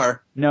what they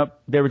are. Nope.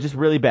 They were just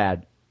really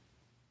bad.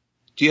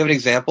 Do you have an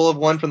example of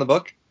one from the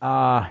book?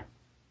 Well,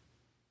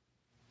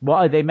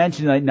 they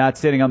mentioned like not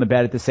sitting on the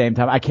bed at the same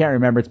time. I can't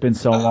remember. It's been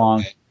so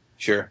long. Okay.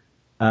 Sure.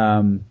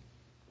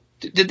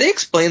 Did they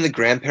explain the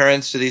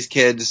grandparents to these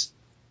kids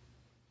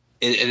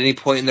at any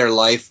point in their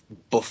life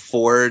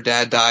before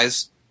Dad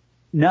dies?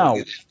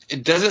 No.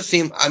 It doesn't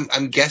seem.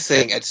 I'm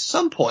guessing at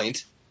some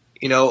point,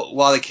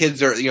 while the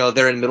kids are,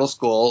 they're in middle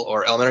school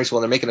or elementary school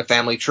and they're making a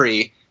family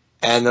tree,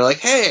 and they're like,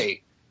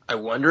 "Hey, I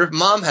wonder if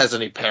Mom has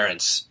any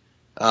parents."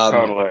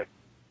 Totally.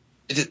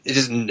 It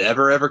just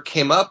never ever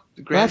came up.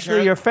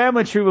 Actually, your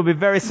family tree will be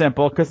very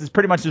simple because it's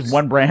pretty much just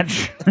one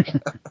branch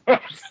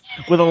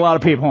with a lot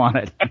of people on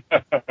it.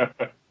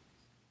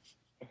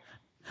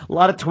 A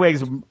lot of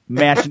twigs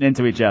mashing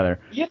into each other.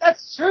 Yeah,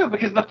 that's true,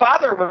 because the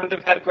father wouldn't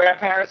have had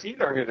grandparents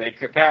either who they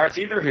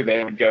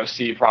would go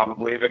see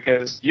probably,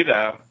 because,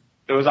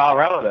 it was all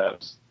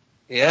relatives.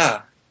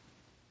 Yeah.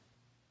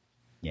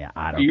 Yeah,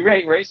 I don't know. You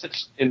raise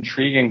such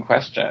intriguing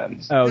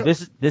questions. Oh,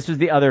 this is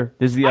the other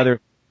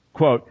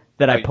quote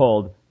that I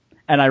pulled,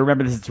 and I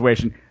remember the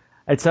situation.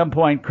 At some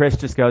point, Chris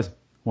just goes,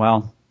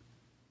 "Well,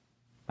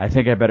 I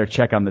think I better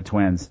check on the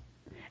twins."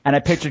 And I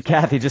pictured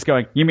Kathy just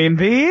going, "You mean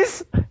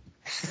these?"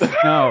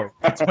 No,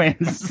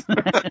 twins.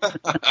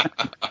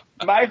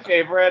 My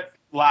favorite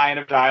line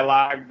of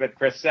dialogue that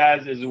Chris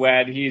says is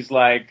when he's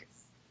like,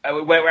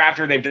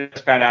 after they've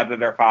just found out that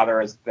their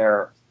father is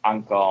their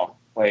uncle.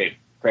 Wait,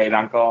 great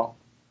uncle?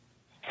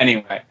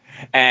 Anyway,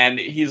 and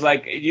he's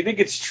like, "Do you think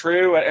it's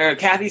true?"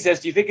 Kathy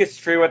says, "Do you think it's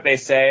true what they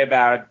say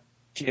about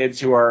kids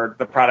who are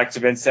the products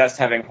of incest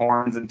having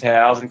horns and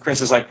tails?" And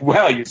Chris is like,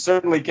 "Well, you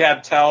certainly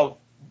can't tell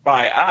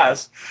by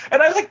us."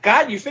 And I was like,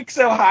 "God, you think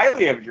so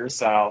highly of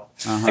yourself."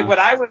 Uh-huh. Like when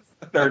I was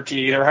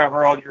 13 or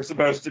however old you're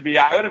supposed to be,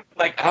 I would have been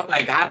like, "Oh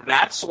my God,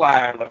 that's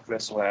why I look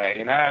this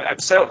way." I'm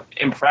so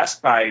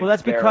impressed by. Well,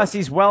 that's because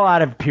he's well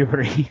out of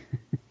puberty.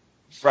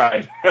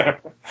 Right.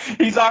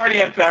 He's already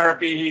had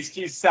therapy.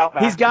 He's self.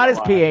 He's got his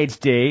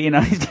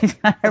PhD. He's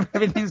got,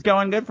 everything's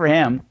going good for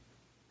him.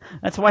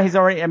 That's why he's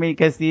already.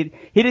 Because he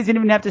doesn't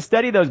even have to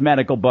study those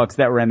medical books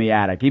that were in the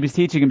attic. He was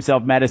teaching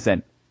himself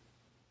medicine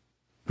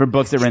from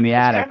books that were in the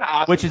attic,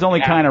 which is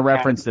only kind of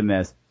referenced in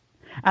this.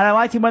 And I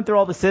liked he went through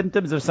all the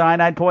symptoms of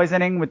cyanide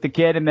poisoning with the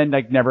kid, and then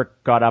never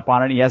got up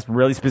on it. He has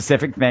really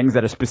specific things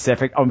that are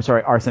specific. Oh, I'm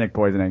sorry, arsenic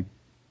poisoning.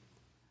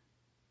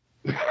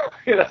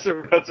 Yeah,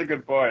 that's a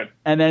good point.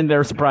 And then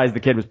they're surprised the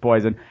kid was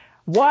poisoned.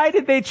 Why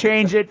did they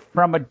change it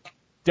from a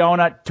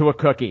donut to a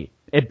cookie?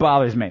 It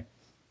bothers me.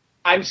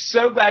 I'm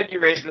so glad you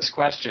raised this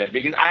question,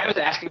 because I was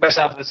asking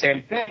myself the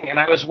same thing, and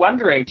I was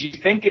wondering, do you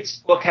think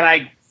it's, well, can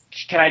I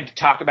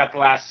talk about the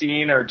last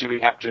scene, or do we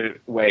have to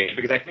wait?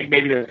 Because I think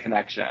maybe there's a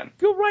connection.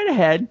 Go right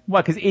ahead.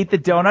 What, because Eat the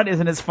Donut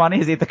isn't as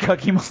funny as Eat the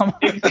Cookie, Mama?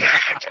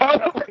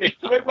 Totally.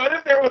 Like, what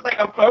if there was like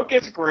a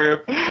focus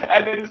group,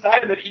 and they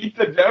decided that Eat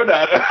the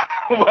Donut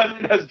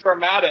wasn't as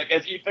dramatic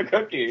as Eat the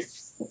Cookie?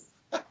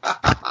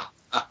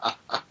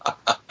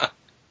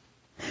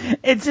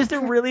 It's just a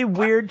really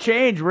weird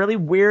change, really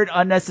weird,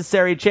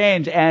 unnecessary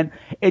change, and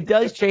it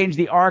does change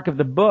the arc of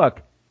the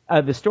book.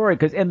 The story,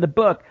 because in the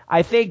book,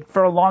 I think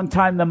for a long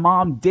time the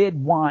mom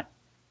did want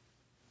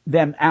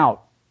them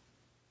out.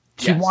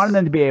 She wanted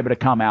them to be able to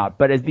come out,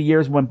 but as the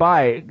years went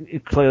by,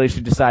 clearly she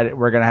decided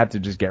we're going to have to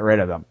just get rid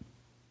of them.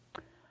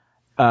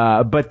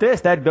 But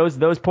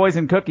those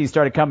poison cookies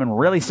started coming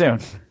really soon.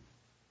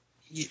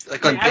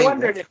 I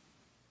wondered if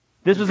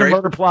this was a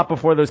murder plot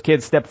before those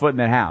kids stepped foot in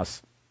that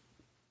house.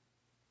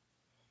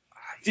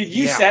 Did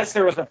you sense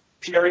there was a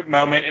period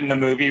moment in the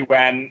movie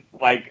when,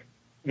 like,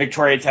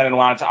 Victoria Tennant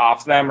wanted to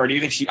off them, or do you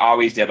think she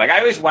always did? Like, I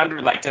always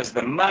wondered, like, does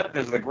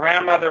the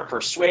grandmother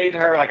persuade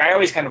her? Like, I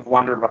always kind of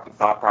wondered what the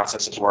thought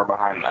processes were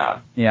behind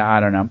that. Yeah, I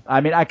don't know.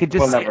 I could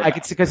just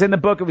see, because in the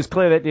book it was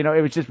clear that,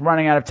 it was just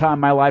running out of time.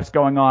 My life's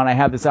going on. I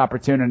have this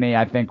opportunity.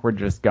 I think we're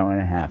just going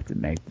to have to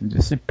make them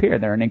disappear.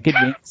 They're an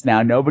inconvenience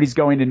now. Nobody's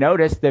going to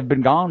notice. They've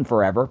been gone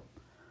forever.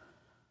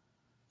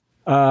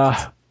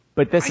 But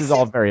this is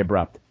all very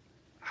abrupt.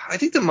 I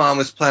think the mom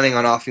was planning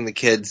on offing the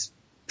kids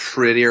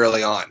pretty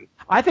early on.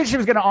 I think she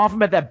was going to off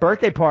him at that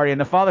birthday party,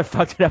 and the father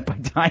fucked it up by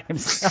dying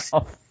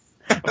himself.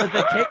 But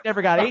the cake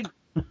never got eaten.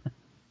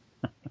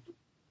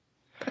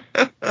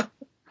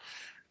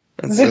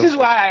 This is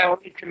why I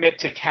only commit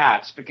to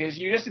cats, because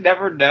you just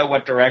never know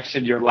what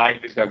direction your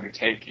life is going to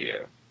take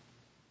you.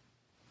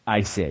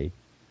 I see.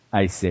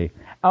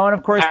 Oh, and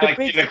of course, the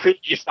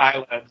creepy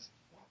silence.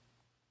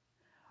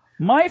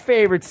 My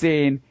favorite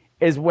scene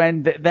is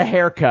when the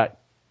haircut.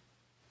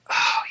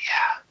 Oh,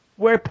 yeah.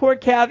 Where poor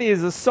Kathy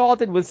is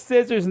assaulted with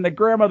scissors and the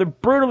grandmother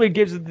brutally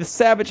gives her the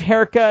savage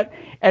haircut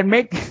and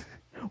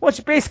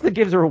she basically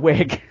gives her a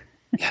wig.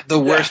 Yeah, the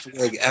worst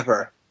wig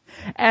ever.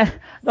 And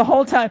the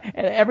whole time,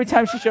 and every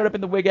time she showed up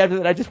in the wig after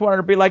that, I just wanted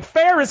her to be like,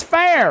 fair is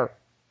fair.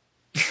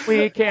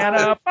 We can't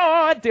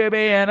afford to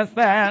be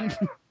innocent.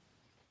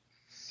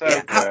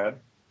 So good.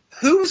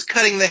 Who's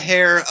cutting the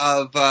hair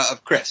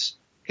of Chris?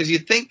 Because you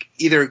think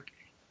either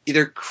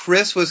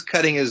Chris was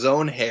cutting his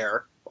own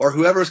hair, or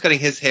whoever was cutting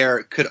his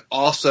hair could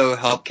also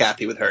help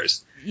Kathy with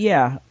hers.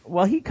 Yeah,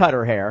 well, he cut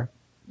her hair.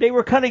 They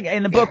were cutting,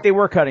 in the book, they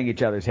were cutting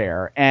each other's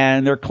hair,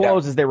 and their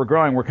clothes as they were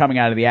growing were coming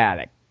out of the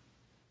attic.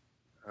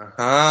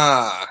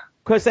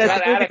 Because as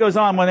the movie goes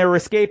on, when they were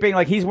escaping,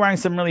 like he's wearing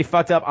some really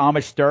fucked up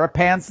Amish stirrup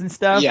pants and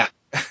stuff. Yeah,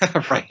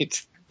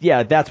 right.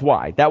 Yeah, that's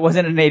why. That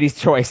wasn't an 80s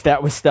choice.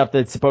 That was stuff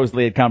that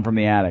supposedly had come from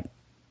the attic.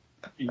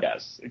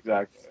 Yes,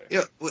 exactly.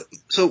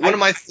 So one of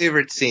my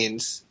favorite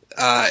scenes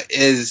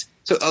is,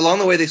 so along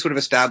the way they sort of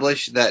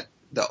establish that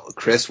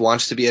Chris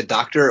wants to be a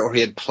doctor, or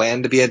he had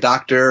planned to be a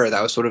doctor, or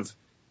that was sort of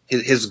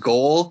his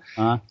goal.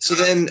 So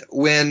then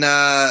when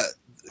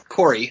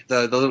Corey,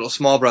 the little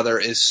small brother,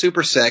 is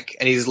super sick,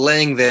 and he's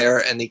laying there,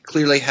 and he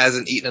clearly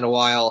hasn't eaten in a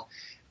while,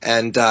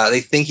 and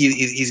they think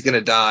he's going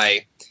to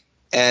die.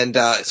 And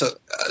so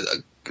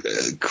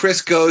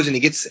Chris goes and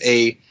he gets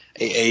a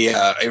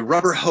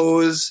rubber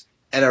hose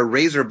and a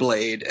razor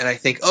blade, and I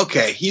think,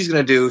 okay, he's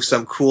going to do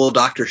some cool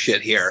doctor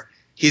shit here.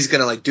 He's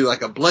going to do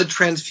a blood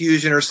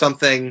transfusion or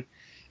something.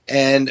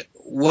 And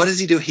what does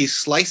he do? He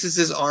slices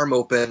his arm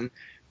open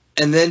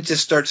and then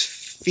just starts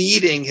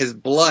feeding his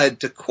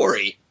blood to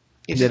Corey.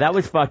 Yeah, that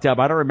was fucked up.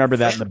 I don't remember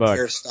that in the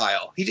book.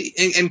 Style.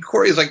 And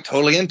Corey's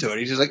totally into it.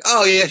 He's just like,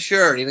 oh yeah,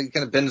 sure. And he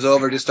kind of bends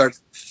over, just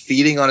starts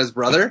feeding on his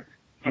brother.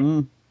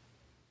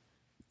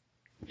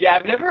 Yeah,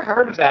 I've never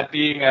heard of that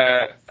being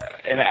an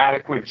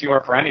adequate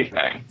cure for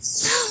anything.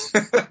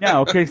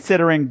 No,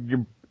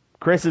 considering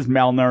Chris is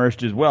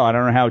malnourished as well. I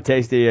don't know how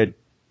tasty and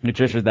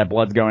nutritious that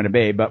blood's going to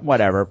be, but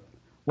whatever.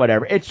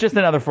 It's just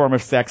another form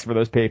of sex for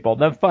those people.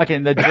 They're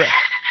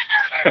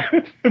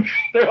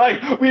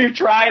like, we've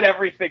tried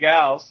everything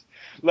else.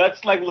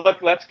 Let's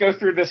go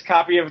through this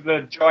copy of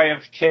The Joy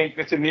of Kink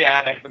that's in the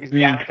attic, because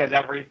the attic has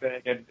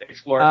everything and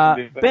explore some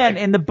new things. Ben,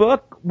 in the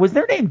book, was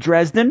their name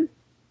Dresden?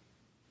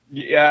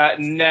 Yeah,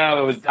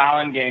 no, it was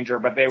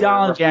Dollenganger, but they were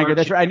Dollenganger,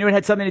 that's right. I knew it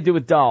had something to do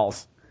with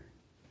dolls.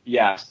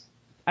 Yes.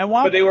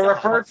 But they were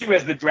referred to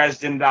as the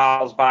Dresden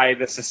Dolls by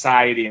the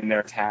society in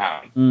their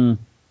town.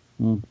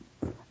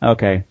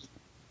 Okay.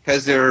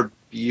 Because they're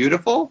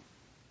beautiful?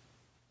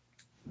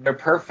 They're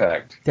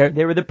perfect.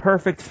 They were the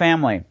perfect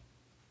family.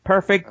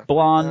 Perfect,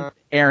 blonde,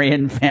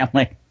 Aryan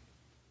family.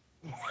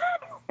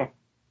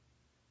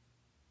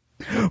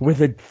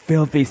 With a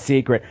filthy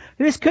secret.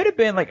 This could have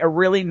been a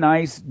really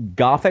nice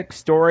gothic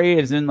story,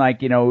 as in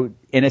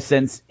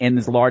innocence in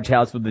this large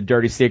house with a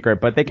dirty secret,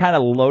 but they kind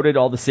of loaded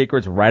all the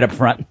secrets right up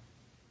front.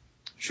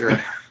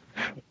 Sure.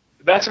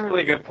 That's a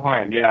really good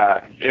point,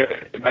 yeah.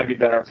 It might be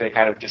better if they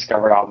kind of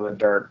discovered all the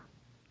dirt.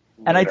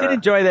 And I did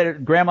enjoy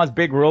that Grandma's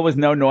big rule was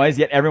no noise,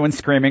 yet everyone's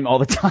screaming all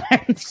the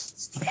time.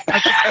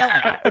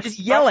 just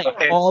yelling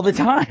all the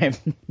time.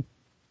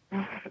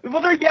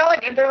 Well, they're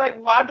yelling and they're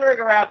wandering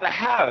around the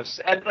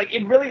house, and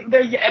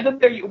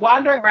they're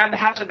wandering around the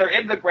house and they're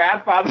in the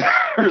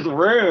grandfather's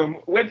room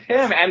with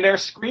him and they're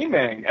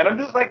screaming, and I'm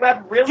just like,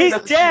 that really He's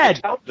doesn't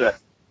dead.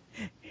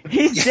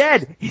 He's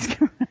dead.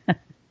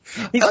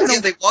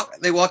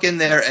 They walk in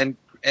there and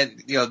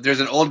there's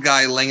an old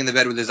guy laying in the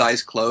bed with his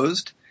eyes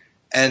closed,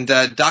 and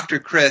Dr.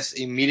 Chris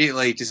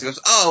immediately just goes,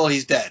 oh, well,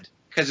 he's dead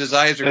because his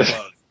eyes are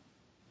closed,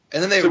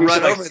 and then they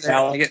run over there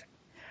and get.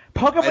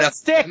 Poke him with a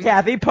stick,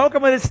 Kathy. Poke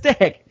him with a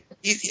stick.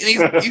 You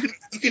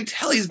can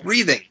tell he's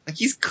breathing.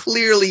 He's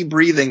clearly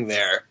breathing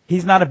there.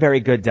 He's not a very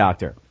good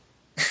doctor.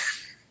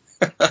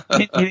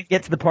 He didn't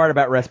get to the part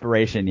about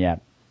respiration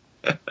yet.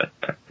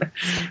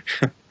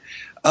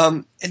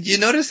 And you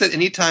notice that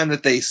any time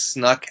that they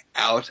snuck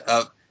out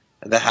of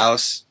the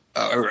house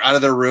or out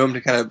of their room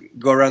to kind of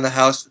go around the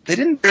house, they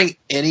didn't bring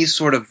any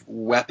sort of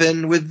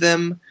weapon with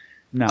them.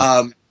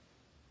 No.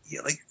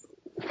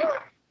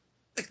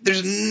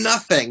 There's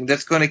nothing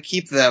that's going to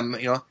keep them,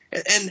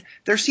 and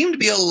there seem to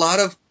be a lot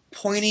of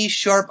pointy,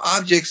 sharp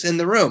objects in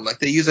the room.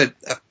 They use a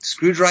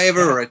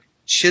screwdriver or a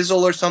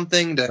chisel or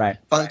something to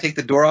finally take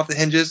the door off the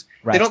hinges.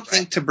 They don't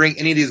think to bring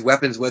any of these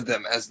weapons with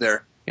them as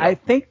they're. I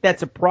think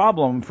that's a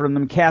problem from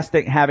them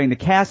having to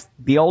cast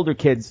the older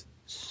kids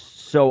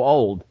so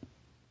old.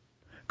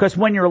 Because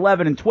when you're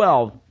 11 and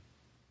 12,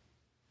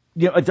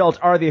 adults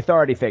are the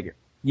authority figure.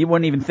 You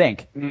wouldn't even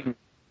think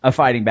of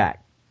fighting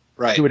back.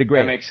 Right. To a degree.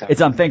 That makes sense.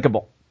 It's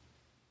unthinkable.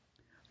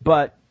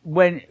 But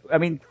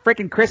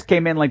frickin' Chris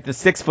came in like the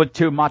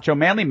 6'2" macho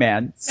manly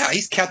man. Yeah,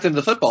 he's captain of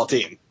the football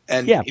team.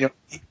 And,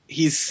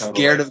 he's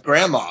scared of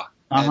Grandma.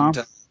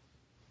 And,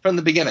 from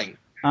the beginning.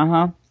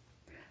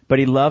 But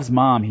he loves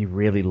Mom. He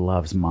really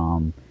loves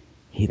Mom.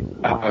 He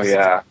loves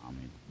her. Mom.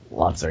 He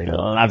loves her. He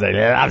loves her. He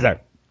loves her.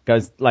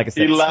 Because, like I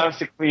said... He loves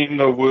to clean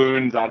the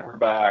wounds on her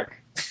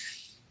back.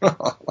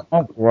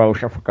 Oh,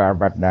 gross. I forgot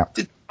about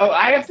that.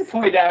 I have to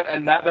point out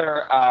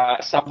another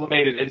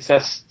sublimated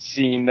incest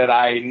scene that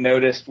I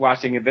noticed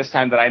watching it this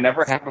time that I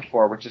never had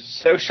before, which is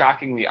so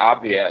shockingly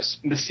obvious.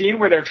 The scene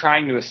where they're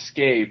trying to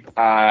escape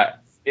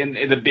in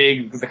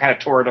the kind of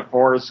tour de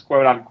force,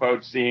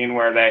 quote-unquote, scene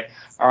where they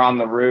are on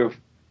the roof,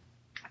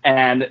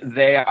 and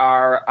they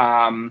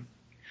are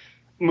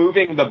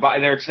moving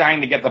they're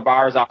trying to get the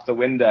bars off the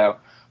window.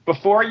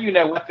 Before you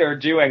know what they're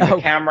doing, the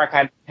camera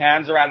kind of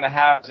pans around the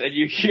house, and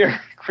you hear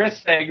Chris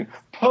saying,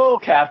 "Pull,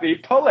 Kathy,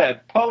 pull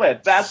it,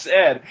 that's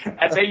it."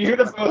 And they hear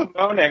them both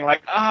moaning,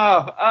 like,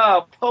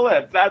 oh, pull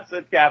it, that's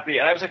it, Kathy.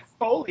 And I was like,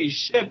 holy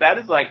shit, that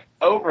is like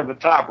over the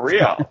top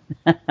real.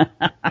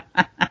 That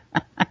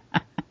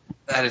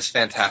is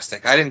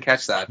fantastic. I didn't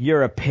catch that.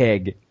 You're a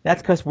pig.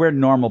 That's because we're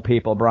normal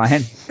people,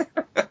 Brian.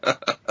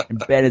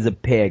 Ben is a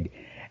pig.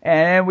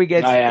 And we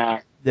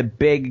get the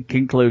big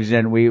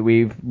conclusion.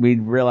 We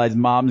realize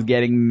Mom's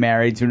getting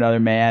married to another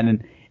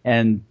man,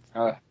 and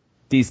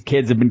these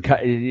kids have been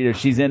cut. You know,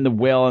 she's in the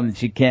will, and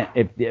she can't.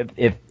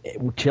 If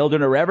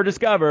children are ever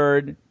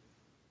discovered,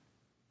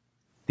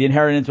 the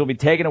inheritance will be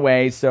taken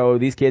away. So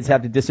these kids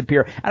have to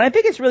disappear. And I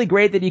think it's really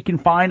great that you can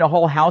find a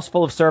whole house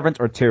full of servants,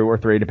 or 2 or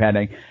 3,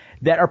 depending,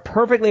 that are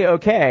perfectly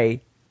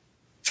okay.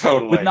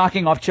 Totally. With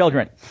knocking off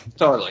children.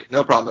 Totally.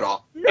 No problem at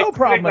all. No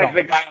problem at all.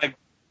 The guy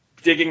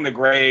digging the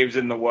graves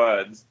in the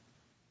woods.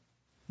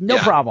 No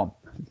problem.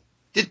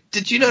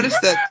 Did you notice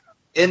that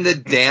in the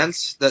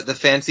dance, the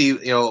fancy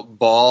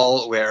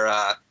ball where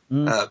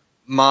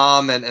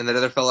Mom and that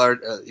other fella are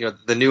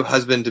the new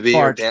husband to be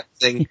are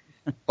dancing?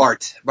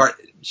 Bart,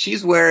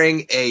 she's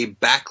wearing a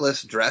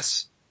backless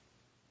dress.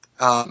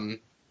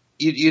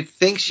 You'd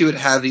think she would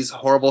have these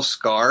horrible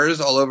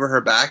scars all over her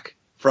back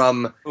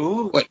from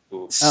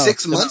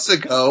 6 months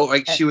ago.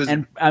 Like she was,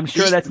 and I'm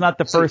sure that's not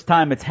the first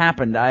time it's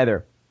happened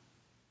either.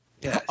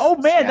 Yes. Oh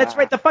man, that's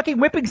right. The fucking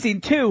whipping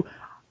scene too.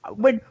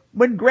 When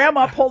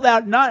Grandma pulled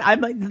out,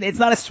 it's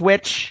not a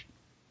switch,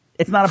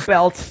 it's not a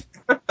belt,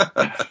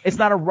 it's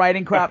not a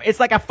riding crop. It's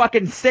like a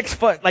fucking 6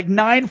 foot, like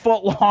 9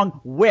 foot long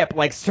whip,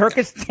 like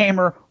circus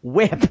tamer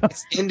whip.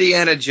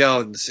 Indiana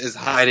Jones is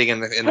hiding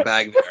in the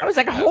bag there. I was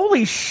like,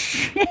 holy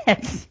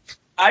shit!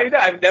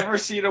 I've never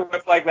seen a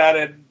whip like that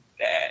in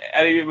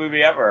any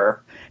movie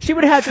ever. She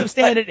would have to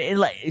stand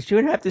she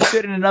would have to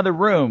sit in another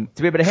room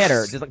to be able to hit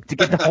her, just like to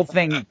get the whole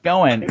thing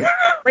going. It was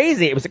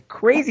crazy. It was a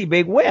crazy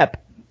big whip.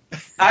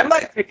 I'm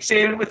like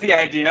fixated with the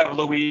idea of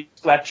Louise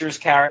Fletcher's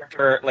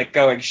character like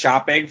going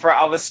shopping for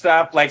all this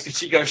stuff. Like, did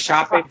she go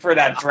shopping for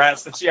that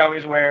dress that she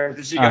always wears?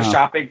 Did she go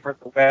shopping for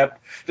the whip?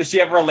 Does she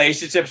have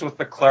relationships with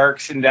the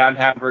clerks in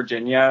downtown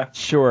Virginia?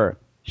 Sure.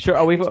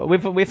 Oh,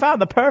 we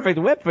found the perfect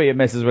whip for you,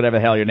 Mrs. Whatever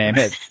the hell your name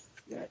is.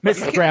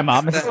 Mrs.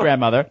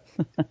 Grandmother.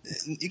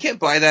 You can't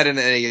buy that in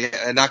an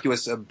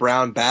innocuous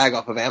brown bag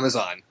off of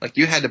Amazon. Like,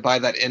 you had to buy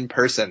that in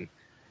person.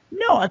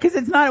 No, because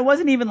it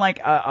wasn't even like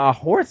a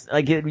horse,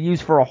 like it was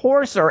used for a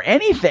horse or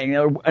anything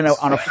on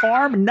a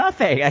farm,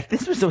 nothing. Like,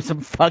 this was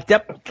some fucked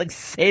up, like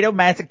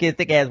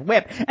sadomasochistic ass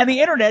whip, and the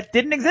internet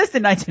didn't exist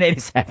in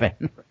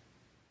 1987.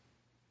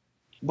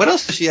 What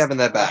else does she have in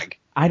that bag?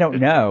 I don't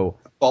know.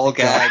 Ball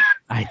gag.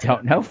 I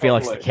don't know,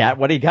 Felix the cat.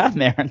 What do you got in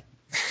there? And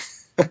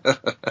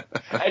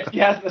she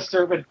has the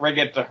servant bring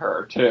it to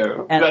her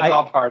too. And that's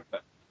all part of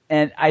it.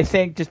 And I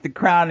think just the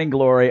crowning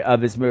glory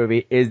of this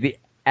movie is the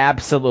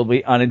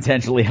absolutely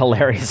unintentionally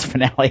hilarious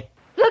finale.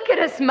 Look at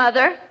us,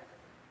 Mother.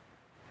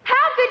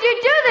 How could you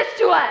do this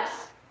to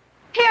us?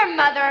 Here,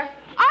 Mother,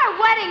 our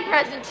wedding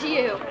present to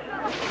you.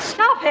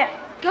 Stop it.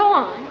 Go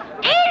on.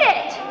 Eat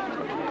it!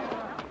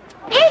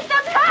 Eat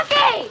the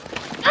cookie!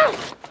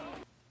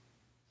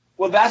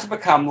 Well, that's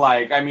become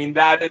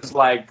that is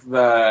like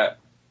the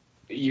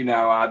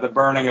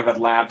burning of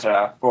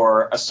Atlanta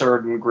for a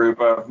certain group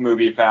of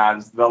movie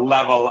fans, the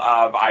level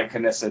of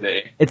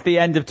iconicity. It's the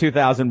end of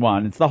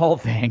 2001. It's the whole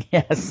thing,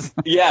 yes.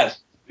 Yes,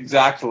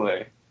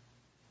 exactly.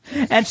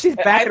 And she's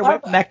backing away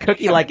from that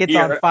cookie like it's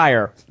on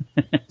fire.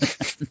 Yeah,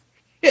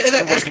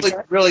 that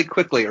escalates really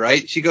quickly,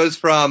 right? She goes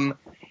from,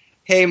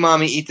 hey,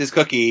 Mommy, eat this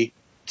cookie,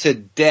 to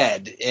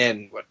dead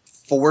in,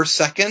 4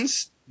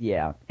 seconds?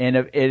 Yeah,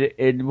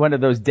 in one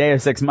of those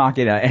Deus Ex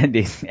Machina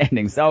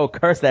endings. Oh,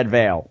 curse that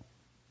veil.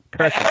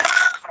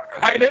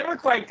 I never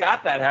quite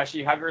got that, how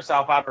she hung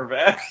herself on her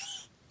veil.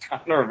 On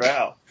her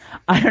veil.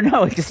 I don't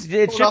know. It should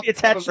be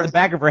attached to the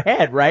back of her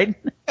head, right?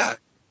 Yeah.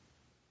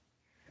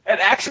 And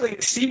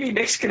actually, Stevie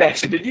Nicks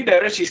connection. Did you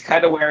notice she's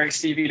kind of wearing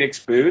Stevie Nicks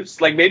boots?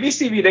 Like, maybe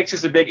Stevie Nicks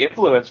is a big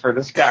influence for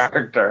this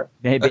character.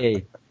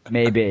 Maybe.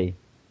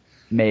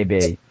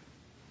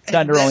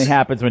 Thunder only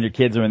happens when your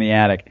kids are in the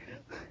attic.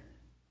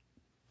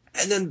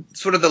 And then,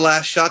 sort of the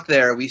last shot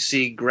there, we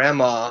see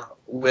Grandma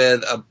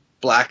with a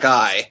black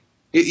eye.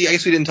 I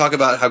guess we didn't talk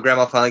about how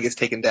Grandma finally gets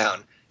taken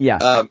down.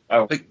 Yeah.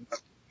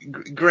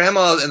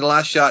 Grandma in the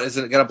last shot has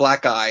got a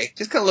black eye,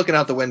 just kind of looking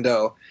out the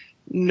window.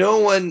 No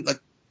one,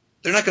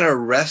 they're not going to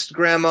arrest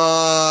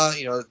Grandma.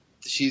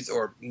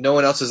 or no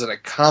one else is an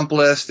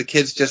accomplice. The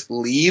kids just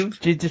leave.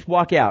 They just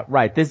walk out.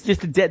 Right. There's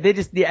just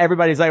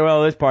everybody's like,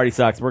 well, this party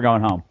sucks. We're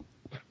going home.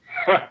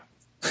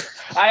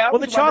 Well,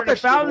 the chocolate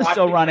fountain's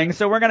still running,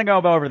 so we're going to go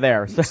over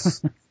there.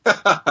 So.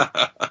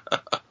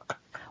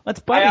 Let's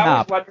bunny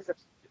hop.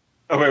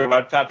 Oh, wait,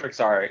 what, Patrick?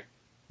 Sorry.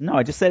 No,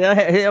 I just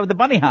said the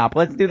bunny hop.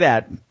 Let's do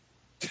that.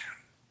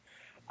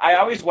 I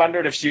always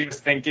wondered if she was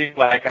thinking,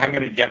 like, I'm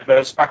going to get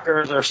those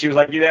fuckers, or if she was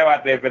like, you know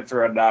what, they've been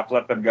through enough,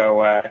 let them go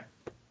away.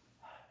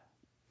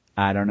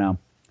 I don't know.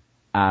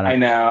 I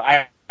know.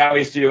 I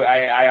always do.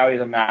 I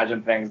always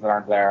imagine things that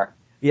aren't there.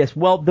 Yes,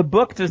 well, the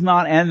book does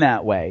not end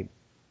that way.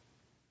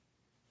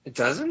 It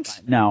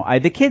doesn't? No,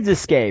 the kids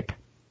escape.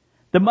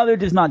 The mother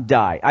does not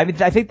die. I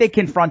think they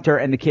confront her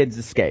and the kids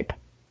escape.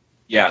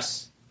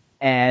 Yes.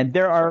 And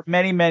there are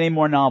many, many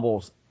more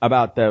novels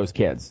about those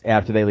kids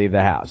after they leave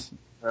the house.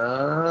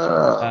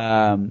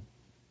 Oh.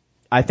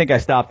 I think I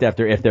stopped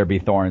after If There Be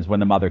Thorns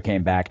when the mother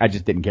came back. I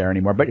just didn't care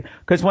anymore. But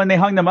because when they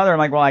hung the mother, I'm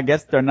like, well, I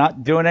guess they're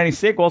not doing any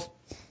sequels.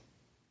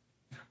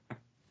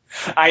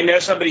 I know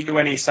somebody who,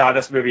 when he saw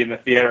this movie in the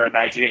theater in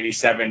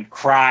 1987,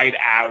 cried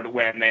out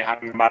when they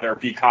hung the mother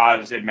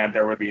because it meant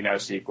there would be no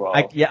sequel.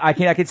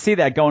 I could see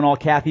that going all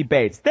Kathy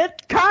Bates.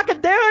 That's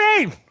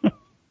cock-a-doodle!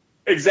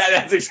 Exactly.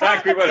 That's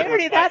exactly what it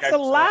was. That's a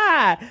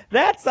lie.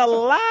 That's a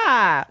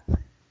lie.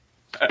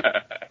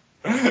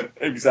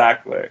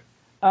 Exactly.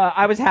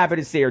 I was happy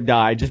to see her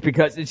die just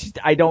because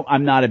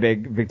I'm not a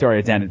big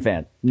Victoria Tennant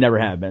fan. Never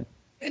have been.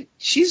 And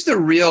she's the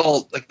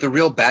real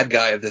bad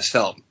guy of this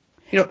film.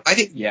 I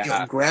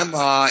think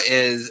Grandma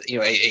is,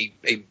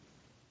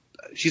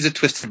 she's a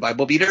twisted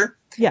Bible beater.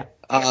 Yeah.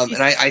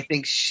 And I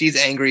think she's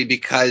angry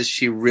because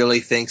she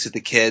really thinks that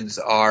the kids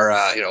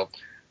are,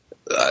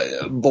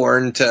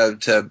 born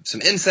to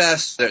some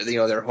incest.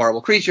 They're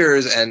horrible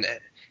creatures and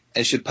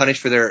should punish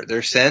for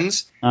their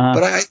sins. Uh-huh.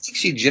 But I think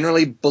she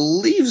generally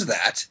believes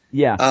that.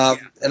 Yeah.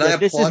 And I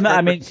applaud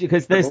her.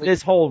 Because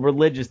this whole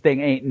religious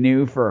thing ain't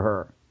new for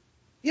her.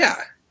 Yeah.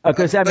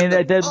 Because,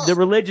 the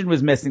religion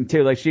was missing,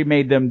 too. Like, she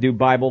made them do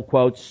Bible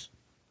quotes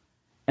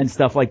and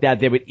stuff like that.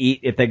 They would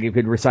eat if they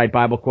could recite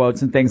Bible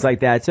quotes and things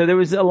like that. So there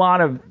was a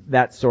lot of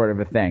that sort of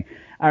a thing.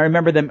 I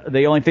remember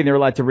the only thing they were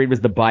allowed to read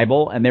was the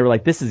Bible, and they were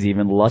like, this is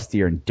even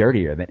lustier and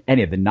dirtier than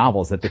any of the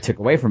novels that they took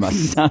away from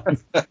us.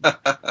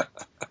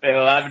 They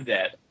loved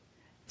it.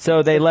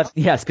 So they left,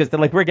 yes, because they're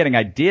like, we're getting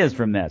ideas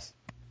from this.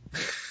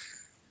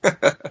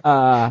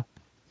 The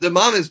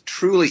mom is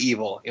truly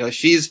evil.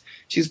 She's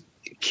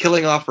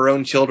killing off her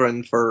own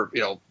children for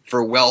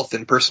wealth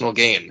and personal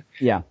gain.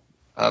 Yeah.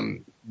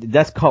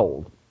 That's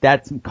cold.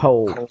 That's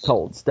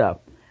cold stuff.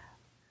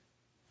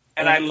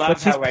 And I love but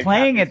she's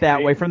playing it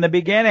that way from the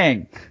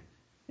beginning.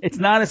 It's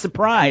not a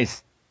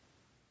surprise.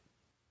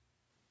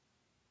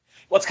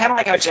 Well, it's kind of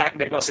like how Jack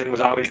Nicholson was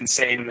always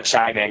insane in The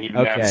Shining, even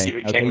though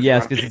Stephen King was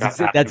yes,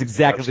 that's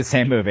exactly the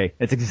same movie.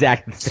 It's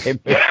exactly the same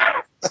movie.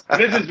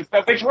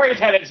 Victoria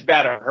Tennant's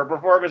better. Her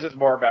performance is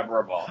more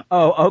memorable.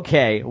 Oh,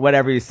 okay.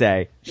 Whatever you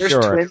say. There's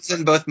twins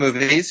in both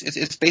movies.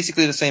 It's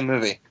basically the same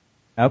movie.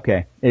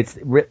 Okay. It's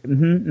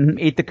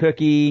eat the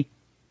cookie.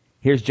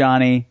 Here's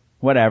Johnny.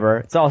 Whatever.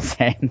 It's all the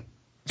same.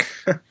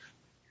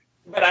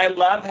 But I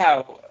love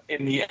how,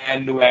 in the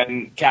end,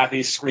 when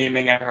Kathy's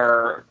screaming at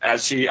her,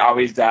 as she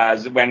always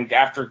does,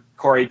 after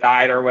Corey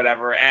died or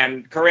whatever,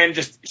 and Corinne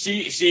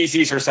she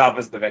sees herself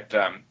as the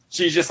victim.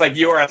 She's just like,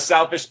 you are a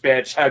selfish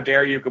bitch. How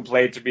dare you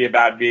complain to me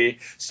about me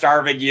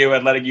starving you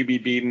and letting you be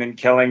beaten and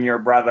killing your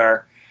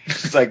brother.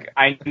 It's like,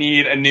 I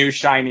need a new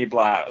shiny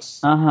blouse.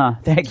 Uh-huh.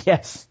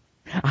 Yes.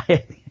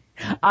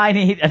 I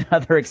need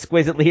another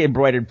exquisitely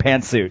embroidered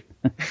pantsuit.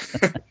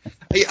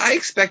 I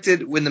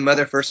expected when the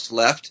mother first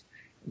left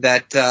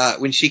that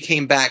when she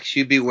came back,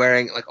 she'd be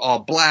wearing like all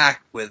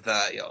black with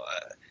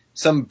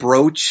some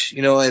brooch,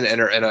 and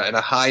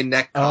a high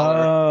neck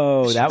collar.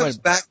 Oh, that was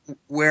back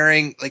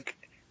wearing like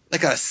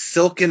a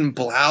silken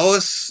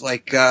blouse,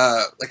 like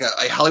a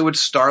Hollywood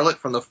starlet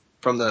from the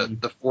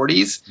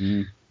 40s.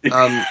 Mm.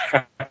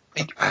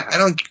 I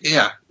don't.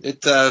 Yeah,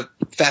 it's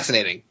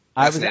fascinating.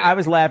 I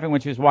was laughing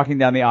when she was walking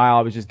down the aisle.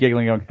 I was just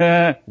giggling,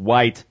 going,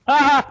 "White."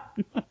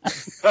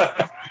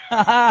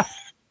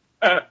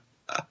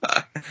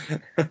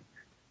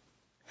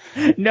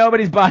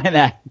 Nobody's buying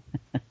that.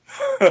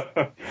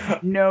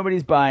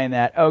 Nobody's buying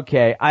that.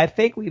 Okay, I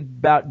think we've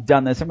about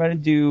done this. I'm going to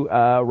do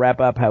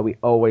wrap up how we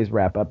always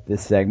wrap up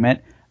this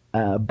segment.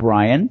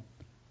 Brian,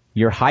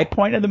 your high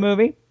point of the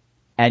movie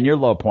and your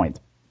low point.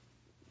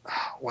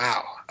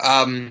 Wow.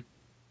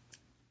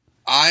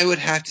 I would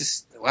have to.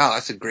 Wow,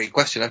 that's a great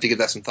question. I have to give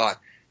that some thought.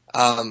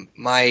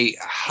 My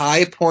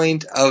high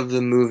point of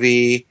the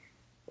movie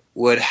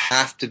would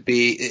have to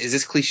be. Is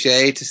this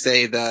cliche to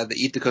say the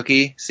eat the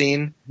cookie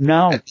scene?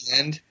 No. At the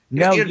end.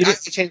 No. I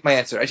changed my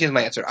answer. I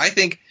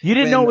think you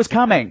didn't know it was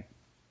coming.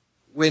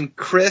 When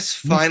Chris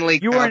finally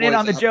you weren't in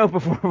on the joke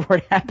before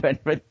it happened,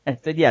 but I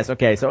said yes.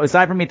 Okay, so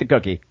aside from eat the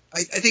cookie,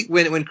 I think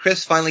when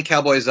Chris finally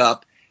cowboys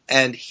up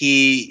and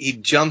he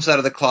jumps out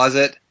of the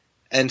closet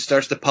and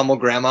starts to pummel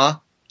Grandma.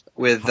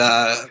 with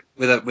I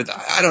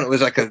don't know, it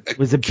was like a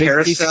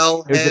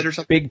carousel head or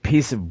something. Big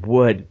piece of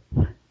wood.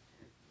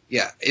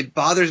 Yeah, it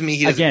bothers me.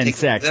 He doesn't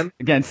take it with him.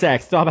 Again,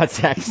 sex. It's all about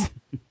sex.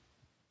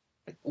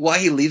 Why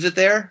he leaves it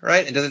there,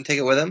 right, and doesn't take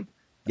it with him,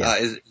 Yeah.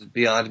 is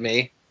beyond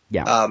me.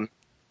 Yeah.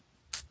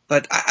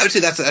 But I would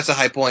say that's a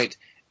high point,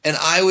 and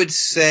I would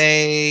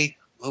say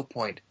low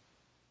point.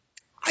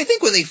 I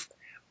think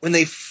when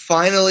they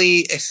finally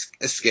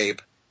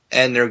escape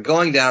and they're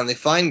going down, they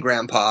find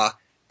Grandpa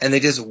and they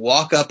just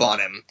walk up on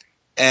him,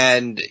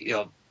 and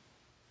they're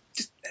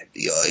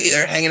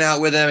hanging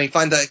out with him. He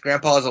finds that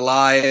Grandpa is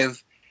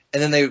alive,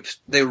 and then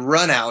they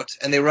run out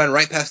and they run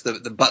right past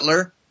the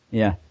butler.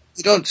 Yeah.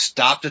 They don't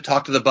stop to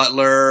talk to the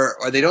butler,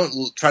 or they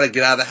don't try to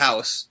get out of the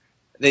house.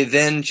 They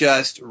then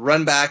just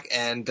run back,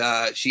 and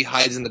she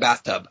hides in the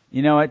bathtub.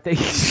 You know what?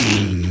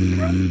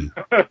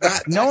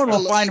 No one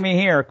will find me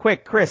here.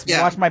 Quick, Chris,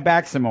 watch my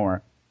back some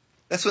more.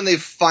 That's when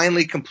they've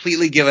finally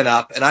completely given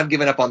up, and I've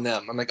given up on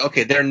them. I'm like,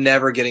 okay, they're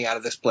never getting out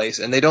of this place,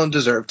 and they don't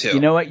deserve to. You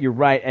know what? You're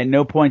right. At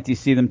no point do you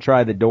see them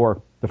try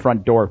the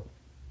front door.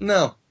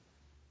 No.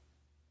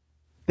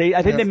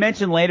 I think they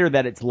mention later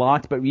that it's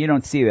locked, but you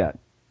don't see that.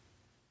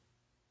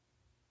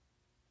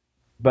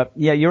 But,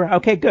 yeah, you're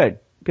okay, good.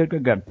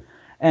 Good.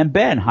 And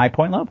Ben, high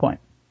point, low point.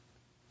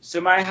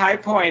 So my high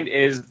point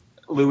is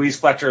Louise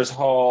Fletcher's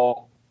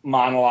whole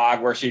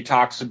monologue where she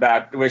tells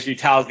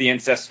the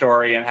incest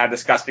story and how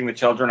disgusting the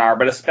children are,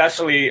 but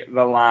especially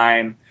the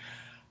line,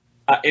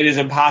 it is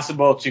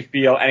impossible to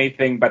feel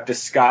anything but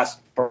disgust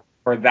for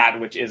that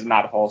which is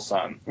not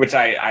wholesome, which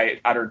I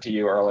uttered to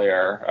you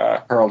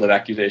earlier, hurled an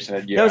accusation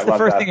at you. That was the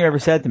first thing you ever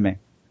said to me.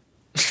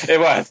 It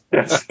was.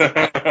 Yes.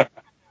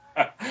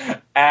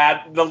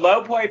 And the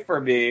low point for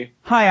me...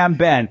 Hi, I'm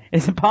Ben.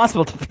 It's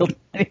impossible to feel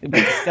anything but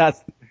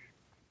disgust.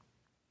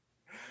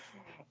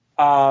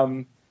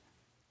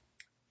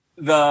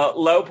 The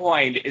low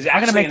point is actually...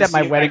 I'm going to make that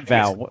my wedding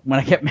vow when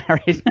I get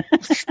married.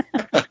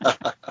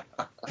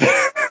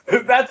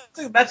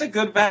 That's a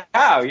good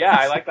vow. Yeah,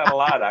 I like that a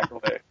lot,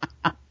 actually.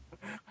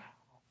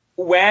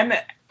 When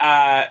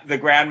the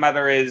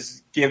grandmother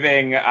is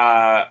giving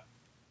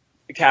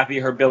Kathy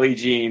her Billie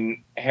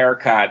Jean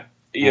haircut,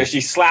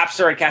 she slaps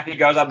her and Kathy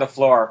goes on the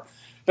floor.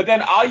 But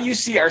then all you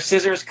see are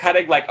scissors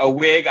cutting like a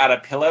wig on a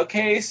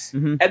pillowcase.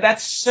 Mm-hmm. And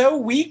that's so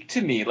weak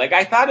to me. Like,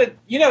 I thought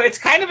it's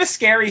kind of a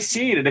scary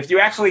scene. And if you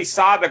actually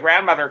saw the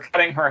grandmother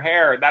cutting her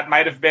hair, that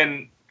might have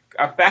been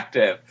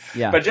effective.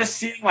 Yeah. But just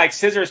seeing like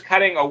scissors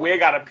cutting a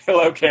wig on a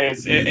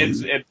pillowcase,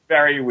 it's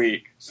very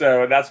weak.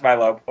 So that's my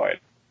low point.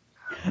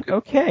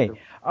 Okay.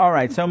 All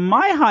right. So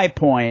my high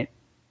point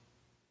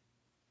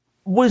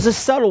was a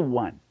subtle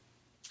one.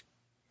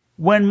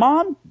 When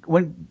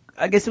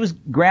I guess it was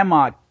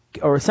Grandma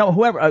or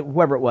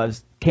whoever it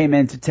was came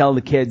in to tell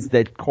the kids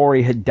that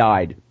Corey had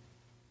died.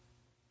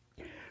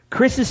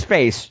 Chris's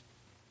face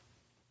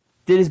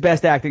did his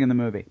best acting in the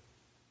movie.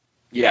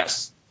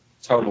 Yes,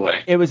 totally.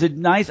 It was a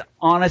nice,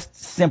 honest,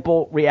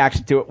 simple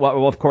reaction to it.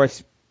 Well, of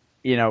course,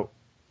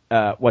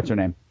 what's her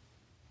name?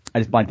 I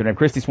just blanked her name.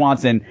 Christy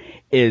Swanson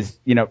is,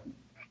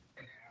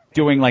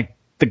 doing like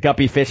the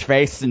guppy fish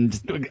face and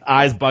just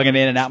eyes bugging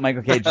in and out. I'm like,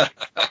 okay.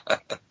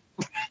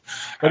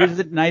 But it was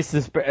a nice,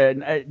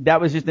 that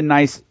was just a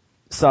nice,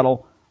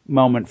 subtle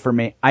moment for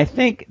me. I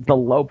think the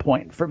low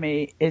point for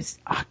me is,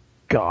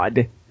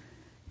 God,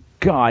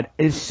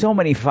 there's so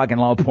many fucking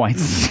low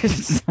points.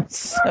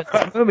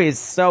 The movie is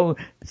so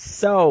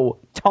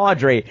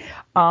tawdry.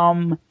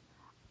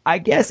 I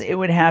guess it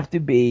would have to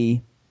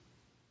be,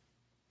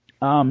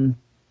 God,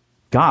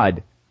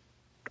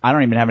 I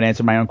don't even have an answer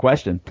to my own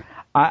question.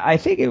 I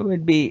think it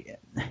would be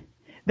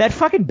that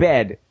fucking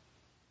bed.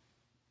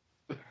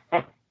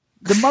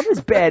 The mother's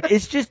bed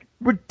is just...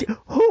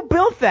 Who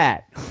built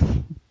that?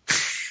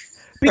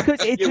 Because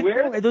it's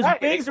enormous. Those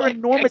wigs are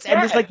enormous, and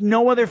there's like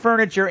no other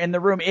furniture in the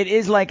room. It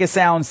is like a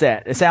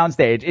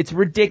soundstage. It's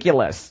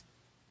ridiculous.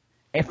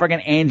 And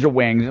fucking angel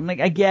wings. I'm like,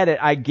 I get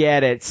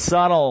it.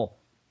 Subtle.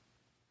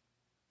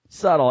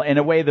 In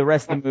a way the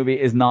rest of the movie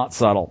is not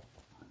subtle.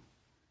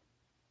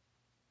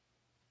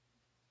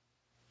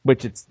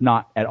 Which it's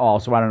not at all,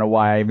 so I don't know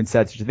why I even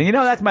said such a thing.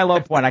 That's my low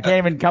point. I can't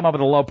even come up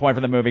with a low point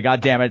for the movie.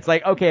 God damn it. It's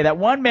like, okay, that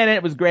 1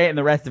 minute was great, and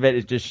the rest of it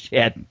is just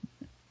shit.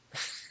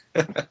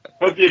 But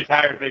the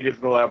entire thing is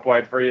the low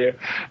point for you.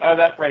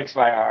 That breaks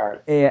my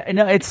heart. Yeah,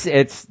 no,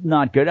 it's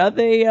not good.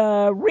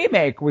 The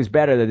remake was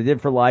better than they did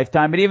for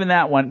Lifetime, but even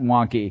that went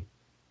wonky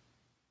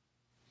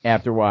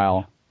after a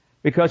while.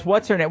 Because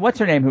what's her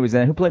name who was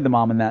in it? Who played the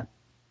mom in that?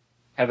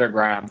 Heather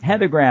Graham.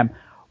 Heather Graham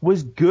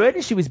was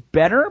good. She was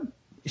better.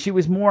 She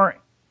was more...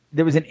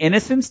 There was an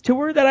innocence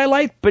to her that I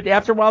liked, but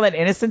after a while that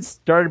innocence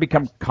started to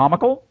become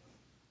comical.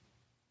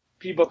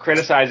 People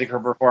criticizing her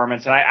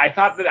performance, and I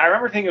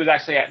remember thinking it was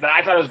actually that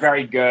I thought it was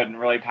very good and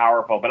really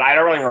powerful, but I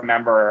don't really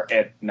remember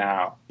it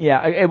now.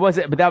 Yeah, it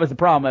wasn't, but that was the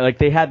problem. Like,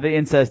 they had the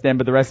incest in,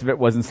 but the rest of it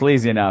wasn't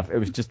sleazy enough. It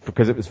was just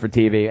because it was for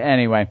TV.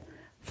 Anyway,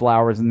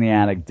 Flowers in the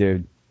Attic,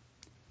 dude.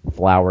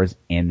 Flowers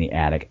in the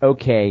Attic.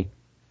 Okay,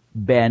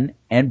 Ben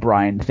and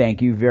Brian,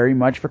 thank you very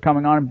much for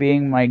coming on and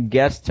being my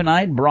guest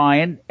tonight.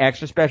 Brian,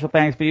 extra special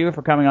thanks for you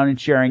for coming on and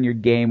sharing your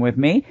game with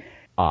me.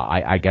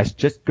 I guess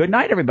just good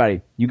night,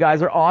 everybody. You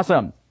guys are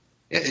awesome.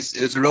 Yeah,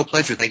 it was a real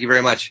pleasure. Thank you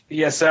very much.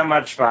 Yeah, so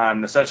much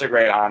fun. Such a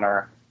great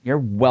honor. You're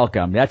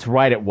welcome. That's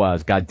right, it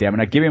was. God damn it.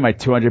 Now give me my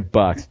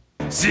 $200.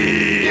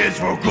 C is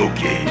for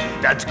cookie,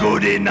 that's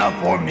good enough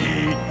for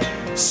me.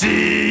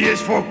 C is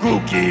for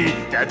cookie,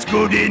 that's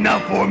good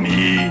enough for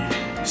me.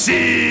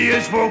 C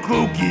is for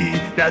cookie,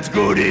 that's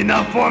good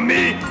enough for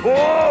me.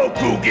 Oh,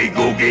 cookie,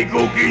 cookie,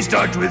 cookie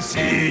starts with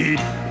C.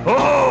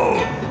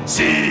 Oh,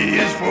 C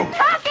is for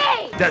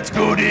Cookie! that's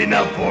good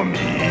enough for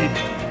me.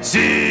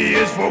 C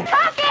is for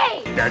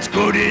Cookie! that's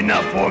good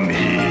enough for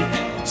me.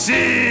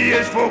 C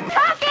is for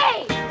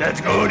Cookie!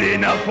 that's good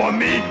enough for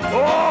me.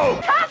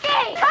 Oh,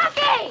 Cookie!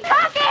 Cookie!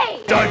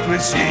 Cookie! start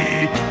with C.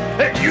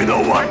 Hey, you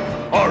know what?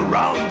 A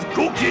round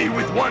cookie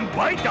with one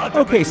bite out.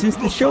 Okay, since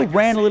the show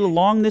ran a little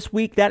long this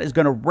week, that is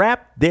going to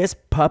wrap this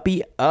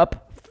puppy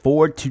up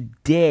for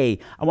today.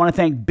 I want to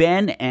thank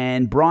Ben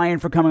and Brian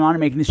for coming on and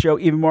making the show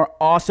even more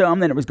awesome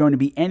than it was going to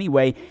be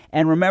anyway.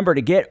 And remember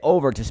to get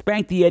over to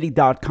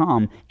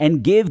spanktheyeti.com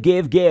and give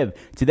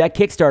to that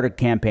Kickstarter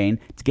campaign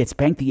to get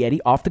Spank the Yeti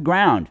off the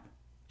ground.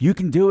 You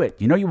can do it.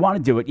 You know you want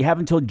to do it. You have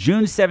until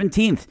June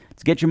 17th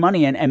to get your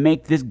money in and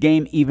make this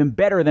game even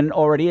better than it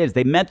already is.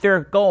 They met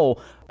their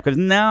goal because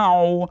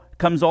now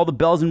comes all the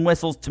bells and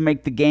whistles to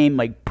make the game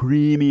like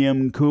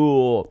premium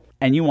cool.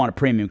 And you want a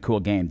premium cool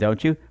game,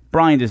 don't you?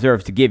 Brian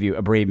deserves to give you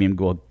a premium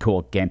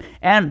cool game.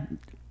 And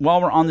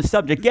while we're on the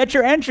subject, get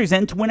your entries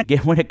in to win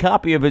a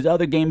copy of his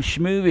other game,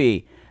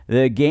 SCHMOVIE-The,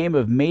 the game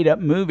of made-up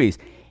movies.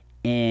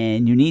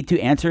 And you need to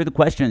answer the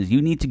questions.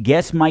 You need to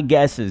guess my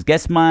guesses.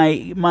 Guess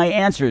my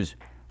answers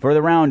for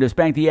the round of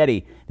Spank the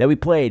Yeti that we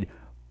played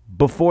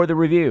before the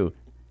review.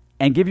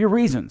 And give your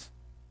reasons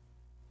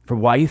for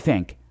why you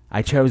think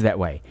I chose that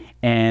way.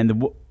 And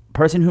the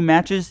person who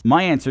matches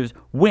my answers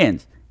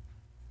wins.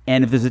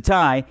 And if there's a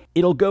tie,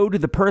 it'll go to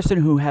the person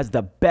who has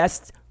the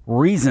best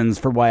reasons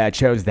for why I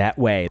chose that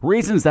way.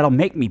 Reasons that'll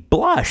make me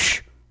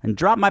blush and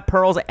drop my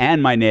pearls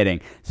and my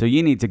knitting. So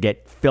you need to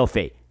get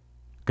filthy,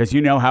 because you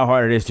know how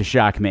hard it is to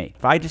shock me.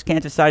 If I just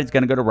can't decide, it's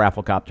going to go to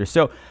Rafflecopter.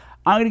 So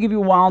I'm going to give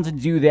you a while to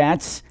do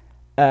that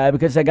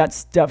because I got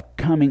stuff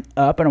coming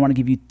up and I want to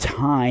give you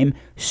time.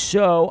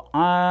 So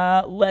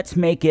let's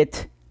make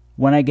it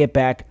when I get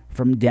back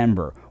from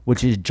Denver,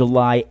 which is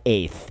July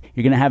 8th.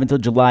 You're going to have until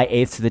July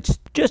 8th, so that's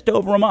just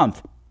over a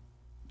month.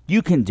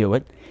 You can do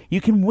it.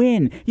 You can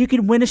win. You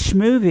can win a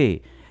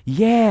SCHMOVIE.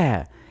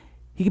 Yeah.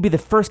 You can be the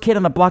first kid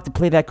on the block to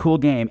play that cool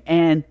game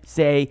and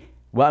say,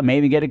 well,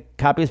 maybe get a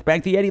copy of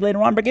Spank the Yeti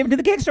later on, but give it to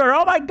the Kickstarter.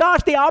 Oh my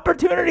gosh, the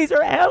opportunities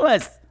are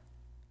endless.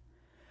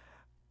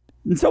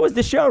 And so is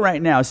the show right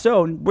now.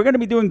 So we're going to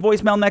be doing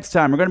voicemail next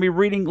time. We're going to be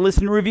reading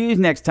listener reviews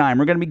next time.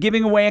 We're going to be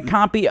giving away a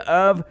copy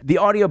of the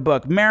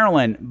audiobook,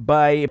 Marilyn,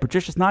 by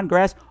Patricia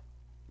Snodgrass,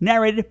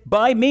 narrated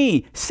by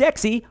me,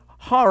 sexy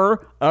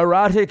horror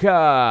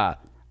erotica.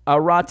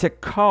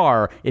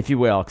 Erotic-car, if you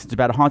will, because it's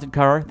about a haunted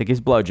car that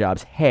gives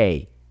blowjobs.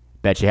 Hey,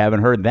 bet you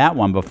haven't heard that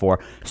one before.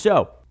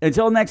 So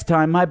until next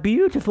time, my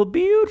beautiful,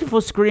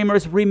 beautiful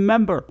screamers,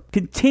 remember,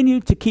 continue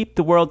to keep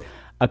the world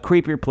a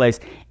creepier place,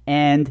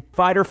 and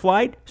fight or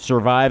flight,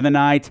 survive the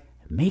night,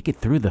 make it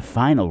through the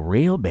final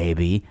reel,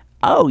 baby.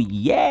 Oh,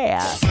 yeah.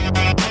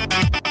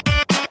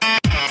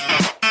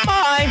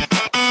 Bye.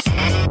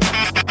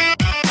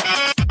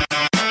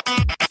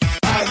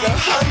 I go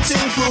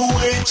hunting for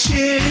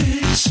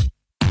witches.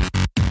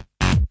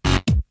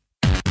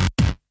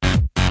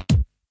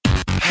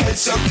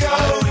 Heads are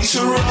going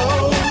to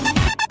roll.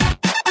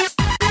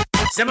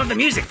 Some of the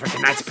music for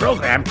tonight's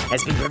program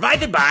has been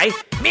provided by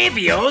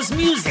Mavio's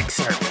Music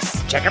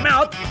Service. Check them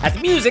out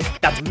at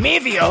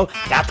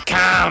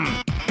music.mavio.com,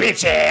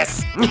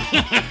 bitches!